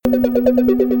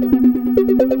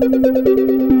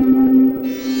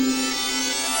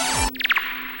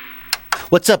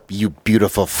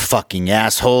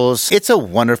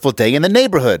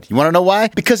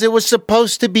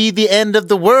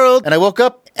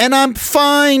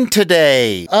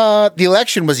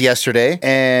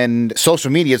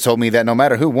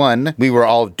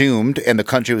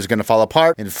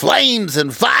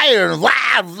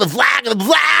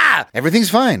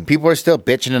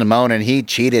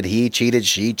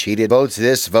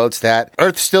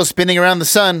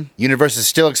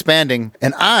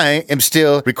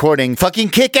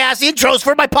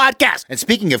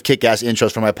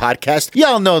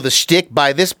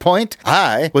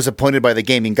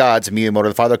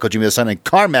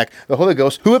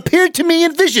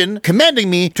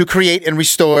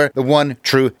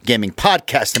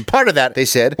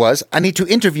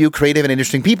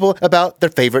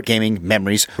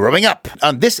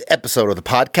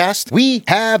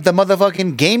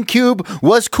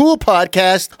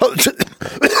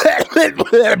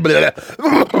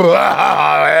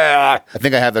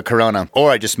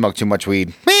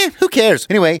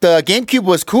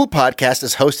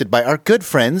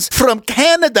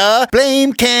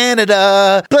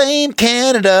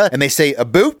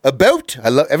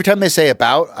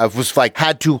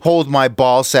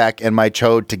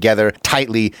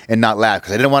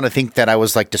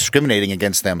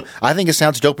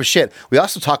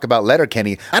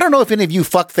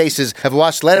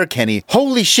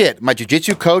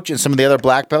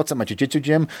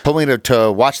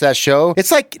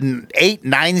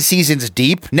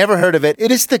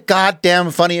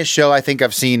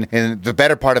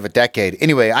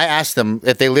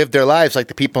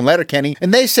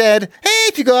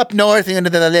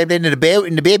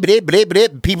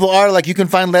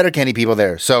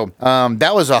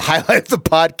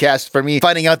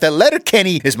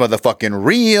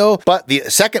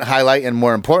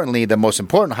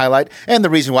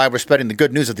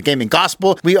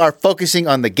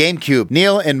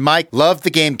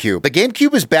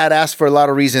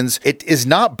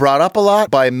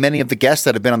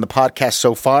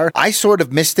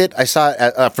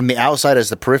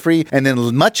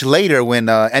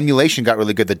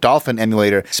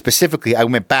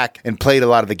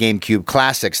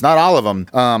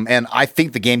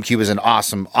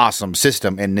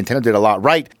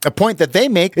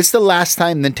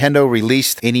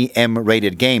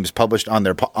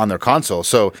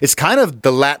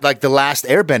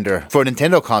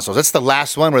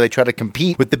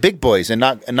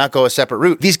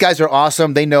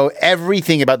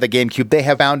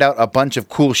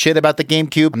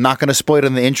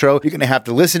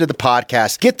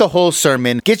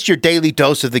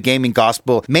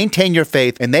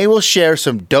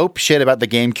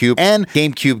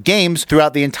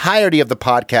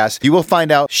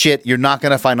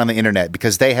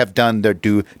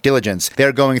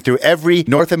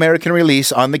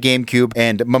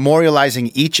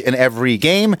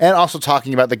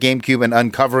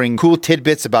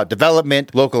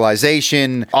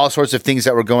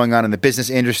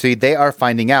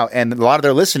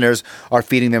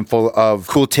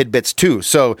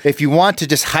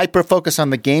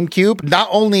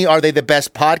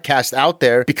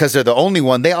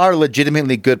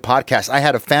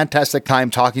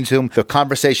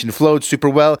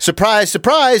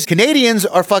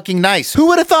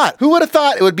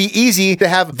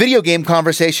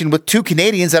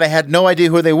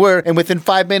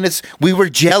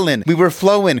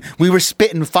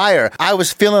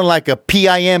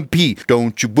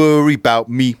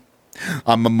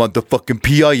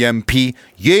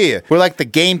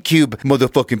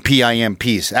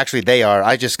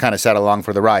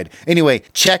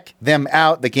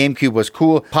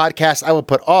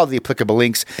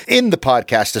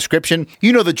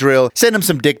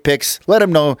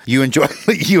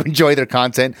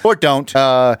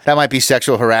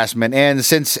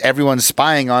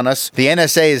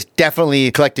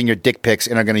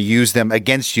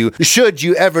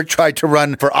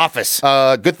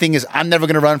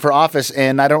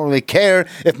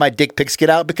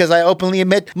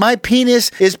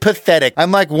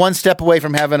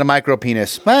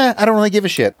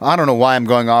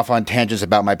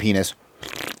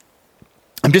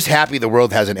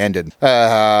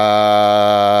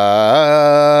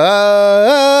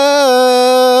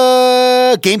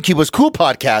The GameCube Was Cool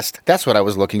podcast. That's what I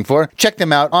was looking for. Check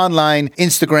them out online,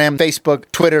 Instagram, Facebook,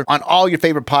 Twitter, on all your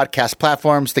favorite podcast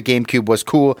platforms. The GameCube Was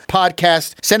Cool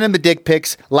podcast. Send them the dick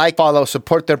pics, like, follow,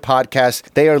 support their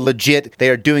podcast. They are legit. They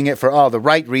are doing it for all the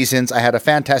right reasons. I had a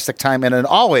fantastic time. And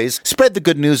always, spread the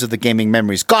good news of the Gaming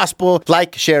Memories Gospel.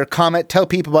 Like, share, comment, tell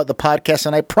people about the podcast.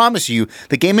 And I promise you,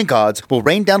 the gaming gods will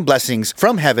rain down blessings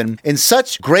from heaven in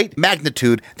such great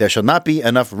magnitude, there shall not be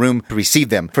enough room to receive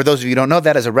them. For those of you who don't know,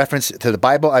 that is a reference to the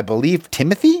Bible. I believe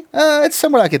Timothy? It's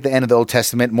somewhere like at the end of the Old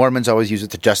Testament. Mormons always use it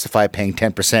to justify paying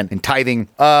 10% in tithing.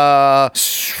 Yeah,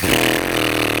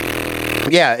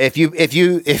 if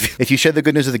you share the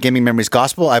good news of the Gaming Memories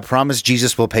Gospel, I promise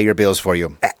Jesus will pay your bills for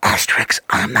you. Asterisk,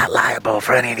 I'm not liable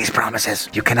for any of these promises.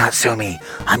 You cannot sue me.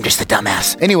 I'm just a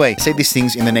dumbass. Anyway, say these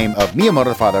things in the name of Miyamoto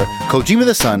the Father, Kojima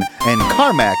the Son, and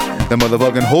Carmack the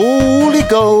motherfucking Holy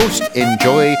Ghost.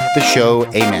 Enjoy the show.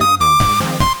 Amen.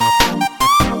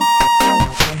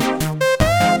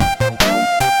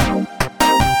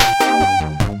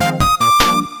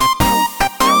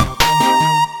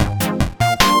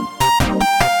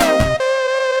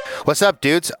 What's up,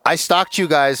 dudes? I stalked you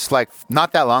guys like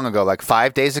not that long ago, like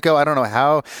 5 days ago. I don't know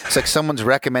how. It's like someone's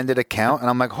recommended account, and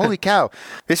I'm like, holy cow,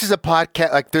 this is a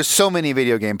podcast. Like, there's so many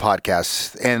video game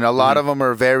podcasts, and a lot of them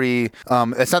are very.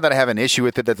 It's not that I have an issue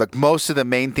with it. That like most of the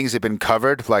main things have been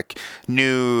covered, like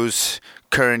news,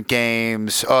 current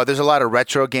games. Oh, there's a lot of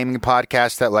retro gaming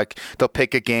podcasts that like they'll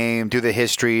pick a game, do the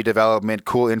history, development,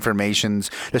 cool informations.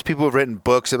 There's people who've written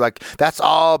books that like that's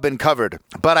all been covered.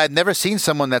 But I've never seen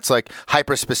someone that's like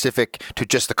hyper specific to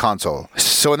just the console.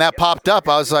 So when that popped up,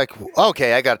 I was like,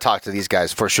 okay, I got to talk to these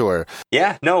guys for sure.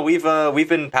 Yeah, no, we've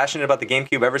been passionate about the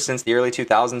GameCube ever since the early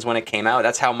 2000s when it came out.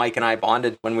 That's how Mike and I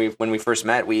bonded when we first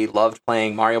met. We loved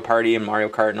playing Mario Party and Mario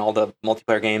Kart and all the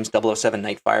multiplayer games, 007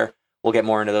 Nightfire. We'll get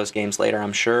more into those games later,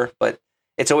 I'm sure. But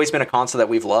it's always been a console that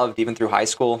we've loved, even through high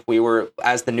school. We were,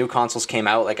 as the new consoles came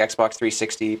out, like Xbox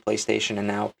 360, PlayStation, and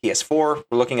now PS4,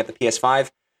 we're looking at the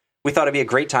PS5. We thought it'd be a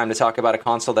great time to talk about a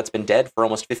console that's been dead for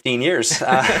almost 15 years.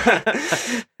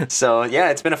 So,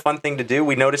 yeah, it's been a fun thing to do.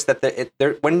 We noticed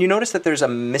that when you notice that there's a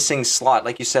missing slot,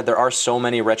 like you said, there are so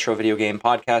many retro video game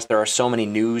podcasts. There are so many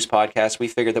news podcasts. We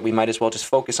figured that we might as well just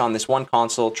focus on this one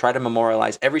console, try to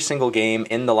memorialize every single game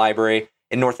in the library,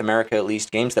 in North America at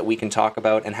least, games that we can talk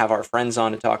about and have our friends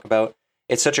on to talk about.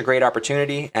 It's such a great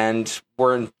opportunity, and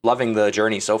we're loving the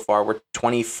journey so far. We're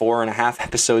 24 and a half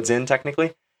episodes in,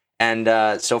 technically,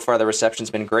 and so far the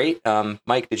reception's been great.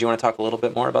 Mike, did you want to talk a little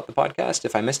bit more about the podcast,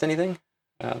 if I missed anything?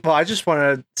 Well, I just want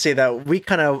to say that we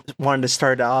kind of wanted to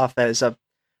start off as a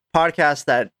podcast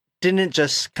that didn't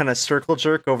just kind of circle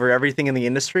jerk over everything in the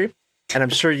industry, and I'm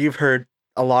sure you've heard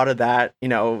a lot of that,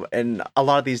 and a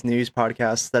lot of these news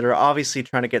podcasts that are obviously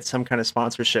trying to get some kind of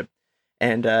sponsorship.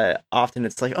 And often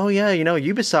it's like, oh yeah,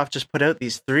 Ubisoft just put out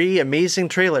these 3 amazing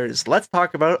trailers. Let's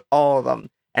talk about all of them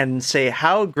and say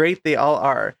how great they all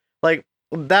are. Like,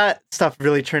 that stuff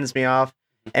really turns me off.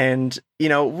 And,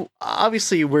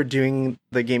 obviously we're doing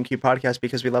the GameCube podcast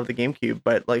because we love the GameCube,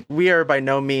 but like, we are by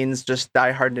no means just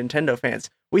diehard Nintendo fans.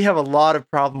 We have a lot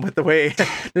of problem with the way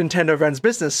Nintendo runs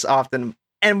business often.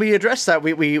 And we address that.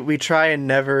 We try and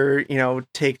never,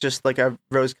 take just like a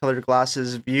rose-colored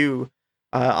glasses view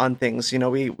on things.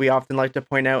 We often like to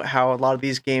point out how a lot of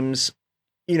these games,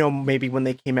 maybe when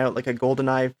they came out, like a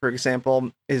GoldenEye, for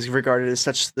example, is regarded as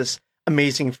such this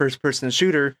amazing first-person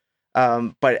shooter.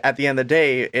 But at the end of the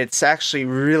day, it's actually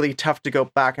really tough to go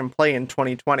back and play in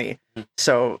 2020.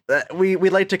 So we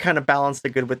like to kind of balance the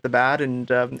good with the bad.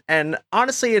 And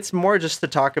honestly, it's more just to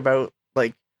talk about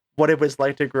like what it was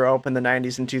like to grow up in the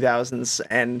 90s and 2000s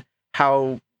and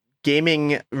how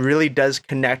gaming really does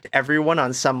connect everyone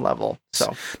on some level.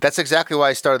 So that's exactly why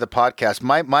I started the podcast.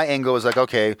 My angle was like,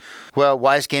 okay, well,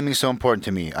 why is gaming so important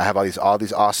to me? I have all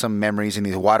these awesome memories and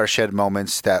these watershed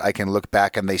moments that I can look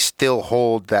back and they still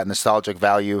hold that nostalgic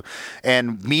value.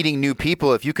 And meeting new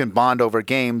people, if you can bond over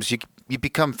games, you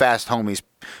become fast homies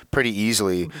pretty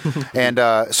easily. And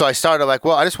so I started like,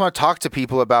 well, I just want to talk to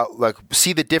people about like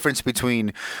see the difference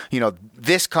between,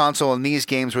 this console and these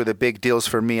games were the big deals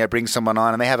for me. I bring someone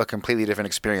on and they have a completely different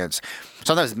experience.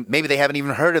 Sometimes maybe they haven't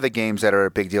even heard of the games that are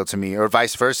a big deal to me or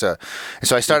vice versa. And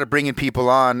so I started bringing people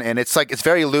on and it's like, it's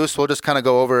very loose. We'll just kind of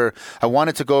go over, I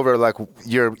wanted to go over like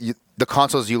the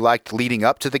consoles you liked leading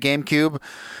up to the GameCube.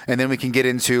 And then we can get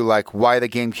into like why the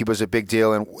GameCube was a big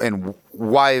deal and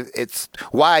why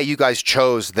you guys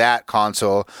chose that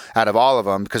console out of all of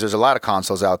them, because there's a lot of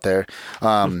consoles out there.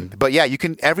 But yeah,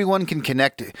 everyone can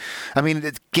connect. I mean,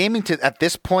 gaming at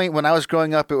this point, when I was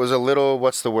growing up, it was a little,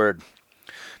 what's the word?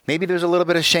 Maybe there's a little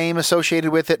bit of shame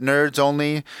associated with it, nerds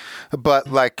only, but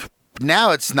like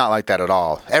now it's not like that at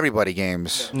all. Everybody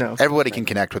games. No. Everybody can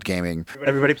connect with gaming.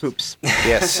 Everybody poops.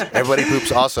 Yes, everybody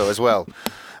poops also as well.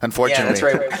 Unfortunately.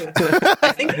 Yeah, that's right.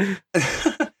 I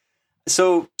think.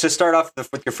 So to start off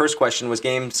with your first question, was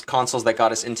games consoles that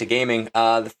got us into gaming?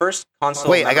 The first console.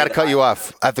 Wait, I got to cut you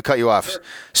off. I have to cut you off. Sure.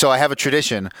 So I have a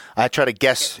tradition. I try to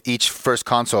guess each first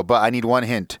console, but I need one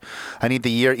hint. I need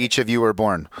the year each of you were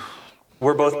born.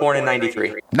 We're both born in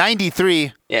 93.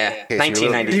 93? Yeah, Okay,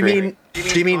 1993.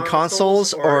 Do you mean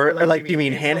consoles or like do you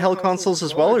mean handheld consoles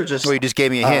as well or just? Well, you just gave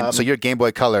me a hint. So you're Game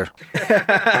Boy Color.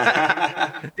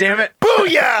 Damn it!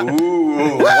 Booyah!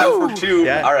 Ooh, 1 for 2.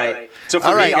 Yeah. All right. So for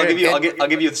All me, right, I'll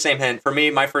give you the same hint. For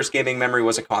me, my first gaming memory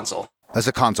was a console. That's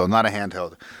a console, not a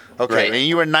handheld. Okay, Right. and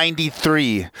you were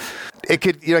 93.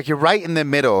 You're right in the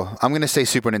middle. I'm gonna say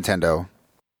Super Nintendo.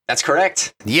 That's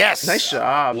correct. Yes. Nice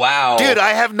job. Wow. Dude,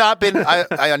 I have not been. I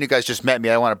know you guys just met me.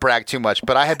 I don't want to brag too much,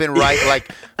 but I have been right like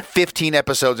 15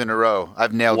 episodes in a row.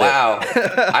 I've nailed it. Wow.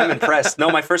 I'm impressed. No,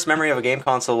 my first memory of a game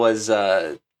console was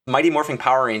Mighty Morphin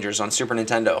Power Rangers on Super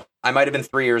Nintendo. I might have been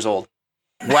 3 years old.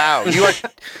 Wow, you are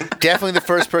definitely the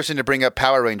first person to bring up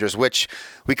Power Rangers, which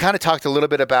we kind of talked a little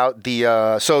bit about.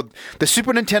 So the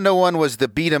Super Nintendo one was the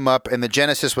beat 'em up, and the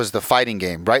Genesis was the fighting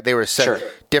game, right? They were set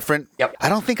different. Yep. I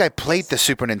don't think I played the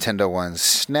Super Nintendo ones.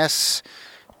 SNES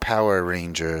Power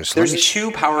Rangers. There's 2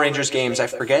 Power Rangers games. I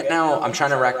forget now. I'm trying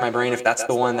to rack my brain if that's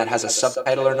the one that has a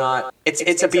subtitle or not.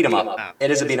 It's a beat 'em up. It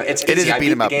is a beat 'em up. It's It is easy. a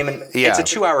beat 'em I up. beat the game Yeah. It's a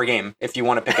 2-hour game if you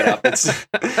want to pick it up. It's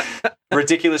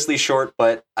ridiculously short,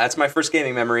 but that's my first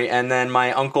gaming memory. And then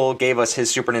my uncle gave us his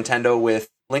Super Nintendo with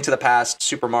Link to the Past,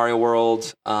 Super Mario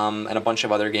World, and a bunch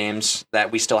of other games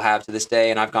that we still have to this day.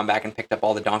 And I've gone back and picked up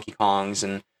all the Donkey Kongs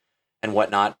and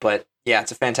whatnot. But yeah,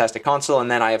 it's a fantastic console.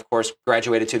 And then I, of course,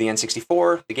 graduated to the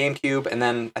N64, the GameCube, and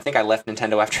then I think I left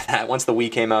Nintendo after that. Once the Wii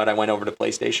came out, I went over to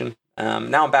PlayStation.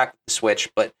 Now I'm back with the Switch.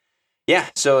 But yeah,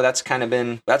 so that's kind of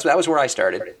been that was where I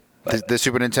started. The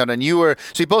Super Nintendo, and you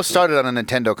both started on a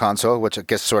Nintendo console, which I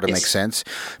guess sort of makes sense.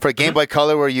 For a Game Boy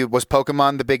Color, was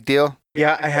Pokemon the big deal?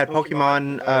 Yeah, I had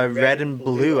Pokemon Red and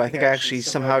Blue. I think I actually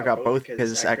somehow got both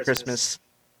because at Christmas,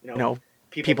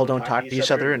 people don't talk to each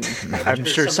other, and I'm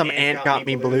sure some aunt got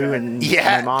me Blue, and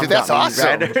my mom dude, that's got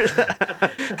awesome. me Red.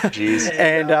 Jeez.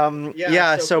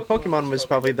 And so Pokemon was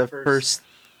probably the first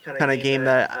kind of game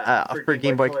that for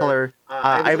Game Boy Color.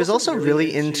 I was also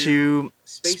really into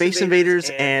Space Invaders,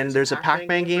 and there's a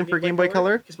Pac-Man game for Game Boy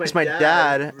Color because my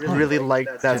dad really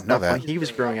liked that stuff when he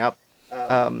was growing up.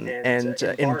 And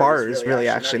in bars, really,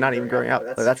 actually, not even growing up.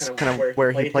 But that's kind of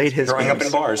where he played his Growing games. up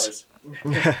in bars.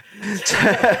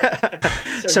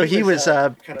 So he was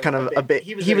kind of a bit.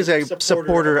 He was a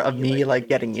supporter of me like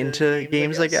getting into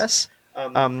games, I guess.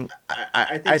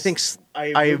 I think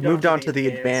I moved on to the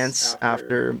Advance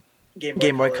after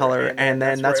Game Boy Color, and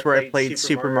then that's where I played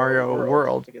Super Mario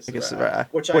World, because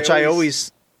which I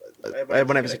always.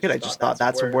 When I was a kid, I just thought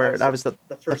that was the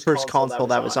first console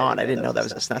that was on. I didn't know that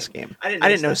was a SNES game. I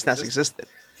didn't know SNES existed.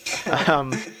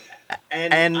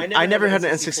 And I never had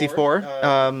an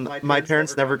N64. My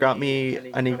parents never got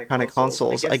me any kind of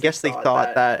consoles. I guess they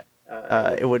thought that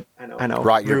it would,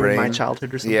 Rot your ruin brain. my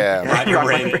childhood or something. Yeah. Rot your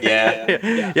brain.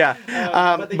 Yeah.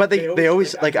 Yeah. But they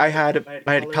always like I had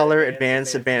Color,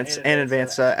 Advance, and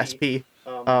Advance SP.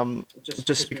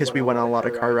 Just because we went on a lot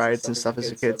of car rides and stuff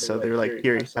as a kid, so they were like,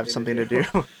 "Here, you have something to do."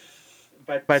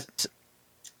 But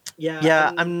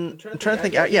yeah, I'm trying to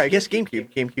think. Yeah, I guess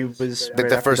GameCube. GameCube was The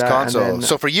right first after that, and console. then,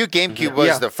 So for you, GameCube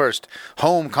was the first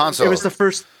home console. it was the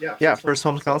first. Yeah, first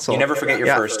home console. You never forget your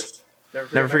first.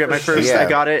 Never forget my first. Yeah. I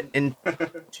got it in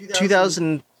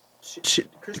 2000,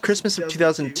 Christmas of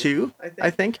 2002, I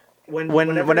think.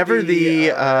 Whenever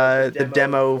the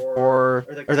demo or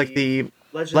like the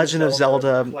Legend of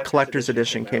Zelda Collector's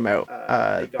Edition came out,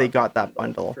 they got that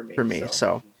bundle for me.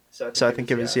 So I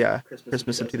think it was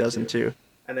Christmas of 2002,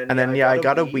 and then I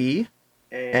got a Wii,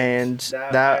 and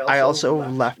that I also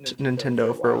left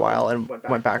Nintendo for a while and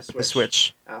went back to the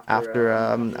Switch after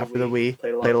the Wii.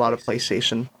 Played a lot of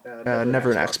PlayStation.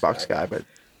 Never an Xbox guy, but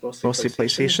mostly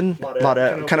PlayStation. A lot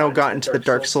of kind of got into the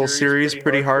Dark Souls series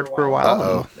pretty hard for a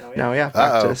while. Now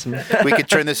back to some. We could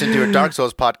turn this into a Dark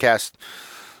Souls podcast.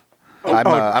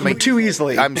 I'm too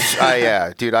easily.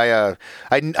 Dude. I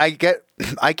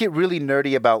get really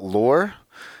nerdy about lore,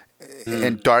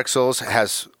 and Dark Souls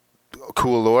has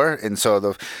cool lore, and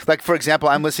so for example,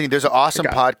 I'm listening. There's an awesome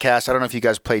podcast. I don't know if you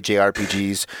guys play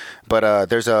JRPGs, but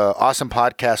there's an awesome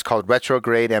podcast called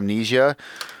Retrograde Amnesia,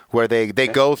 where they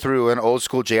go through an old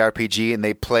school JRPG and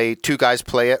they play. Two guys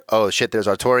play it. Oh shit! There's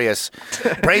Artorias.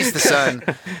 Praise the sun.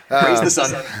 Praise the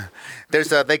sun.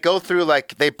 They go through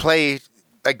they play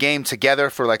a game together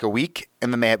for like a week,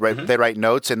 and then they write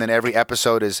notes, and then every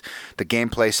episode is the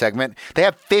gameplay segment. They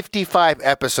have 55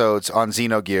 episodes on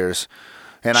Xenogears.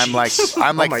 And I'm like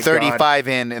my 35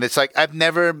 in, and it's like I've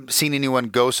never seen anyone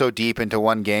go so deep into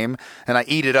one game, and I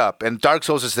eat it up. And Dark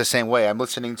Souls is the same way. I'm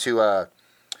listening to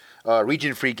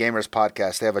Region Free Gamers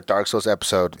podcast. They have a Dark Souls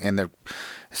episode,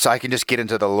 so I can just get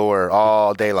into the lore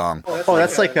all day long.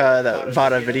 That's like that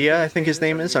Vada Vidya, I think his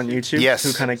name is, on YouTube. Yes.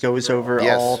 Who kind of goes over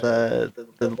all the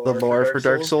lore for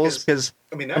Dark Souls. Because,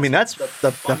 I mean, that's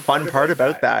the fun part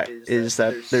about that is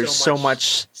that there's so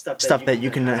much stuff that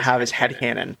you can have as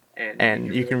headcanon.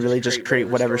 And you can really just create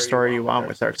whatever story you want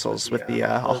with Dark Souls with the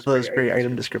all those great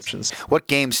item descriptions. What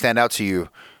games stand out to you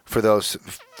for those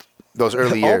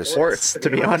early years? All ports, to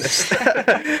be honest.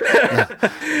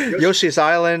 Yoshi's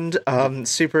Island,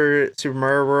 Super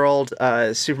Mario World,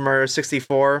 Super Mario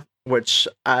 64, which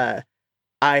I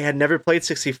had never played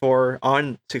 64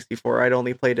 on 64. I'd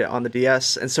only played it on the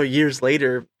DS, and so years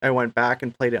later, I went back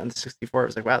and played it on the 64. I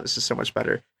was like, wow, this is so much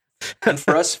better. And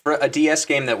for us, for a DS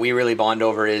game that we really bond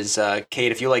over is,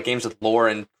 Kate, if you like games with lore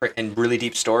and really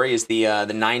deep story, is the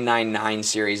 999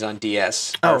 series on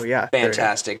DS. Oh, yeah.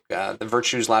 Fantastic. The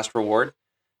Virtue's Last Reward.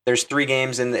 There's 3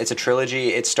 games, and it's a trilogy.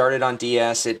 It started on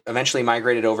DS. It eventually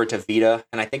migrated over to Vita,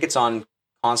 and I think it's on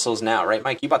consoles now, right,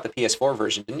 Mike? You bought the PS4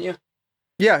 version, didn't you?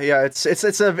 Yeah.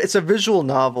 It's a visual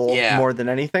novel more than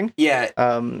anything. Yeah.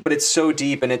 But it's so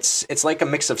deep, and it's like a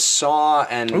mix of Saw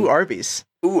and Arby's.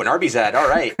 Ooh, an Arby's ad. All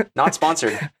right. Not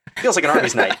sponsored. Feels like an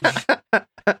Arby's night.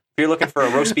 If you're looking for a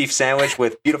roast beef sandwich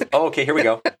with beautiful... Oh, okay, here we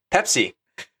go. Pepsi.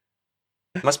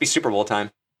 Must be Super Bowl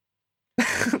time.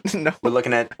 No. We're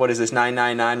looking at, what is this,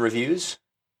 999 reviews?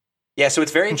 Yeah, so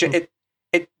it's very...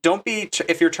 Don't be...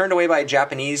 If you're turned away by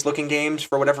Japanese-looking games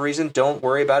for whatever reason, don't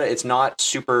worry about it. It's not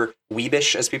super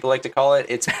weebish, as people like to call it.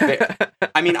 It's...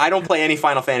 I mean, I don't play any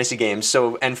Final Fantasy games,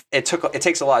 so... And it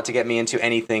takes a lot to get me into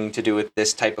anything to do with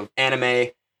this type of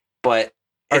anime, but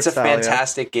it's a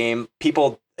fantastic game.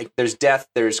 People... Like, there's death,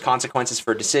 there's consequences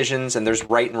for decisions, and there's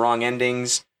right and wrong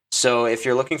endings. So if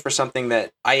you're looking for something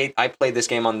that... I played this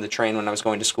game on the train when I was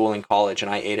going to school in college,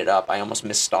 and I ate it up. I almost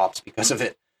missed stops because of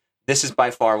it. This is by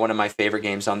far one of my favorite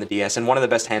games on the DS and one of the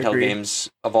best handheld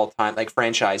games of all time, like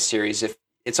franchise series. If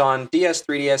it's on DS,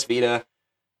 3DS, Vita,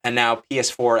 and now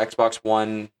PS4, Xbox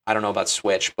One. I don't know about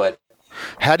Switch, but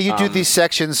how do you do these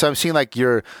sections? So I'm seeing like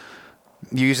you're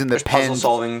using the pen.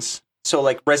 Puzzle solvings. So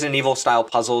like Resident Evil style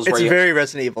puzzles. It's very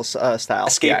Resident Evil style.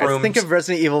 Escape rooms. Think of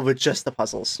Resident Evil with just the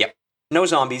puzzles. Yep. No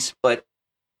zombies, but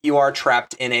you are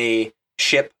trapped in a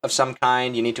ship of some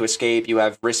kind. You need to escape. You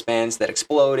have wristbands that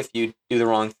explode if you do the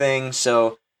wrong thing.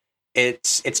 So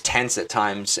it's tense at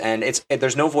times, and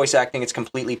there's no voice acting. It's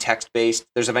completely text based.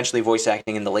 There's eventually voice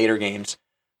acting in the later games,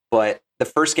 but the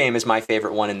first game is my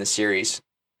favorite one in the series.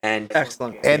 And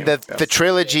excellent. And the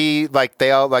trilogy, like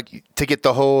they all like to get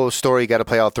the whole story, you got to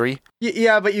play all 3.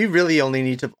 Yeah, but you really only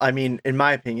need to. I mean, in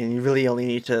my opinion, you really only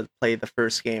need to play the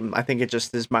first game. I think it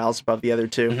just is miles above the other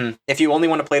 2. Mm-hmm. If you only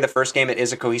want to play the first game, it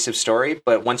is a cohesive story.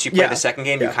 But once you play the second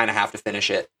game, you kind of have to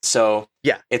finish it. So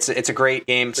it's a great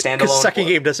game, standalone. Because the second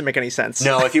game doesn't make any sense.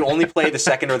 No, if you only play the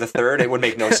second or the third, it would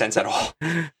make no sense at all.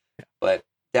 But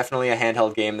definitely a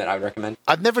handheld game that I would recommend.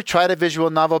 I've never tried a visual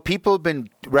novel. People have been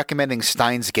recommending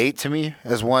Steins Gate to me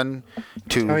as one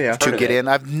to get in.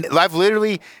 I've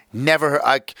literally never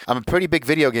heard. I'm a pretty big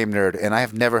video game nerd, and I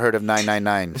have never heard of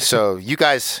 999. So you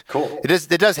guys, cool.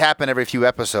 It does happen every few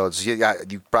episodes.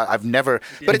 I've never,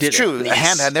 but it's true.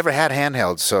 I've never had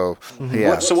handhelds. So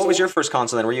yeah. So what was your first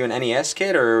console then? Were you an NES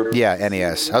kid or? Yeah,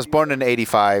 NES. I was born in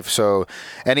 '85, so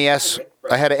NES.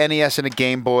 I had an NES and a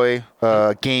Game Boy,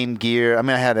 Game Gear. I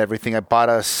mean, I had everything. I bought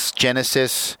a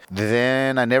Genesis.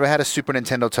 Then I never had a Super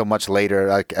Nintendo till much later.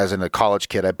 Like as a college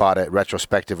kid, I bought it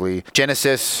retrospectively.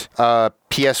 Genesis,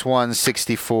 PS1,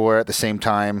 64 at the same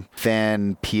time.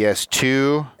 Then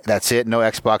PS2. That's it. No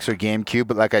Xbox or GameCube.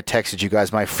 But like I texted you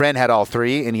guys, my friend had all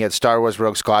 3, and he had Star Wars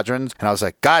Rogue Squadron. And I was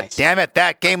like, God damn it,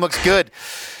 that game looks good.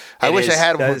 I wish I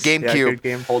had GameCube.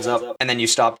 Yeah, holds up. And then you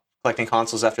stopped collecting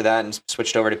consoles after that and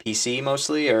switched over to PC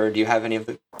mostly, or do you have any of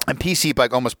the... I'm PC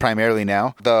like almost primarily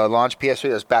now. The launch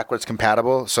PS3 was backwards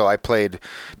compatible, so I played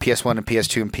PS1 and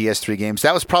PS2 and PS3 games.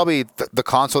 That was probably the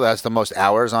console that has the most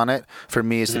hours on it for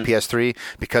me is the PS3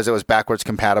 because it was backwards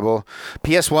compatible.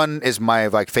 PS1 is my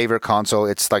like favorite console.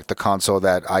 It's like the console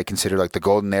that I consider like the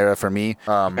golden era for me.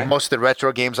 Most of the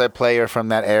retro games I play are from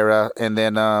that era, and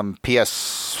then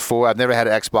PS4. I've never had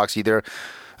an Xbox either.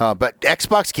 But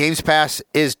Xbox Games Pass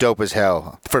is dope as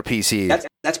hell for PC.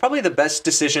 That's probably the best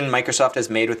decision Microsoft has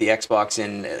made with the Xbox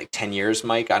in like 10 years,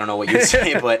 Mike. I don't know what you'd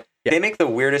say, but they make the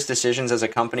weirdest decisions as a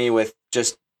company with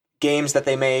just games that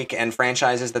they make and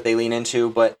franchises that they lean into.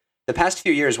 But the past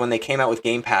few years, when they came out with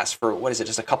Game Pass for, what is it,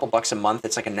 just a couple bucks a month,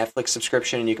 it's like a Netflix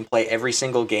subscription, and you can play every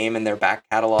single game in their back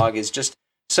catalog, is just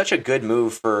such a good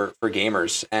move for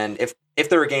gamers. And if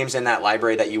there are games in that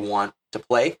library that you want to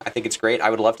play, I think it's great. I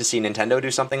would love to see Nintendo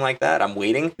do something like that. I'm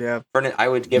waiting. Yeah. I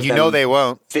would give them... You know they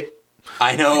won't.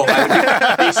 I know.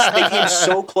 They came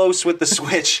so close with the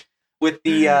Switch, with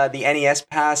the NES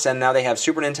Pass, and now they have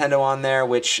Super Nintendo on there,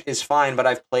 which is fine, but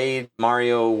I've played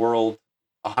Mario World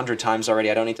 100 times already.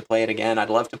 I don't need to play it again. I'd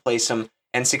love to play some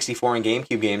N64 and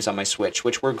GameCube games on my Switch,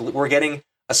 which we're getting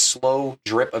a slow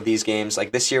drip of these games.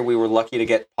 Like this year, we were lucky to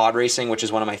get Pod Racing, which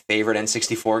is one of my favorite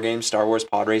N64 games, Star Wars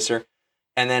Pod Racer.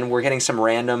 And then we're getting some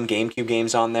random GameCube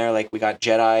games on there. Like we got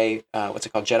Jedi,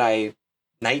 Jedi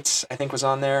Knights, I think was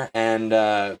on there,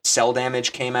 and Cell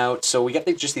Damage came out. So we got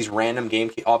just these random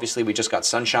GameCube. Obviously, we just got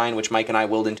Sunshine, which Mike and I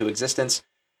willed into existence.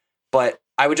 But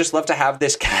I would just love to have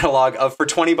this catalog of, for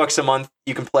 $20 a month,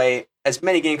 you can play as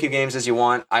many GameCube games as you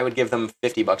want. I would give them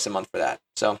 $50 a month for that.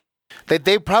 So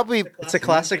they probably... It's a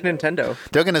classic Nintendo.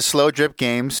 They're going to slow drip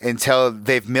games until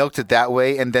they've milked it that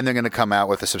way, and then they're going to come out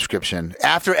with a subscription.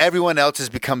 After everyone else has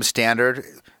become standard,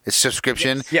 it's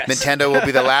subscription. Yes. Nintendo will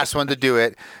be the last one to do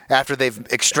it after they've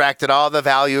extracted all the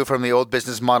value from the old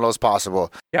business model as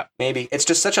possible. Yeah, maybe. It's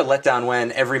just such a letdown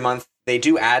when every month they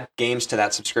do add games to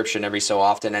that subscription every so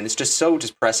often, and it's just so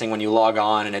depressing when you log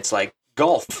on and it's like,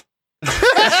 golf.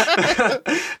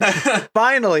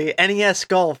 Finally, NES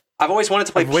Golf. I've always wanted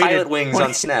to play Pilot Wings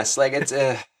on SNES. Like, it's,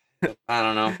 I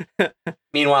don't know.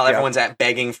 Meanwhile, everyone's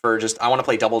begging for I want to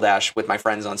play Double Dash with my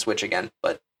friends on Switch again.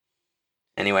 But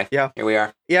anyway, here we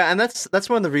are. Yeah, and that's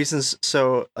one of the reasons.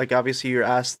 So, like, obviously, you're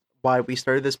asked why we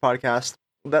started this podcast.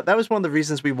 That was one of the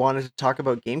reasons we wanted to talk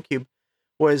about GameCube.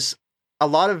 Was a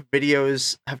lot of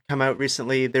videos have come out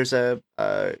recently. There's a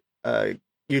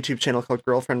YouTube channel called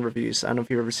Girlfriend Reviews. I don't know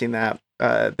if you've ever seen that.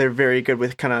 They're very good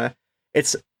with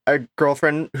it's a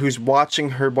girlfriend who's watching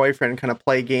her boyfriend kind of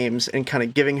play games and kind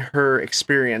of giving her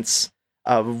experience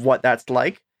of what that's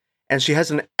like. And she has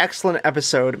an excellent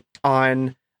episode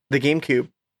on the GameCube.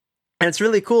 And it's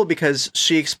really cool because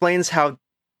she explains how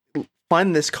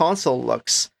fun this console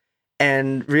looks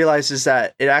and realizes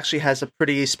that it actually has a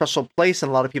pretty special place in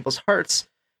a lot of people's hearts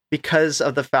because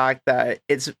of the fact that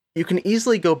you can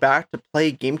easily go back to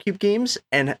play GameCube games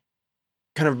and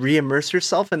kind of re-immerse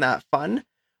yourself in that fun,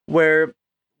 where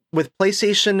with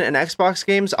PlayStation and Xbox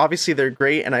games, obviously they're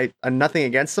great and I'm nothing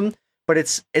against them, but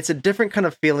it's a different kind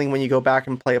of feeling when you go back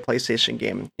and play a PlayStation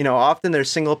game. You know, often there's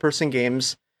single person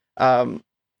games that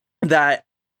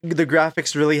the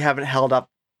graphics really haven't held up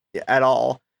at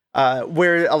all.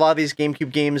 Where a lot of these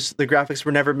GameCube games, the graphics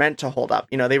were never meant to hold up.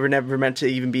 You know, they were never meant to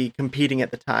even be competing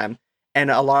at the time.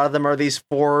 And a lot of them are these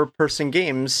 4-person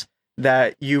games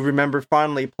that you remember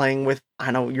fondly playing with,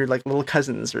 I don't know, your like little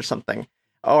cousins or something,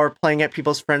 or playing at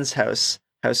people's friends'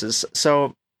 houses.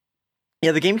 So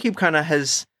yeah, the GameCube kind of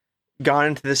has gone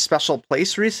into this special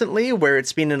place recently where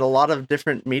it's been in a lot of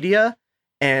different media,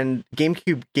 and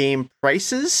GameCube game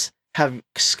prices have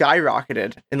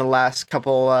skyrocketed in the last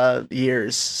couple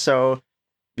years. So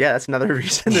yeah, that's another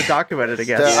reason to talk about it, I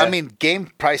guess. I mean,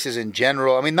 game prices in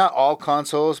general. I mean, not all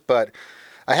consoles, but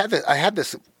I had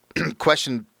this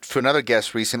question for another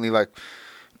guest recently. Like,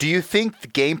 do you think the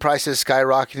game prices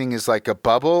skyrocketing is like a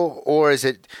bubble, or is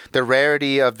it the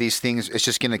rarity of these things is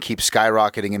just going to keep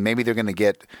skyrocketing, and maybe they're going to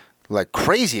get like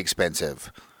crazy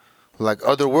expensive, like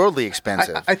otherworldly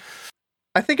expensive?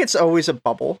 I think it's always a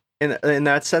bubble in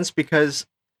that sense, because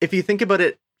if you think about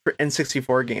it for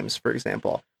N64 games, for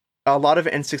example, a lot of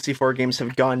N64 games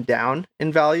have gone down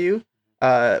in value.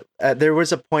 There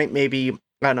was a point maybe,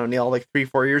 I don't know, Neil, like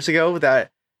 3-4 years ago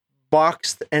that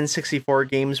boxed N64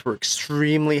 games were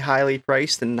extremely highly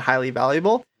priced and highly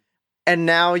valuable. And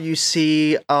now you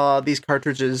see these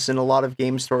cartridges in a lot of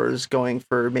game stores going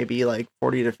for maybe like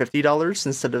 $40 to $50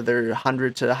 instead of their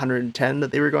 $100 to $110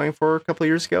 that they were going for a couple of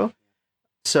years ago.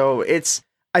 So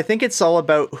I think it's all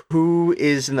about who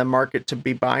is in the market to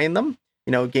be buying them.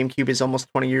 You know, GameCube is almost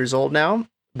 20 years old now.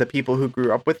 The people who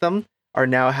grew up with them are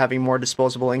now having more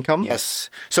disposable income. Yes.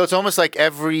 So it's almost like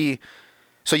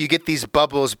so you get these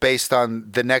bubbles based on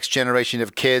the next generation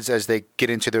of kids as they get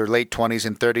into their late 20s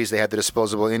and 30s. They have the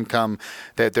disposable income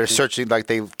that they're searching, like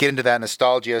they get into that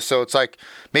nostalgia. So it's like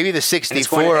maybe the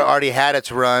 64 already had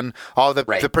its run. All the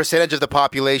percentage of the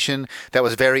population that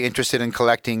was very interested in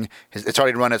collecting, it's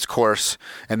already run its course,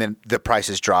 and then the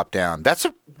prices drop down.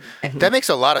 That makes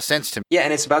a lot of sense to me. Yeah,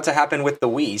 and it's about to happen with the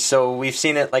Wii. So we've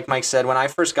seen it, like Mike said, when I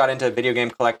first got into video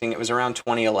game collecting, it was around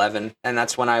 2011, and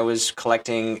that's when I was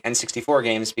collecting N64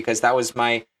 games, because that was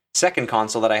my second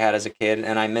console that I had as a kid,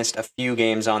 and I missed a few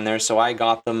games on there, so I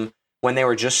got them when they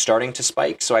were just starting to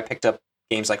spike. So I picked up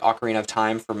games like Ocarina of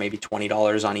Time for maybe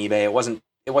 $20 on eBay. It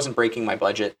wasn't breaking my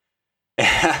budget.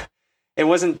 It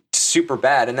wasn't super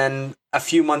bad. And then a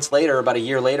few months later, about a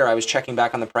year later, I was checking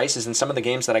back on the prices, and some of the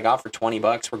games that I got for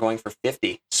 $20 were going for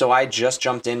 50. So I just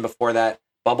jumped in before that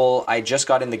bubble. I just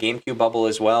got in the GameCube bubble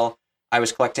as well. I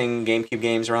was collecting GameCube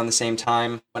games around the same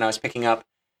time when I was picking up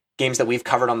games that we've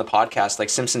covered on the podcast, like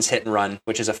Simpsons Hit and Run,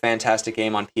 which is a fantastic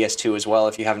game on PS2 as well,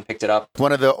 if you haven't picked it up.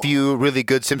 One of the few really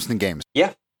good Simpson games.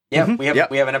 Yeah. We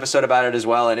have an episode about it as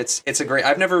well, and it's a great.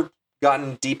 I've never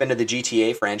gotten deep into the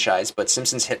GTA franchise, but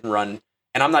Simpsons Hit and Run,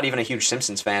 and I'm not even a huge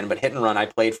Simpsons fan, but Hit and Run I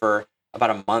played for about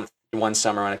a month one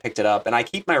summer when I picked it up, and I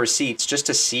keep my receipts just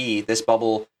to see this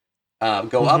bubble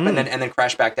go up and then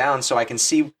crash back down, so I can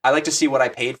see. I like to see what I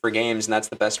paid for games, and that's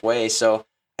the best way. So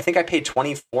I think I paid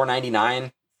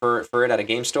 $24.99 for it at a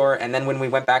game store, and then when we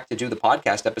went back to do the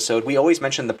podcast episode, we always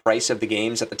mentioned the price of the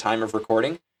games at the time of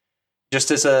recording. Just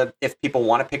as if people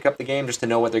want to pick up the game, just to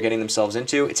know what they're getting themselves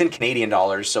into. It's in Canadian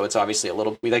dollars, so it's obviously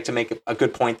we like to make a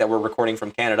good point that we're recording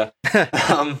from Canada.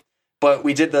 But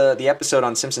we did the episode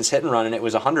on Simpsons Hit and Run, and it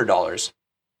was $100.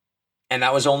 And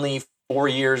that was only 4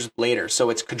 years later, so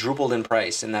it's quadrupled in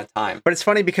price in that time. But it's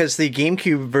funny because the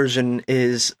GameCube version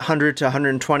is 100 to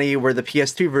 120, where the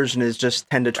PS2 version is just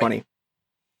 10 to 20,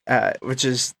 which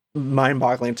is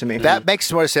mind-boggling to me. That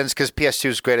makes more sense because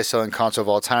PS2's greatest selling console of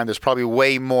all time. There's probably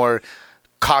way more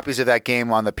copies of that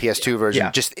game on the PS2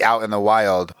 version just out in the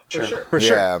wild. For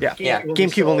sure. Yeah.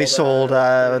 GameCube only sold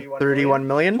 31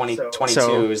 million.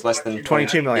 22 is less than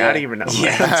 22 million. I don't even know.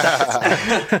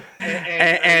 Yeah.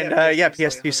 and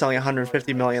PS2 selling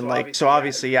 150 million. Like, so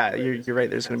obviously, you're right.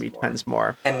 There's going to be tons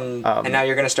more. And now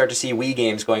you're going to start to see Wii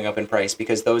games going up in price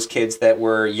because those kids that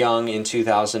were young in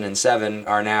 2007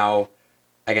 are now,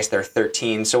 I guess they're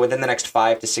 13. So within the next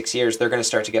 5 to 6 years, they're going to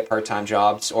start to get part-time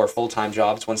jobs or full-time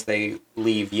jobs once they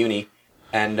leave uni.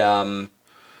 And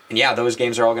those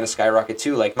games are all going to skyrocket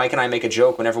too. Like Mike and I make a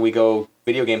joke whenever we go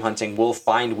video game hunting, we'll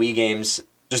find Wii games,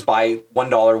 just buy $1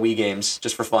 Wii games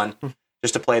just for fun.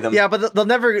 Just to play them. Yeah, but they'll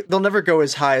never go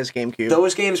as high as GameCube.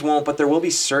 Those games won't, but there will be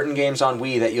certain games on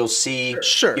Wii that you'll see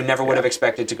you never would have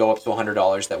expected to go up to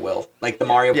 $100 that will. Like the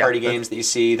Mario Party games that you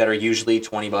see that are usually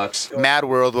 $20. Mad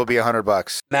World will be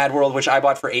 $100. Mad World, which I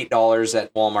bought for $8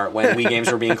 at Walmart when Wii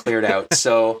games were being cleared out.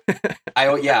 So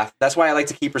that's why I like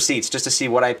to keep receipts, just to see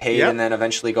what I paid and then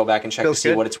eventually go back and check to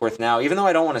see what it's worth now. Even though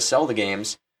I don't want to sell the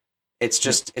games, it's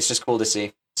just cool to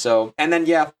see. So, and then,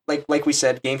 like we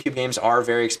said, GameCube games are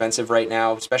very expensive right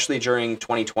now, especially during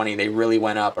 2020. They really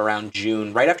went up around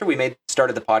June, right after we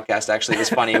started the podcast. Actually, it was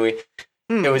funny.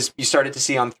 You started to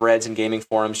see on threads and gaming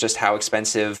forums just how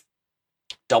expensive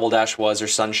Double Dash was or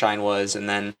Sunshine was,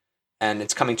 and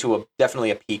it's coming to definitely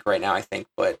a peak right now, I think.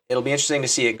 But it'll be interesting to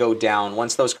see it go down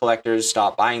once those collectors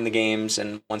stop buying the games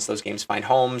and once those games find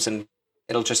homes, and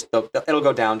it'll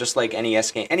go down just like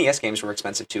NES game. NES games were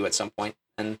expensive too at some point,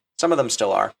 and some of them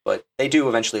still are, but they do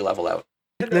eventually level out.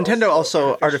 Nintendo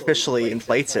also artificially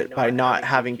inflates it by not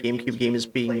having GameCube games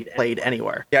being played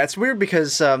anywhere. Yeah, it's weird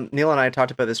because Neil and I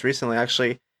talked about this recently,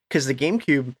 actually, because the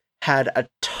GameCube had a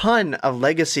ton of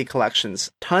legacy collections,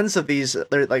 tons of these.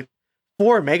 They're like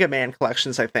 4 Mega Man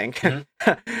collections, I think.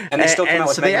 Mm-hmm. And they still come out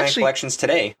with Mega Man collections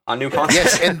today on new consoles.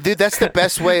 Yes, and dude, that's the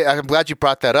best way. I'm glad you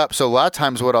brought that up. So a lot of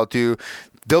times what I'll do,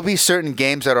 there'll be certain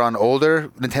games that are on older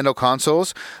Nintendo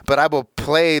consoles, but I will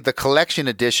play the collection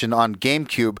edition on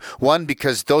GameCube. One,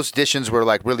 because those editions were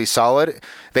like really solid.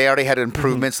 They already had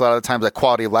improvements a lot of the times, like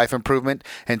quality of life improvement.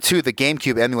 And 2, the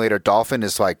GameCube emulator Dolphin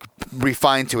is like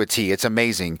refined to a T. It's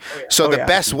amazing. So the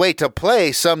best way to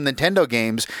play some Nintendo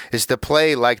games is to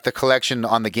play like the collection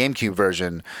on the GameCube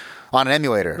version on an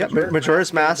emulator. Yeah,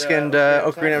 Majora's Mask and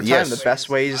Ocarina of Time, the best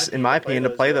ways, in my opinion, to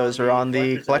play those are on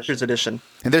the Collector's Edition.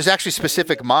 And there's actually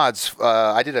specific mods.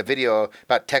 I did a video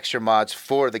about texture mods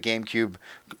for the GameCube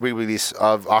re-release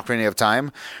of Ocarina of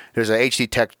Time. There's a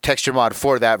HD texture mod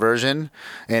for that version,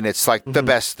 and it's like the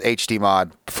best HD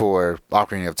mod for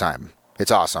Ocarina of Time.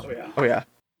 It's awesome. Oh, yeah.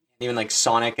 Even like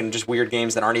Sonic and just weird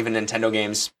games that aren't even Nintendo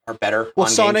games are better on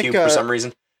Sonic, GameCube for some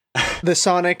reason. The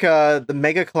Sonic, the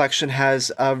Mega Collection has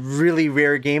a really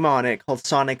rare game on it called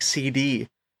Sonic CD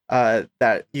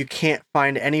that you can't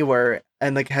find anywhere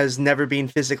and like has never been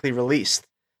physically released.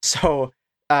 So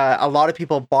a lot of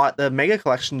people bought the Mega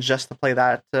Collection just to play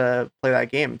that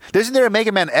game. Isn't there a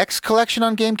Mega Man X collection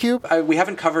on GameCube? We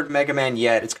haven't covered Mega Man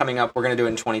yet. It's coming up. We're going to do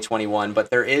it in 2021. But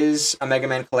there is a Mega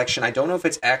Man collection. I don't know if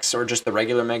it's X or just the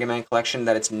regular Mega Man collection,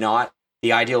 that it's not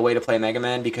the ideal way to play Mega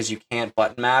Man because you can't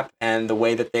button map, and the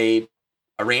way that they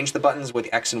arrange the buttons with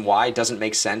X and Y doesn't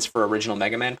make sense for original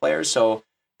Mega Man players. So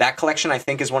that collection, I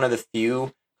think, is one of the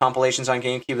few compilations on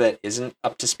GameCube that isn't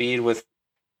up to speed with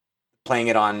playing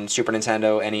it on Super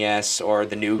Nintendo, NES, or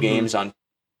the new games on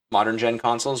modern gen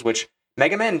consoles, which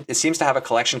Mega Man, it seems to have a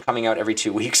collection coming out every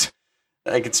 2 weeks.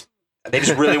 Like they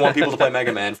just really want people to play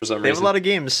Mega Man for some reason. They have a lot of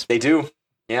games. They do.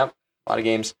 Yep. A lot of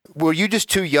games. Were you just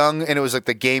too young and it was like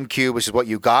the GameCube, which is what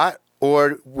you got?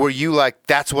 Or were you like,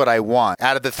 that's what I want?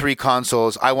 Out of the 3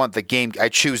 consoles, I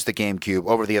choose the GameCube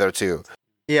over the other 2.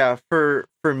 Yeah, for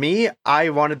me, I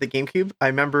wanted the GameCube. I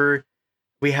remember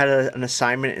we had an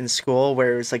assignment in school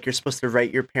where it was like you're supposed to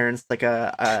write your parents like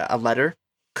a letter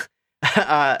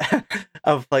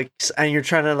of like, and you're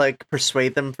trying to like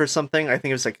persuade them for something. I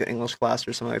think it was like an English class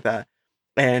or something like that.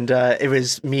 And it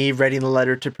was me writing the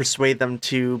letter to persuade them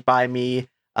to buy me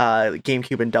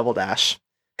GameCube and Double Dash.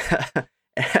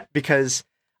 Because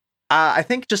I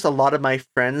think just a lot of my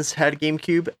friends had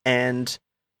GameCube, and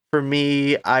for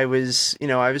me, I was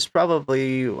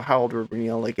probably, how old were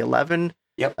we, like 11?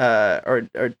 Yep. Or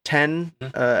 10.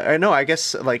 No, I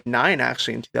guess like 9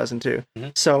 actually in 2002.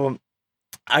 So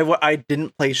I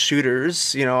didn't play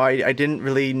shooters. I didn't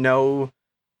really know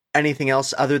anything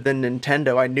else other than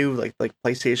Nintendo. I knew like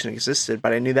PlayStation existed,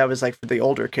 but I knew that was like for the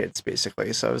older kids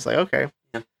basically. So I was like, okay,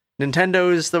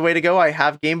 Nintendo is the way to go. I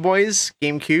have Game Boys,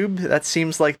 GameCube. That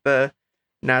seems like the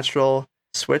natural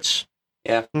switch.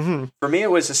 Yeah. For me,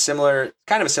 it was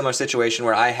kind of a similar situation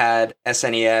where I had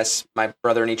SNES. My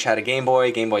brother and each had a Game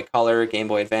Boy Color, Game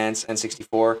Boy Advance,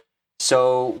 N64.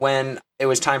 So when it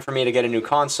was time for me to get a new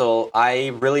console, I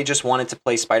really just wanted to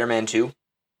play Spider-Man 2.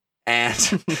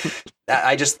 And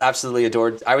I just absolutely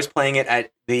adored. I was playing it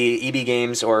at the EB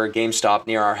Games or GameStop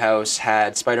near our house,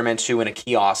 had Spider-Man 2 in a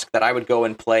kiosk that I would go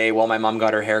and play while my mom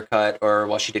got her haircut or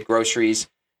while she did groceries.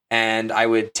 And I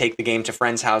would take the game to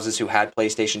friends' houses who had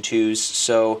PlayStation 2s.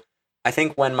 So I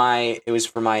think when it was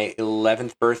for my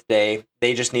 11th birthday,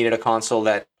 they just needed a console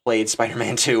that played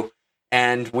Spider-Man 2.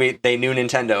 And they knew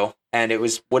Nintendo, and it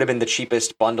would have been the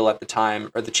cheapest bundle at the time,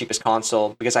 or the cheapest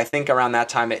console, because I think around that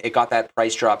time it got that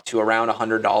price drop to around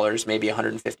 $100, maybe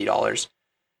 $150.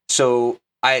 So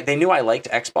they knew I liked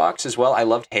Xbox as well. I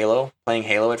loved Halo, playing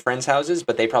Halo at friends' houses,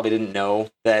 but they probably didn't know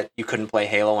that you couldn't play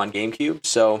Halo on GameCube.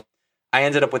 So I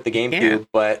ended up with the GameCube,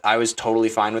 but I was totally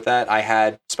fine with that. I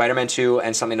had Spider-Man 2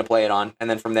 and something to play it on, and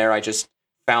then from there I just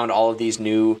found all of these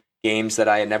new games that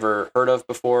I had never heard of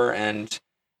before, and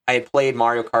I had played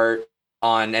Mario Kart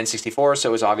on N64, so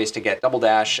it was obvious to get Double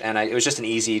Dash, and it was just an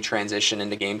easy transition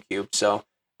into GameCube. So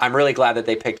I'm really glad that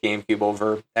they picked GameCube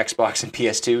over Xbox and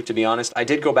PS2, to be honest. I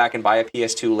did go back and buy a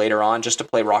PS2 later on just to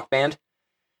play Rock Band.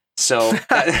 So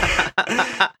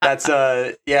that's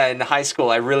in high school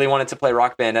I really wanted to play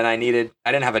Rock Band, and I didn't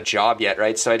have a job yet,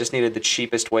 right? So I just needed the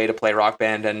cheapest way to play Rock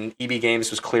Band, and EB Games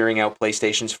was clearing out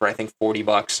PlayStations for I think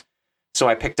 $40. So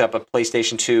I picked up a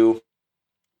PlayStation 2.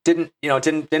 Didn't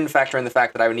factor in the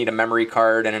fact that I would need a memory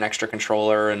card and an extra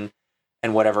controller and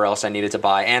whatever else I needed to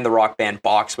buy, and the Rock Band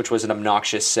box, which was an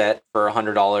obnoxious set for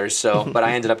 $100. So, but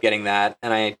I ended up getting that,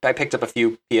 and I picked up a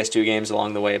few PS2 games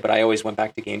along the way, but I always went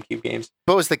back to GameCube games.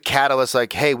 What was the catalyst?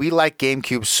 Like, hey, we like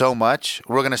GameCube so much,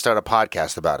 we're going to start a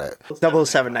podcast about it.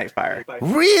 007 Nightfire.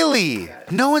 Really?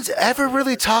 No one's ever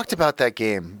really talked about that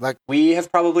game. Like, we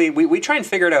have probably we try and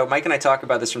figure it out. Mike and I talk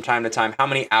about this from time to time. How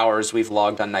many hours we've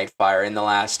logged on Nightfire in the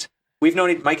last. We've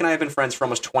known Mike and I have been friends for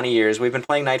almost 20 years. We've been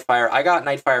playing Nightfire. I got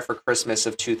Nightfire for Christmas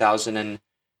of 2004,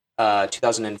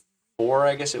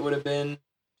 I guess it would have been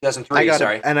 2003. I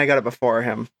got it before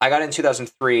him. I got it in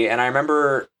 2003, and I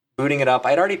remember booting it up.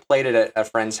 I'd already played it at a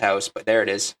friend's house, but there it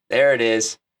is.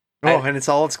 And it's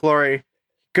all its glory.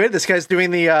 Good. This guy's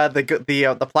doing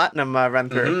the platinum run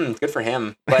through. Good for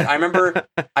him. But I remember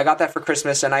I got that for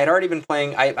Christmas, and I had already been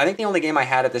playing. I think the only game I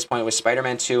had at this point was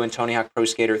Spider-Man 2 and Tony Hawk Pro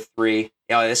Skater 3.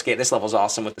 This level's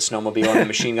awesome with the snowmobile and the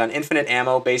machine gun, infinite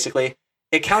ammo. Basically,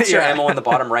 it counts your ammo on the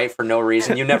bottom right for no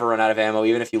reason. You never run out of ammo,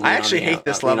 even if you lean hate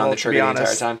this level, on the trigger the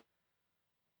entire time.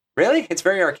 Really, it's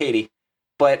very arcadey.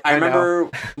 But I remember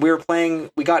we were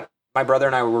playing. My brother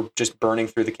and I were just burning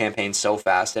through the campaign so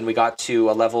fast, and we got to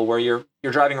a level where you're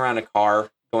driving around a car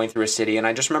going through a city, and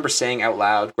I just remember saying out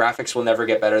loud, graphics will never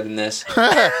get better than this.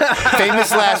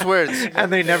 Famous last words. And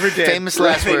they never did. Famous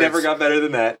last words. They never got better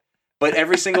than that. But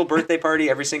every single birthday party,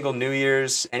 every single New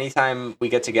Year's, anytime we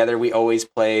get together, we always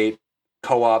play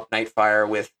co-op Nightfire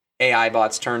with AI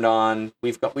bots turned on.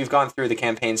 We've gone through the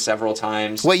campaign several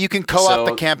times. Wait, you can co-op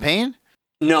the campaign?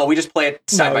 No, we just play it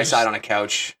side by side on a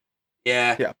couch.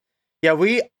 Yeah. Yeah,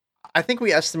 I think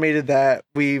we estimated that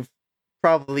we've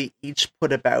probably each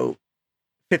put about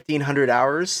 1,500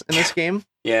 hours in this game.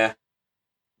 Yeah.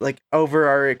 like over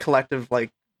our collective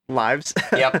like lives.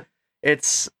 Yep. I'd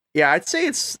say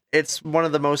it's one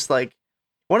of the most like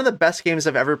one of the best games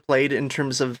I've ever played in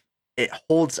terms of it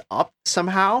holds up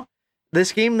somehow.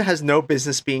 This game has no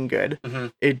business being good.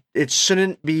 Mm-hmm. It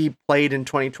shouldn't be played in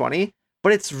 2020,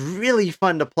 but it's really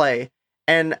fun to play.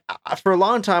 And for a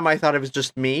long time, I thought it was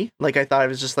just me. Like I thought it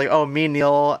was just like, oh, me,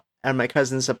 Neil, and my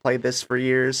cousins have played this for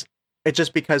years. It's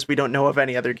just because we don't know of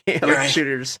any other game Right.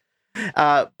 shooters.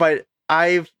 But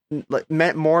I've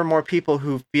met more and more people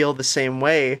who feel the same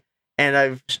way, and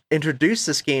I've introduced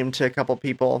this game to a couple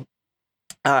people.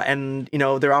 And you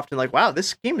know, they're often like, wow,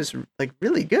 this game is like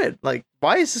really good. Like,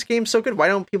 why is this game so good? Why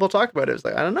don't people talk about it? It's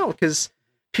like, I don't know, because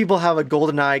people have a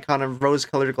GoldenEye kind of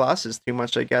rose-colored glasses too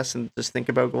much, I guess, and just think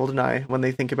about GoldenEye when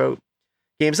they think about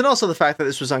games. And also the fact that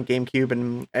this was on GameCube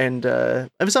and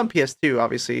it was on PS2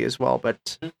 obviously as well.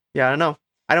 But yeah, I don't know.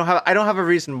 I don't have a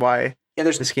reason why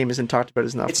this game isn't talked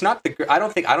about enough. It's not I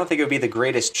don't think it would be the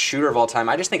greatest shooter of all time.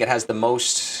 I just think it has the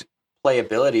most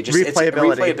playability. Just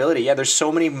replayability. Yeah, there's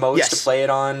so many modes to play it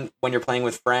on when you're playing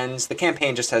with friends. The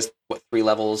campaign just has 3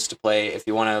 levels to play if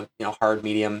you want to, you know, hard,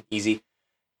 medium, easy.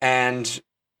 And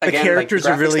again, the characters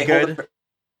are really good.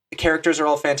 The characters are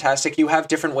all fantastic. You have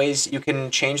different ways you can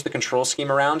change the control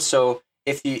scheme around. So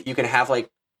if you can have like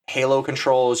Halo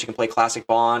controls, you can play classic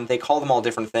Bond. They call them all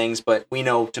different things, but we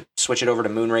know to switch it over to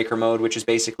Moonraker mode, which is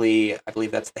basically, I believe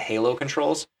that's the Halo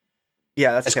controls.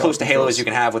 Yeah, that's as close to Halo as you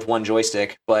can have with one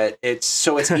joystick. But it's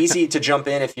easy to jump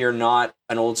in if you're not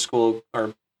an old school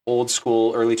early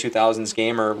 2000s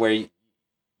gamer where you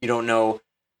don't know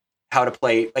how to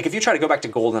play. Like if you try to go back to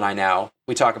GoldenEye now,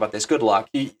 we talk about this. Good luck.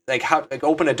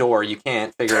 Open a door, you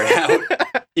can't figure it out.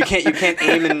 You can't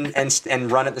aim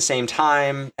and run at the same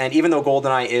time. And even though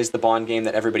GoldenEye is the Bond game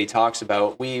that everybody talks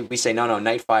about, we say no.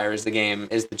 Nightfire is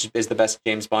the best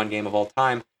James Bond game of all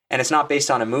time, and it's not based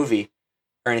on a movie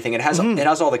or anything. It has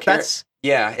all the characters.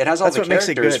 Yeah, it has all the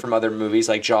characters from other movies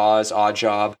like Jaws, Odd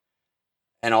Job,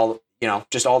 and all, you know,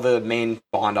 just all the main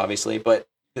Bond, obviously. But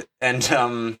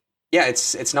yeah,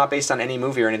 it's not based on any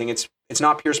movie or anything. It's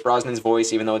not Pierce Brosnan's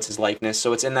voice, even though it's his likeness.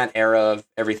 So it's in that era of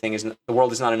the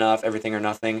world is not enough, everything or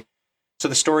nothing. So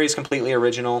the story is completely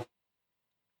original.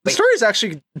 The story is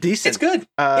actually decent. It's good.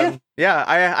 Yeah.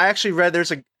 I actually read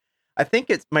I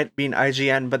think it might be an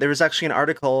IGN, but there was actually an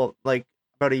article like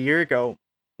about a year ago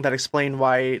that explained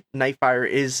why Nightfire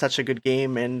is such a good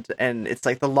game, and it's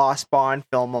like the Lost Bond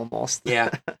film almost. Yeah.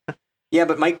 Yeah,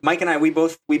 but Mike and I,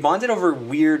 we bonded over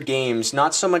weird games,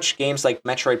 not so much games like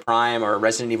Metroid Prime or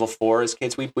Resident Evil 4 as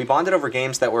kids. We bonded over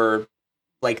games that were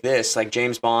like this, like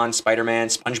James Bond, Spider-Man,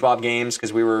 SpongeBob games,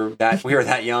 because we were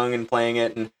that young and playing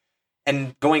it,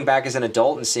 and going back as an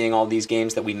adult and seeing all these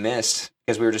games that we missed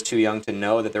because we were just too young to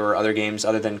know that there were other games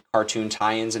other than cartoon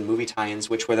tie-ins and movie tie-ins,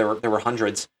 which there were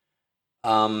hundreds.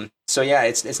 So yeah,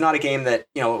 it's not a game that,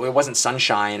 you know, it wasn't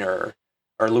Sunshine or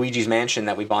Luigi's Mansion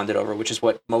that we bonded over, which is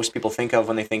what most people think of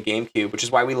when they think GameCube, which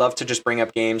is why we love to just bring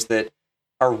up games that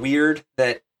are weird,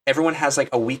 that everyone has like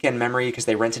a weekend memory because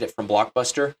they rented it from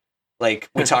Blockbuster. Like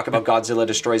we talk about Godzilla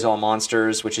Destroys All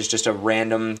Monsters, which is just a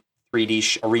random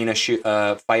 3D arena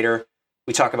fighter.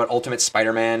 We talk about Ultimate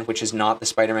Spider-Man, which is not the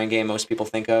Spider-Man game most people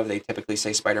think of. They typically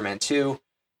say Spider-Man 2.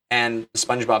 And the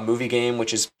SpongeBob movie game,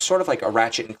 which is sort of like a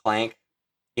Ratchet and Clank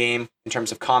game in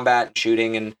terms of combat and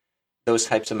shooting and those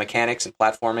types of mechanics and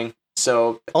platforming.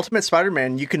 So Ultimate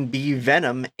Spider-Man, you can be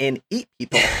Venom and eat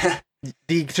people.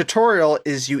 The tutorial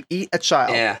is you eat a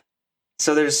child. Yeah.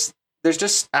 So there's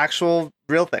just actual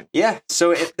real thing. Yeah.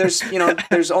 So there's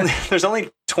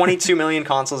only 22 million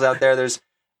consoles out there. There's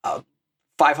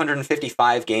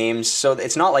 555 games. So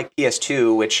it's not like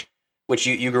PS2, which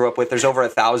you grew up with. There's over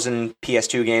 1,000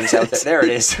 PS2 games out there. There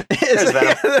it is. There's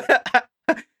Venom.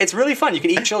 It's really fun. You can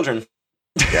eat children.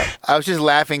 Yeah. I was just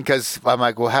laughing because I'm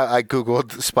like, well, I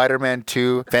Googled Spider-Man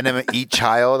 2, Venom Eat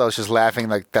Child. I was just laughing,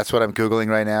 like, that's what I'm Googling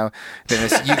right now. Then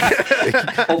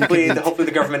hopefully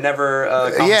the government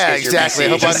never yeah, exactly. I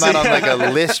hope I'm not on like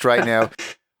a list right now.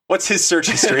 What's his search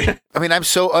history? I mean, I'm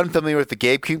so unfamiliar with the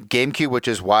GameCube, which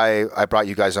is why I brought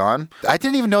you guys on. I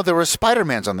didn't even know there were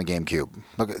Spider-Mans on the GameCube.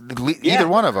 Either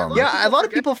one of them. Yeah, a lot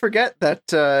of people forget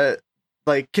that,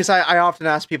 because I often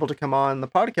ask people to come on the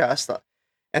podcast,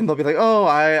 and they'll be like, oh,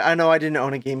 I know I didn't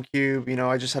own a GameCube, you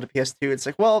know, I just had a PS2. It's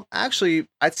like, well, actually,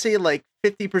 I'd say like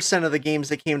 50% of the games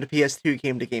that came to PS2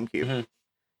 came to GameCube. Mm-hmm.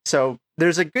 So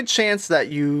there's a good chance that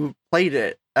you played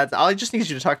it. I just need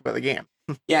you to talk about the game.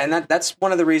 Yeah, and that's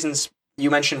one of the reasons you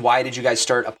mentioned, why did you guys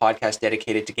start a podcast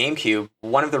dedicated to GameCube?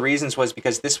 One of the reasons was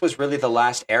because this was really the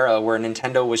last era where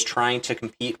Nintendo was trying to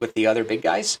compete with the other big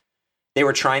guys. They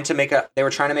were trying to make a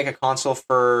console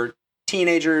for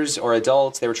teenagers or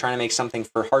adults. They were trying to make something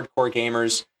for hardcore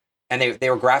gamers, and they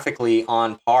were graphically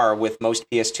on par with most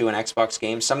PS2 and Xbox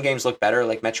games. Some games look better,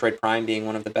 like Metroid Prime being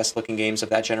one of the best looking games of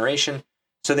that generation.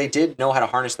 So they did know how to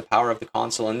harness the power of the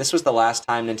console, and this was the last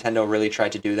time Nintendo really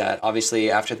tried to do that. Obviously,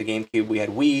 after the GameCube, we had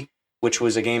Wii, which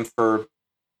was a game for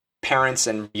parents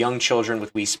and young children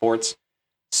with Wii Sports.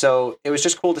 So it was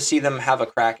just cool to see them have a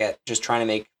crack at just trying to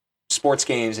make sports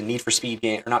games and Need for Speed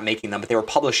games, or not making them, but they were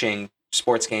publishing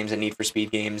sports games and Need for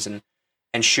Speed games and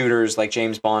shooters like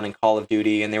James Bond and Call of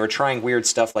Duty, and they were trying weird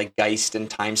stuff like Geist and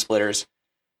Time Splitters.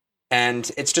 And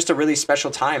it's just a really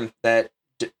special time that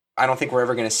I don't think we're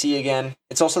ever going to see again.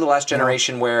 It's also the last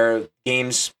generation where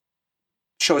games,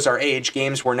 shows our age,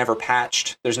 games were never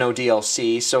patched. There's no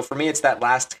DLC. So for me, it's that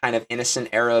last kind of innocent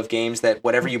era of games that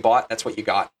whatever you bought, that's what you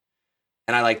got.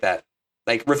 And I like that.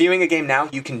 Like, reviewing a game now,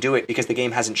 you can do it because the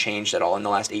game hasn't changed at all in the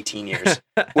last 18 years.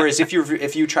 Whereas if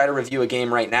you try to review a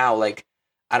game right now, like,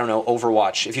 I don't know,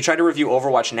 Overwatch. If you try to review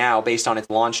Overwatch now based on its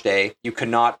launch day, you could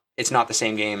not, it's not the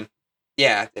same game.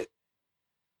 Yeah.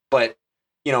 But,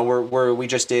 you know, we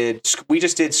just did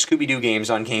Scooby-Doo games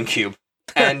on GameCube.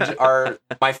 And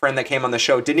my friend that came on the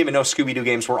show didn't even know Scooby-Doo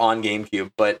games were on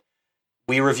GameCube, but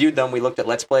we reviewed them, we looked at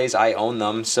Let's Plays, I own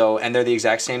them, and they're the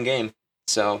exact same game.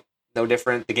 So, no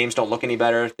different. The games don't look any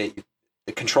better. The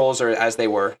controls are as they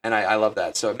were, and I love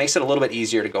that. So it makes it a little bit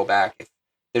easier to go back if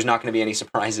there's not going to be any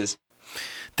surprises.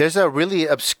 There's a really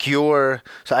obscure.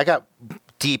 So I got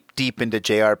deep into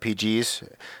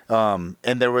JRPGs,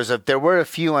 and there were a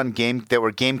few on that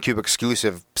were GameCube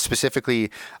exclusive.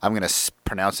 Specifically, I'm going to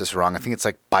pronounce this wrong. I think it's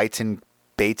like Baten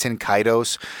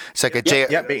Kaitos. It's like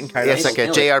Baten Kaitos. It's like a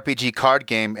JRPG card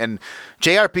game, and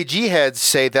JRPG heads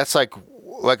say that's like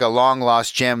a long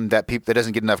lost gem that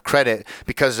doesn't get enough credit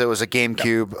because it was a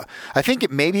GameCube. Yep. I think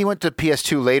it maybe went to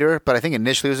PS2 later, but I think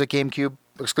initially it was a GameCube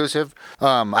exclusive.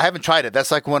 I haven't tried it.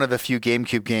 That's like one of the few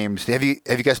GameCube games. Have you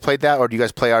guys played that, or do you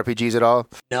guys play RPGs at all?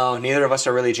 No, neither of us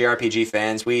are really JRPG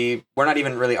fans. We're not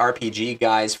even really RPG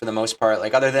guys for the most part.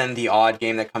 Like, other than the odd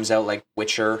game that comes out, like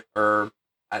Witcher or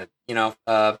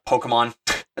Pokemon.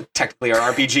 Technically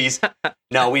are RPGs.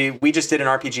 No, we just did an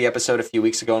RPG episode a few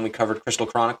weeks ago, and we covered Crystal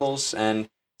Chronicles. And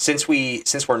since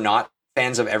we're not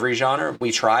fans of every genre,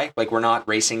 we try. Like, we're not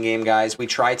racing game guys. We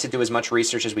try to do as much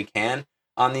research as we can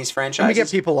on these franchises. And we get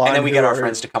people on, and then we get our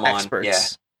friends to come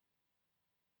experts.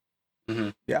 On. Yeah. Mm-hmm.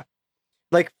 Yeah.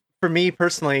 Like, for me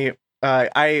personally,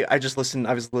 I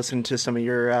was listening to some of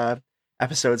your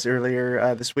episodes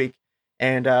earlier this week,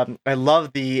 and I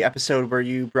love the episode where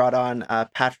you brought on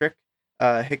Patrick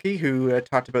Hickey, who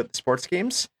talked about the sports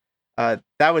games.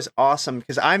 That was awesome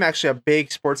because I'm actually a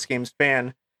big sports games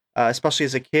fan. Especially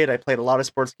as a kid, I played a lot of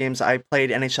sports games. I played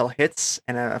NHL Hits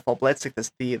and NFL Blitz, like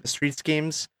the Streets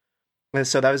games. And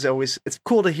so that was it's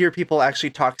cool to hear people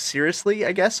actually talk seriously,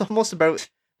 I guess, almost about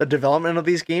the development of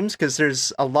these games, because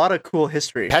there's a lot of cool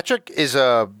history. Patrick he's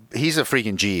a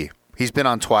freaking G. He's been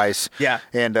on twice. Yeah.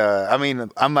 And I mean,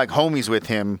 I'm like homies with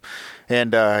him,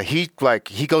 and he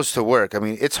goes to work. I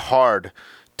mean, it's hard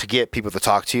to get people to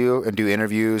talk to you and do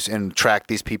interviews and track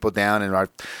these people down,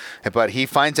 but he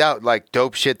finds out like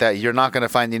dope shit that you're not going to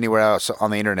find anywhere else on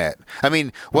the internet. I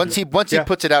mean, once he puts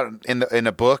it out in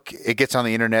a book, it gets on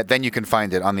the internet, then you can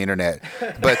find it on the internet.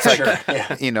 But it's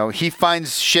like, you know, he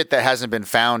finds shit that hasn't been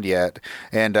found yet.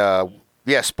 And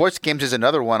yeah, sports games is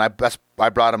another one. I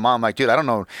brought him on. I'm like, dude, I don't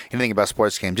know anything about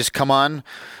sports games. Just come on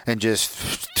and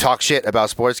just talk shit about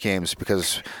sports games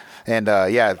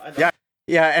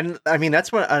Yeah, and I mean,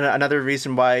 that's another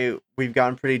reason why we've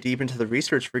gone pretty deep into the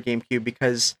research for GameCube,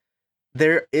 because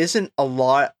there isn't a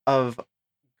lot of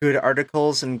good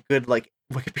articles and good like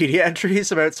Wikipedia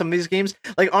entries about some of these games.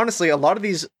 Like, honestly, a lot of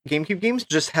these GameCube games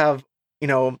just have, you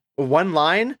know, one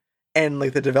line and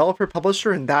like the developer,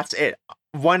 publisher, and that's it.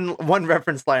 One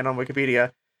reference line on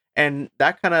Wikipedia, and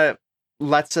that kind of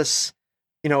lets us,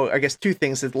 you know, I guess two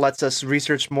things. It lets us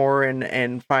research more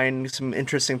and find some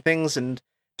interesting things and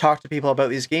talk to people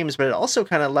about these games, but it also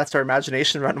kind of lets our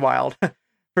imagination run wild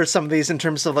for some of these in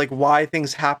terms of like why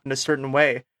things happen a certain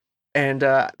way. And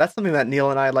that's something that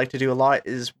Neil and I like to do a lot,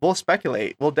 is we'll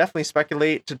speculate. We'll definitely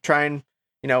speculate to try and,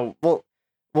 you know,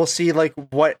 we'll see like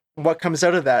what comes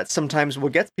out of that. Sometimes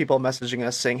we'll get people messaging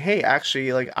us saying, hey,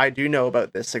 actually, like, I do know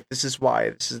about this. Like, this is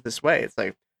why this is this way. It's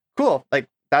like, cool. Like,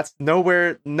 that's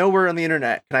nowhere on the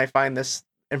internet can I find this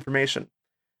information.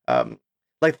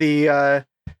 Like the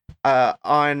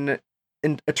on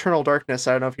Eternal Darkness.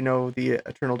 I don't know if you know the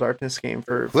Eternal Darkness game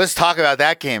for. Let's talk about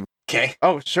that game. Okay.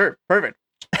 Oh, sure. Perfect.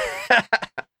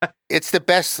 It's the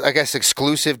best, I guess,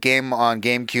 exclusive game on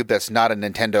GameCube that's not a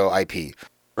Nintendo IP.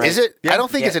 Right. Is it? Yeah. I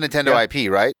don't think it's a Nintendo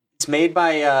IP, right? It's made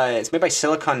by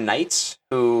Silicon Knights,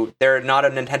 who they're not a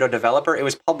Nintendo developer. It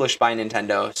was published by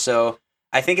Nintendo, so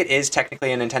I think it is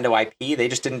technically a Nintendo IP. They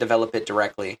just didn't develop it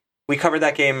directly. We covered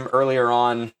that game earlier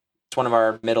on. It's one of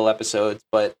our middle episodes,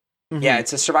 but yeah,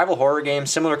 it's a survival horror game,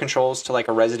 similar controls to like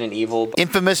a Resident Evil.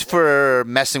 Infamous for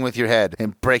messing with your head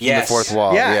and breaking the fourth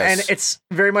wall. Yeah, yes. and it's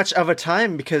very much of a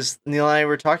time because Neil and I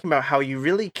were talking about how you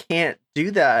really can't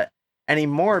do that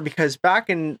anymore because back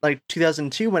in like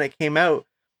 2002 when it came out,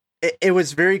 it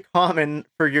was very common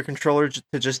for your controller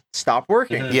to just stop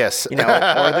working. Yes. You know,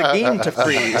 or the game to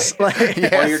freeze. Like,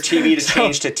 or your TV to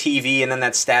change to TV and then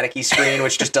that staticky screen,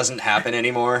 which just doesn't happen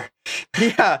anymore.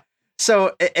 Yeah.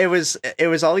 So it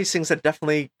was all these things that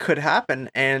definitely could happen,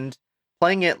 and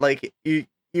playing it like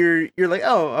you're like,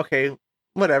 oh, okay,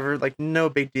 whatever, like no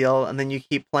big deal, and then you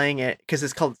keep playing it because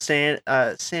it's called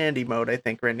sanity mode, I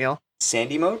think, right, Neil?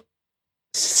 Sandy mode?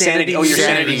 Sanity. Oh, your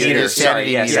Sanity sanity meter.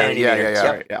 Sorry, yeah, sanity meter.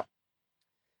 Sorry,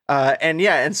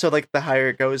 yeah. And so like the higher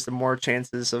it goes, the more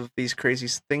chances of these crazy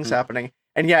things happening.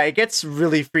 And yeah, it gets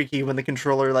really freaky when the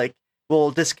controller like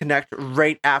will disconnect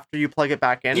right after you plug it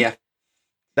back in. Yeah.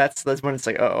 That's when it's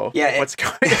like, what's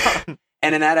going on?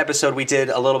 And in that episode, we did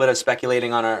a little bit of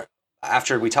speculating on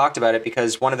after we talked about it,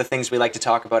 because one of the things we like to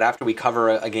talk about after we cover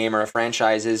a game or a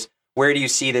franchise is where do you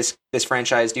see this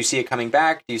franchise? Do you see it coming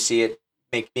back? Do you see it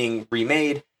being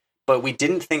remade? But we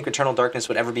didn't think Eternal Darkness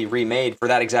would ever be remade for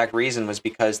that exact reason, was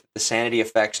because the sanity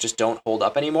effects just don't hold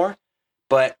up anymore.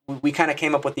 But we kind of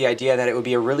came up with the idea that it would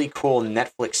be a really cool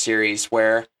Netflix series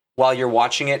where while you're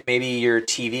watching it, maybe your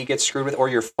TV gets screwed with or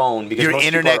your phone, because your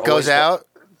internet goes out.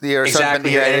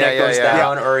 Exactly, your internet goes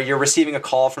down, or you're receiving a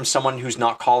call from someone who's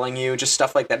not calling you, just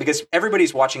stuff like that. Because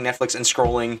everybody's watching Netflix and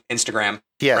scrolling Instagram,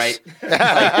 right?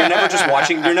 Like, you're never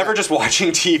just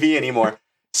watching TV anymore.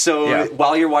 So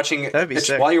while you're watching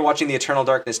the Eternal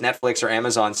Darkness Netflix or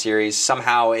Amazon series,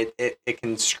 somehow it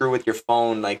can screw with your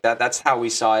phone like that. That's how we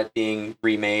saw it being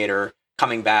remade or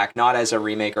coming back, not as a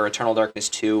remake or Eternal Darkness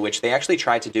 2, which they actually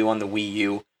tried to do on the Wii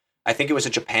U. I think it was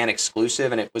a Japan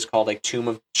exclusive, and it was called like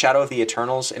Shadow of the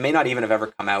Eternals. It may not even have ever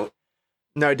come out.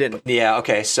 No, it didn't. Yeah.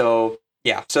 Okay. So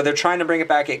so they're trying to bring it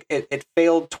back. It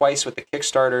failed twice with the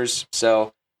Kickstarters.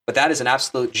 But that is an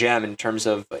absolute gem in terms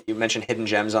of, you mentioned hidden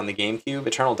gems on the GameCube.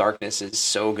 Eternal Darkness is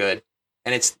so good,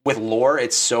 and it's with lore.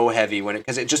 It's so heavy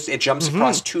because it jumps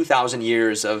across 2,000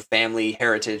 years of family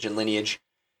heritage and lineage,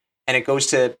 and it goes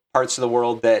to parts of the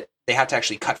world that they had to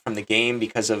actually cut from the game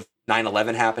because of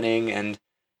 9/11 happening, and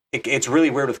it's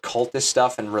really weird with cultist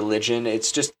stuff and religion.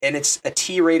 It's a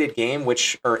T-rated game,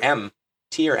 M.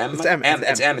 It's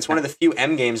M. It's one of the few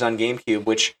M games on GameCube,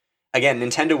 which, again,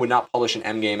 Nintendo would not publish an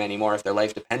M game anymore if their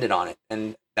life depended on it.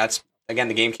 And that's, again,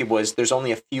 the GameCube there's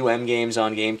only a few M games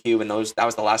on GameCube, and that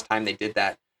was the last time they did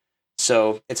that.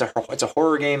 So it's a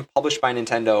horror game published by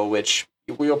Nintendo, which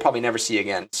we'll probably never see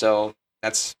again. So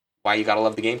that's why you gotta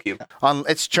love the GameCube.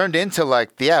 It's turned into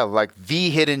like the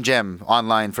hidden gem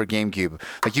online for GameCube.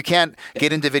 Like, you can't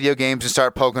get into video games and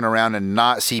start poking around and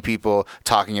not see people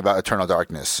talking about Eternal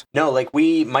Darkness. No, like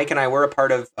Mike and I were a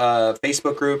part of a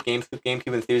Facebook group,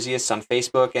 GameCube Enthusiasts on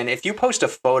Facebook, and if you post a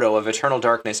photo of Eternal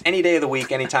Darkness any day of the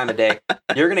week, any time of day,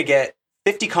 you're gonna get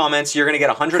 50 comments, you're going to get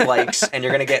 100 likes, and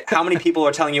you're going to get how many people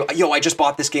are telling you, yo, I just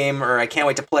bought this game, or I can't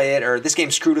wait to play it, or this game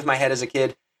screwed with my head as a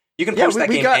kid. You can post that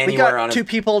game anywhere. We got two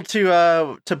people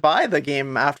to buy the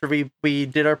game after we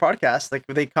did our podcast. Like,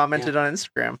 they commented on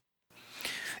Instagram.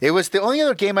 It was the only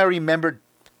other game I remembered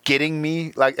getting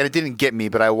me, and it didn't get me,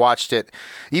 but I watched it,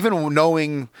 even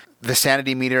knowing the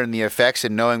sanity meter and the effects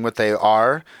and knowing what they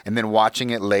are, and then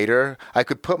watching it later, I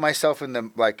could put myself in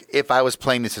the, if I was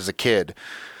playing this as a kid,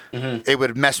 it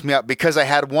would mess me up, because I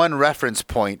had one reference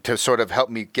point to sort of help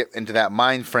me get into that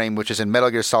mind frame, which is in Metal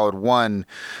Gear Solid 1,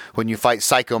 when you fight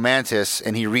Psycho Mantis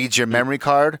and he reads your memory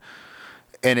card.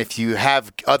 And if you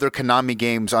have other Konami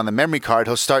games on the memory card,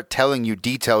 he'll start telling you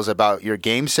details about your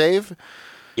game save.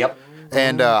 Yep.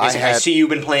 And I see you've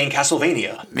been playing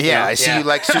Castlevania. Yeah, I see you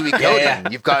like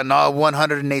Suikoden. You've gotten all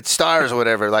 108 stars or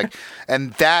whatever.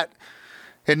 And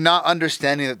not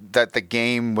understanding that the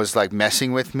game was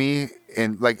messing with me,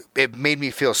 and it made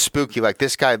me feel spooky. Like,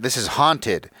 this is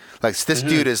haunted. Like, this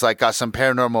dude is got some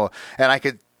paranormal,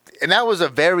 and that was a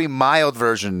very mild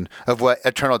version of what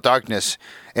Eternal Darkness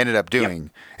ended up doing.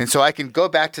 Yep. And so I can go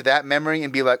back to that memory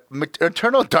and be like,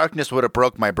 Eternal Darkness would have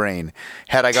broke my brain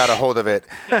had I got a hold of it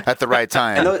at the right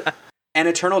time. And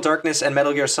Eternal Darkness and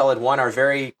Metal Gear Solid 1 are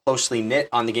very closely knit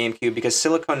on the GameCube, because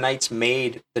Silicon Knights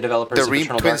made the developers of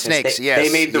Eternal Twin Darkness. Snakes,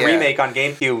 They made the remake on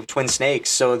GameCube, Twin Snakes,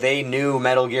 so they knew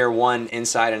Metal Gear 1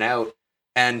 inside and out.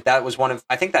 And that was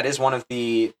I think that is one of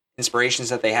the inspirations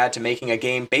that they had to making a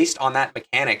game based on that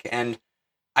mechanic. And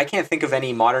I can't think of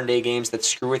any modern day games that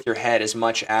screw with your head as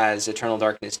much as Eternal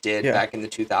Darkness did back in the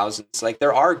 2000s. Like,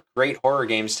 there are great horror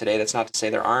games today. That's not to say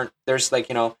there aren't. There's like,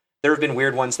 there have been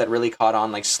weird ones that really caught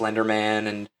on, like Slender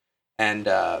Man and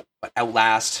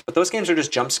Outlast. But those games are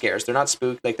just jump scares. They're not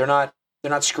spooked. Like, they're not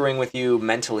screwing with you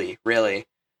mentally, really.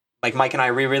 Like, Mike and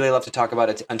I, we really love to talk about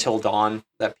it Until Dawn,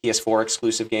 that PS4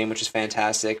 exclusive game, which is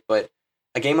fantastic. But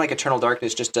a game like Eternal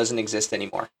Darkness just doesn't exist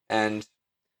anymore. And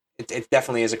it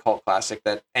definitely is a cult classic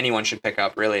that anyone should pick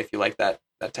up, really, if you like that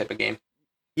type of game.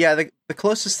 Yeah, the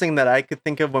closest thing that I could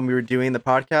think of when we were doing the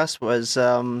podcast was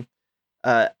Undertale.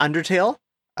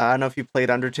 I don't know if you played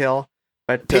Undertale,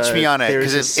 but pitch me on it,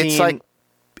 because it's like,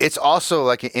 it's also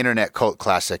like an internet cult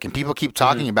classic, and people keep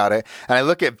talking about it, and I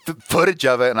look at footage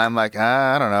of it, and I'm like,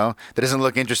 I don't know, that doesn't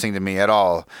look interesting to me at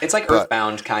all. It's like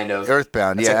Earthbound, kind of.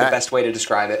 Earthbound, That's like the best way to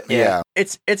describe it. Yeah.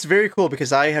 It's very cool,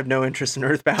 because I have no interest in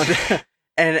Earthbound,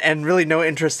 and really no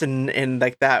interest in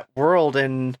like that world,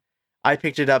 and I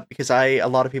picked it up because a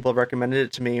lot of people have recommended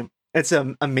it to me. It's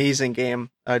an amazing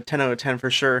game, 10 out of 10 for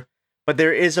sure, but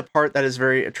there is a part that is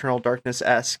very Eternal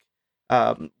Darkness-esque.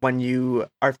 When you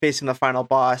are facing the final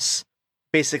boss,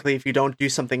 basically, if you don't do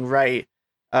something right,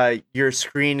 your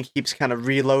screen keeps kind of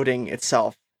reloading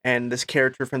itself, and this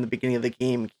character from the beginning of the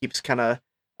game keeps kind of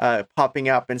popping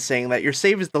up and saying that your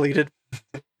save is deleted.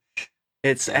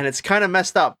 It's kind of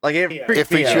messed up. Like, it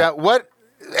freaks me out. What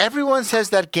everyone says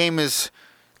that game is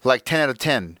like 10 out of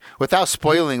 10 without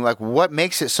spoiling. Like, what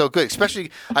makes it so good?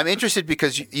 Especially, I'm interested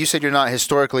because you said you're not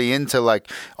historically into like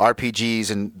RPGs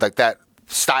and like that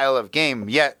style of game,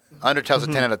 yet Undertale's a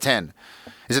 10 out of 10.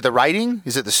 Is it the writing?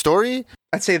 Is it the story?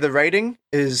 I'd say the writing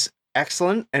is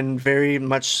excellent and very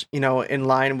much, in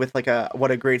line with like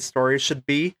what a great story should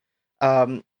be.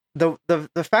 The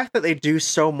fact that they do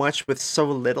so much with so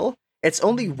little, it's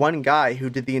only one guy who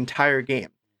did the entire game.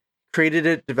 Created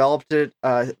it, developed it,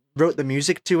 wrote the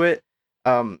music to it.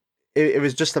 It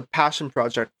was just a passion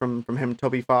project from him,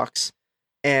 Toby Fox.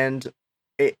 And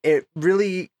it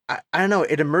really, I don't know,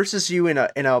 it immerses you in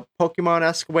a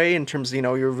Pokemon-esque way in terms of,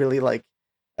 you're really like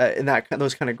in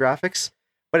those kind of graphics,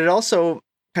 but it also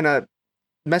kind of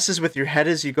messes with your head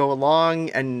as you go along,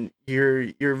 and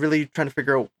you're really trying to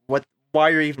figure out why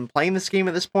you're even playing this game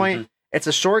at this point. It's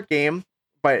a short game,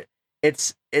 but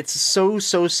it's so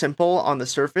simple on the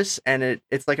surface, and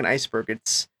it's like an iceberg.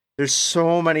 There's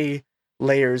so many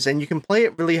layers, and you can play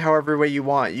it really however way you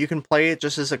want. You can play it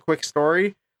just as a quick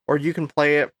story, or you can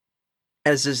play it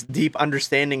as this deep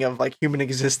understanding of like human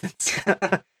existence.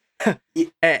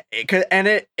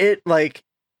 and it like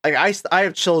I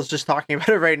have chills just talking about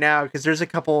it right now, because there's a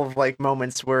couple of like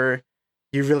moments where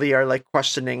you really are like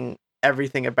questioning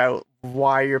everything about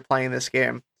why you're playing this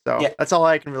game. So that's all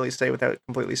I can really say without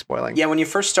completely spoiling. Yeah, when you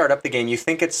first start up the game, you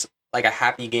think it's like a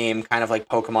happy game, kind of like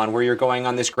Pokemon, where you're going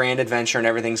on this grand adventure and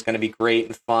everything's going to be great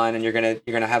and fun, and you're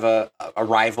gonna have a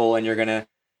rival, and you're gonna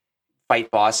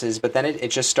fight bosses. But then it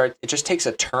just takes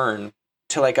a turn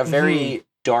to like a very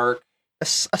dark, a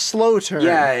slow turn.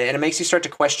 Yeah, and it makes you start to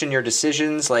question your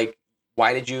decisions. Like,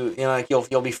 why did you like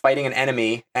you'll be fighting an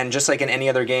enemy, and just like in any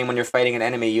other game, when you're fighting an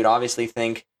enemy, you'd obviously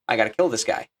think, I got to kill this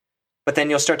guy. But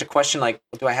then you'll start to question, like,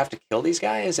 well, do I have to kill these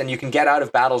guys? And you can get out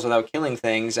of battles without killing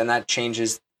things, and that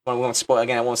changes. Well, I won't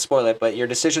spoil it, but your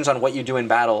decisions on what you do in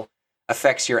battle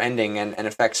affects your ending and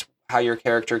affects how your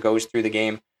character goes through the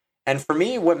game. And for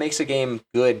me, what makes a game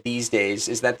good these days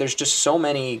is that there's just so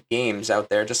many games out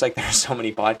there, just like there are so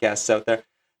many podcasts out there.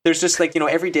 There's just like,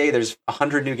 every day there's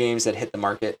 100 new games that hit the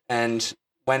market. And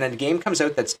when a game comes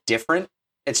out that's different,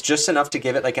 it's just enough to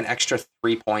give it like an extra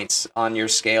 3 points on your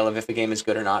scale of if a game is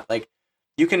good or not. Like,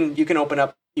 you can open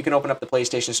up the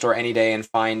PlayStation Store any day and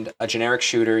find a generic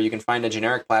shooter. You can find a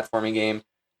generic platforming game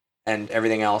and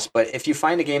everything else. But if you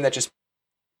find a game that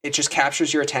just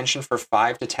captures your attention for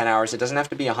 5 to 10 hours, it doesn't have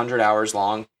to be 100 hours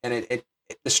long, and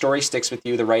the story sticks with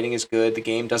you. The writing is good. The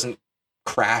game doesn't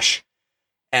crash,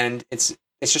 and it's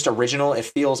just original. It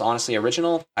feels honestly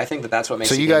original. I think that's what makes.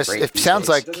 So you guys, great it sounds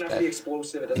like it doesn't have to be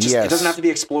explosive. It doesn't have to be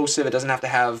explosive. It doesn't have to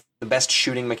have the best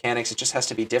shooting mechanics. It just has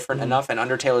to be different enough. And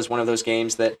Undertale is one of those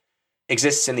games that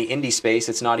exists in the indie space.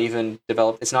 It's not even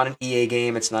developed. It's not an EA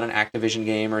game. It's not an Activision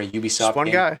game or a Ubisoft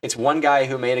game. Guy. It's one guy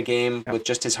who made a game with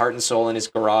just his heart and soul in his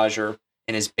garage or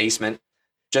in his basement.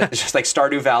 Just like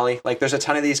Stardew Valley. Like, there's a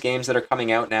ton of these games that are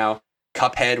coming out now.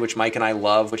 Cuphead, which Mike and I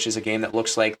love, which is a game that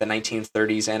looks like the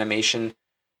 1930s animation,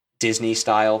 Disney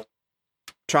style.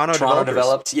 Toronto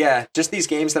developed. Yeah, just these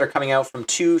games that are coming out from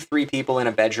 2-3 people in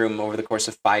a bedroom over the course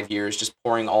of 5 years, just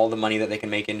pouring all the money that they can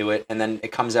make into it, and then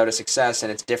it comes out a success,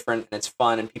 and it's different, and it's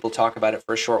fun, and people talk about it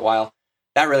for a short while.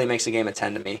 That really makes a game a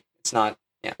 10 to me. It's not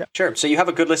Yeah, sure. So you have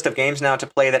a good list of games now to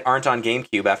play that aren't on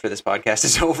GameCube after this podcast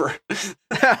is over.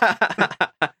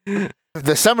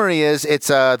 The summary is it's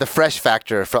the fresh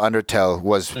factor for Undertale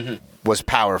was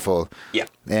powerful. Yeah.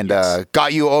 And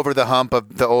got you over the hump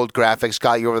of the old graphics,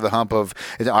 got you over the hump of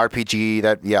an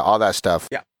RPG, all that stuff.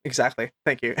 Yeah, exactly.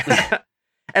 Thank you.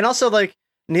 And also, like,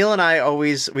 Neil and I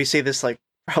we say this like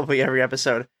probably every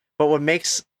episode, but what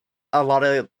makes a lot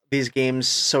of these games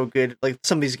so good, like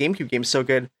some of these GameCube games so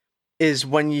good, is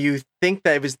when you think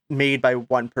that it was made by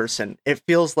one person. It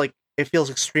feels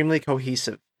extremely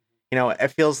cohesive. You know, it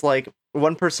feels like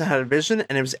one person had a vision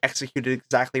and it was executed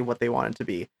exactly what they wanted to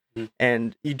be.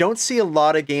 And you don't see a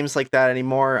lot of games like that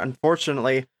anymore.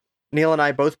 Unfortunately, Neil and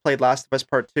I both played Last of Us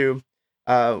Part 2.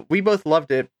 We both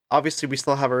loved it. Obviously, we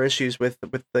still have our issues with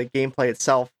the gameplay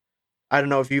itself. I don't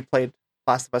know if you played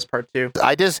Last of Us Part 2.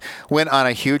 I just went on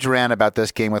a huge rant about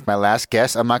this game with my last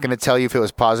guest. I'm not going to tell you if it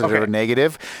was positive or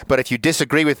negative, but if you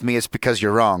disagree with me, it's because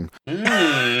you're wrong.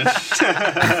 Nice.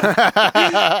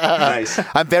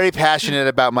 I'm very passionate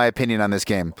about my opinion on this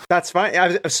game. That's fine. I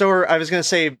was going to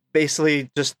say,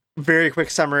 basically, just very quick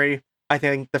summary. I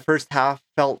think the first half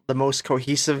felt the most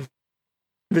cohesive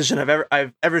vision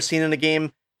I've ever seen in a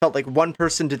game. Felt like one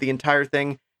person did the entire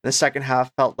thing. The second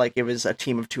half felt like it was a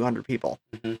team of 200 people.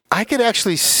 I could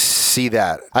actually see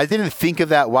that. I didn't think of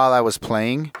that while I was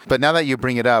playing, but now that you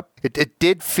bring it up, it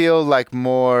did feel like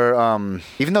more,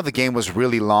 even though the game was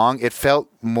really long, it felt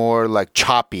more like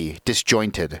choppy,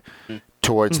 disjointed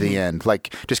towards the end,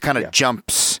 like just kind of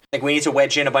jumps. Like we need to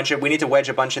wedge a bunch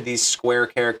of these square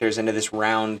characters into this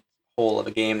round hole of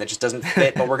a game that just doesn't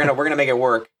fit, but we're gonna make it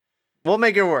work. We'll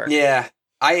make it work. Yeah.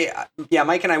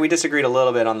 Mike and I, we disagreed a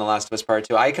little bit on The Last of Us Part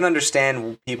 2. I can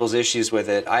understand people's issues with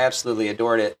it. I absolutely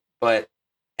adored it,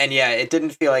 it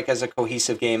didn't feel like as a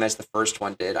cohesive game as the first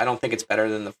one did. I don't think it's better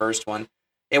than the first one.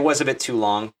 It was a bit too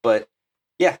long, but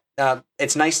yeah,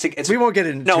 it's nice to... we won't get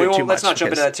into No, we won't. Too Let's much not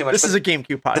jump into that too much. This is a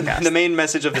GameCube podcast. The main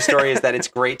message of the story is that it's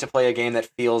great to play a game that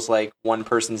feels like one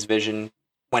person's vision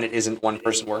when it isn't one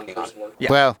person working on it. Yeah.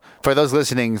 Well, for those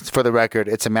listening, for the record,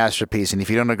 it's a masterpiece, and if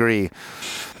you don't agree,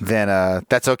 then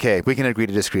that's okay. We can agree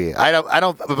to disagree. I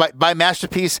don't. By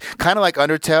masterpiece, kind of like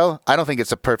Undertale, I don't think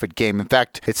it's a perfect game. In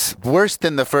fact, it's worse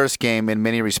than the first game in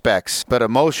many respects. But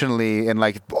emotionally, and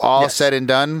like all said and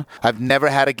done, I've never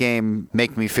had a game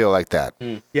make me feel like that.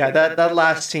 Yeah, that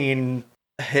last scene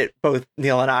hit both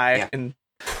Neil and I, and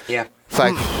it's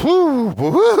like whoo,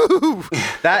 woo.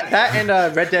 That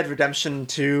and Red Dead Redemption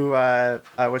 2,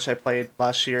 which I played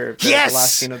last year. The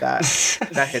last scene of that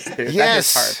hits too. Yes. That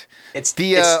hits hard. It's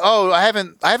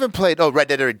I haven't played Red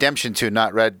Dead Redemption 2,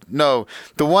 not Red. No,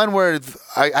 the one where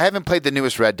I haven't played the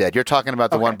newest Red Dead. You're talking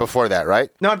about the one before that, right?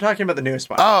 No, I'm talking about the newest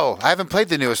one. Oh, I haven't played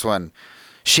the newest one.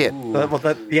 Shit.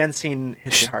 The end scene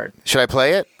hits you hard. Should I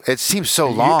play it? It seems so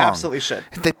long. You absolutely should.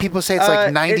 People say it's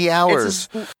like 90 hours.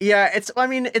 It's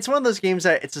one of those games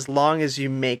that it's as long as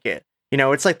you make it. You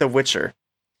know, it's like The Witcher.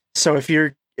 So if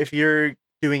you're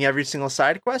doing every single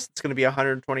side quest, it's going to be a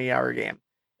 120-hour game.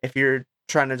 If you're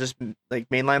trying to just like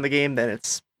mainline the game, then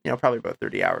it's probably about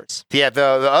 30 hours. Yeah,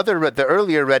 the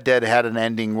earlier Red Dead had an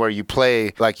ending where you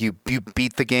play like you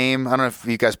beat the game. I don't know if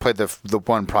you guys played the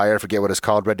one prior. I forget what it's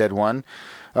called, Red Dead 1.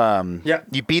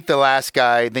 You beat the last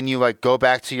guy, then you like go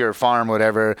back to your farm,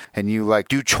 whatever, and you like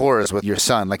do chores with your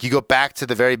son. Like you go back to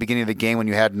the very beginning of the game when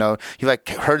you like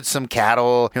herd some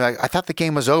cattle. You're like, I thought the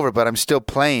game was over, but I'm still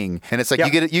playing. And it's like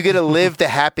you get to live the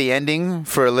happy ending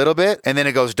for a little bit, and then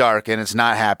it goes dark and it's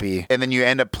not happy. And then you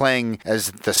end up playing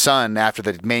as the son after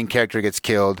the main character gets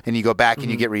killed, and you go back and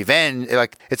you get revenge.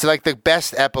 It's like the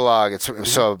best epilogue. It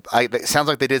sounds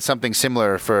like they did something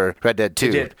similar for Red Dead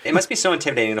 2. It must be so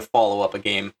intimidating to follow up a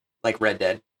game like Red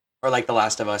Dead or like The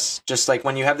Last of Us. Just like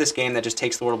when you have this game that just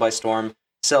takes the world by storm,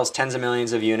 sells tens of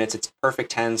millions of units, it's perfect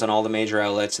tens on all the major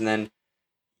outlets, and then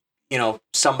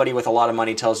somebody with a lot of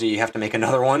money tells you have to make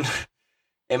another one.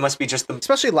 It must be just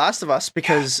especially Last of Us,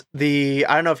 because I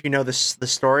don't know if you know the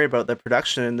story about the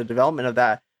production and the development of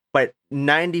that, but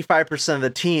 95% of the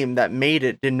team that made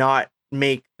it did not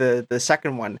make the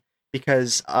second one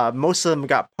because most of them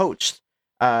got poached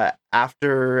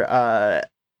after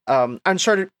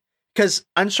Uncharted. Because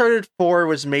Uncharted 4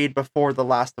 was made before The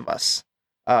Last of Us,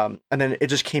 and then it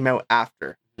just came out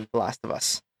after The Last of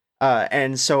Us.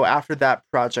 And so after that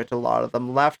project, a lot of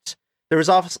them left. There was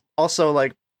also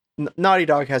like Naughty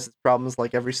Dog has its problems,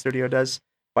 like every studio does,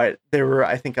 but there were,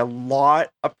 I think, a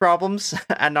lot of problems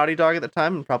at Naughty Dog at the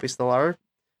time, and probably still are.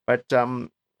 But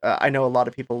I know a lot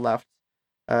of people left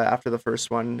after the first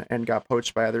one and got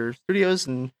poached by other studios,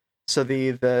 and so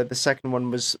the second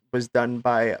one was done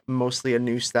by mostly a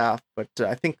new staff, but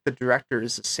I think the director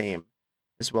is the same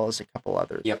as well as a couple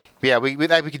others. Yep. Yeah, we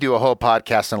could do a whole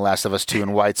podcast on Last of Us 2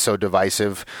 and why it's so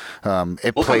divisive. We'll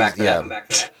come back to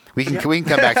that. We can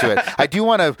come back to it. I do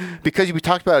want to, because we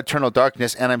talked about Eternal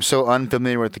Darkness, and I'm so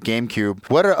unfamiliar with the GameCube.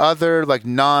 What are other like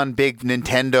non-big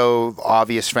Nintendo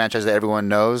obvious franchises that everyone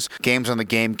knows? Games on the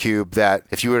GameCube that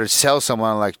if you were to sell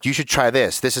someone like you should try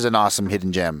this. This is an awesome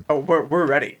hidden gem. Oh, we're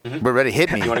ready. Mm-hmm. We're ready.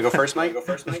 Hit me. You want to go first, Mike?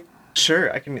 Sure,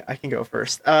 I can go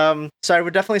first. So I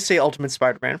would definitely say Ultimate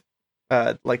Spider-Man.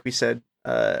 Like we said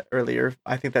earlier,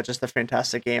 I think that's just a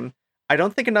fantastic game. I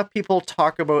don't think enough people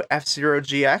talk about F-Zero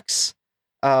GX.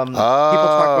 People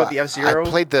talk about the F-Zero. I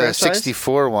played the franchise.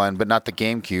 64 one, but not the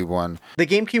GameCube one. The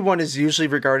GameCube one is usually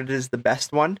regarded as the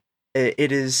best one.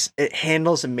 It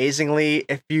handles amazingly.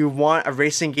 If you want a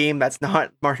racing game that's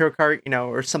not Mario Kart,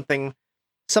 or something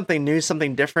new,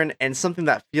 something different, and something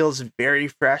that feels very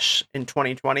fresh in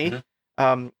 2020,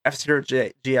 F-Zero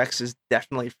GX is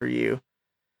definitely for you.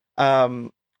 I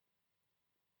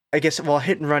guess,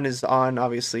 Hit and Run is on,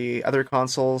 obviously, other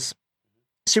consoles.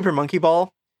 Super Monkey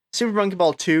Ball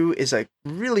 2 is a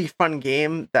really fun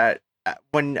game that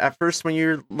when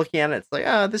you're looking at it, it's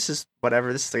like, this is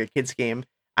whatever, this is like a kid's game.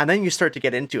 And then you start to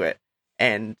get into it,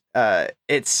 and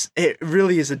it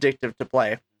really is addictive to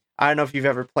play. I don't know if you've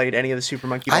ever played any of the Super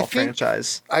Monkey Ball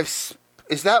franchise.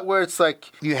 Is that where it's like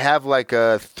you have like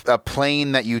a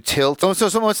plane that you tilt? So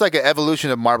it's almost like an evolution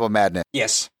of Marble Madness.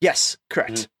 Yes,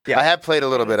 correct. Mm-hmm. Yeah, I have played a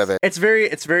little bit of it. It's very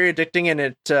addicting, and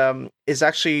it is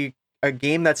actually a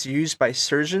game that's used by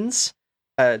surgeons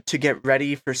to get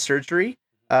ready for surgery.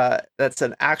 That's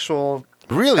an actual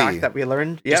fact that we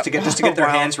learned. Just to get their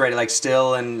hands ready, like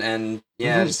still and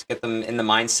just get them in the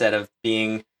mindset of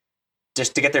being,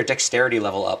 just to get their dexterity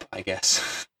level up, I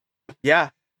guess. Yeah.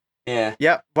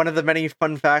 Yeah. One of the many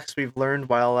fun facts we've learned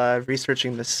while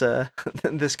researching this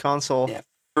this console. Yeah.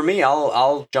 For me,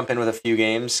 I'll jump in with a few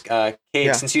games.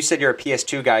 Kate, since you said you're a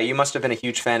PS2 guy, you must have been a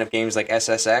huge fan of games like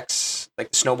SSX,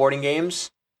 like the snowboarding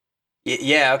games.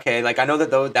 Yeah, okay. Like I know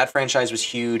that franchise was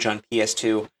huge on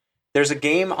PS2. There's a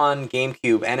game on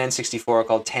GameCube and N64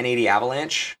 called 1080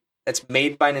 Avalanche. It's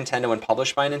made by Nintendo and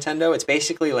published by Nintendo. It's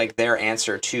basically like their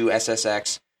answer to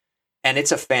SSX, and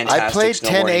it's a fantastic. I played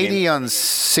 1080 game. on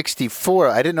 64.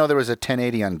 I didn't know there was a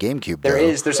 1080 on GameCube. There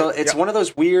is. It's one of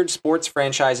those weird sports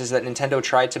franchises that Nintendo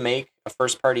tried to make a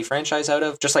first-party franchise out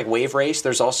of, just like Wave Race.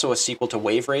 There's also a sequel to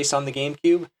Wave Race on the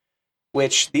GameCube,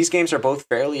 which these games are both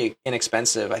fairly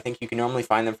inexpensive. I think you can normally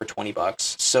find them for $20.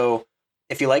 So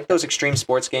if you like those extreme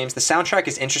sports games, the soundtrack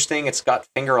is interesting. It's got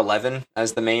Finger 11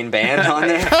 as the main band on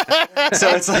there. So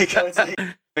it's like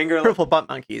Finger Purple Butt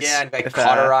Monkeys. Yeah, and like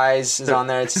Cauterize is on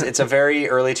there. It's a very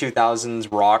early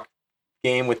 2000s rock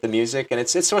game with the music, and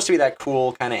it's supposed to be that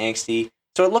cool kind of angsty.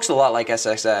 So it looks a lot like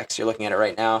SSX. You're looking at it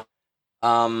right now.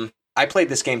 I played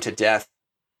this game to death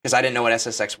because I didn't know what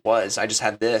SSX was. I just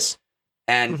had this,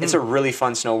 and it's a really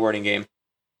fun snowboarding game.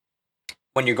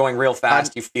 When you're going real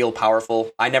fast, you feel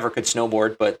powerful. I never could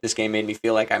snowboard, but this game made me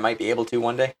feel like I might be able to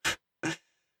one day.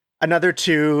 Another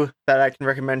two that I can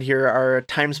recommend here are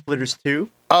Time Splitters 2.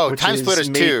 Oh, Time Splitters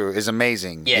 2 is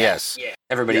amazing. Yeah, yes. Yeah.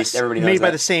 Everybody knows made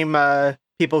by the same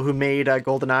people who made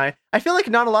GoldenEye. I feel like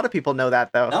not a lot of people know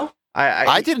that, though. No?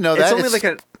 I didn't know that. It's only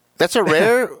like that's a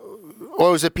Rare,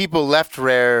 or was it people left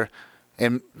Rare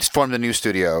and formed a new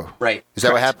studio? Right. Is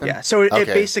that what happened? Yeah. So it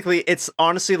basically, it's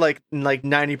honestly like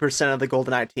 90% of the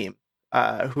GoldenEye team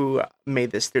who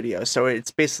made this studio. So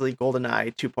it's basically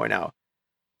GoldenEye 2.0.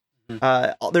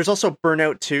 There's also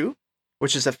Burnout 2,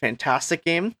 which is a fantastic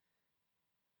game.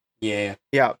 Yeah.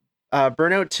 Yeah.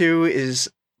 Burnout 2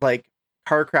 is like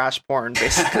car crash porn,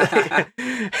 basically.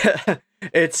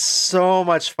 It's so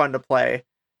much fun to play.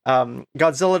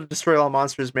 Godzilla Destroy All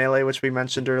Monsters Melee, which we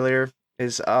mentioned earlier,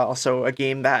 is also a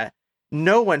game that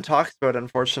no one talks about,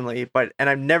 unfortunately, and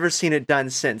I've never seen it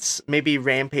done since. Maybe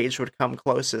Rampage would come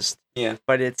closest. Yeah.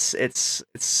 But it's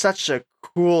such a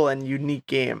cool and unique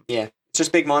game. Yeah. It's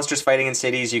just big monsters fighting in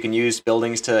cities. You can use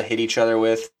buildings to hit each other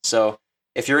with. So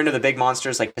if you're into the big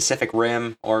monsters like Pacific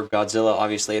Rim or Godzilla,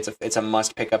 obviously it's a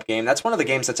must pick up game. That's one of the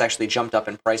games that's actually jumped up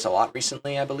in price a lot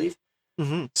recently, I believe.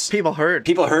 Mm-hmm. People heard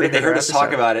it. They heard us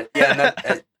talk about it. Yeah. And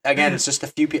that, again, it's just a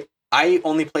few people. I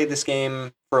only played this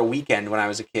game for a weekend when I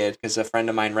was a kid because a friend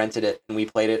of mine rented it and we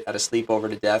played it at a sleepover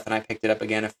to death. And I picked it up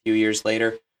again a few years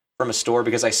later from a store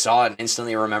because I saw it and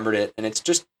instantly remembered it. And it's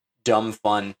just dumb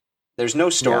fun. There's no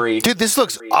story. Dude, this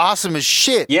looks awesome as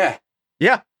shit. Yeah.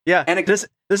 Yeah. Yeah. And this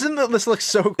looks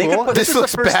so cool. This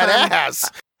looks badass.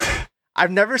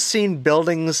 I've never seen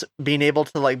buildings being able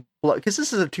to like blow, because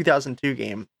this is a 2002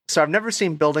 game. So I've never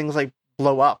seen buildings like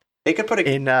blow up. They could put a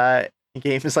in games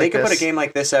like this. They could put a game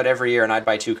like this out every year and I'd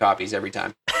buy 2 copies every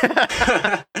time.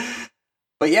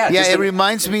 But yeah, Yeah, just it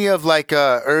reminds me of like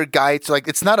Ergeiz. Like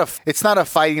it's not a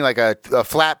fighting like a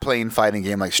flat plane fighting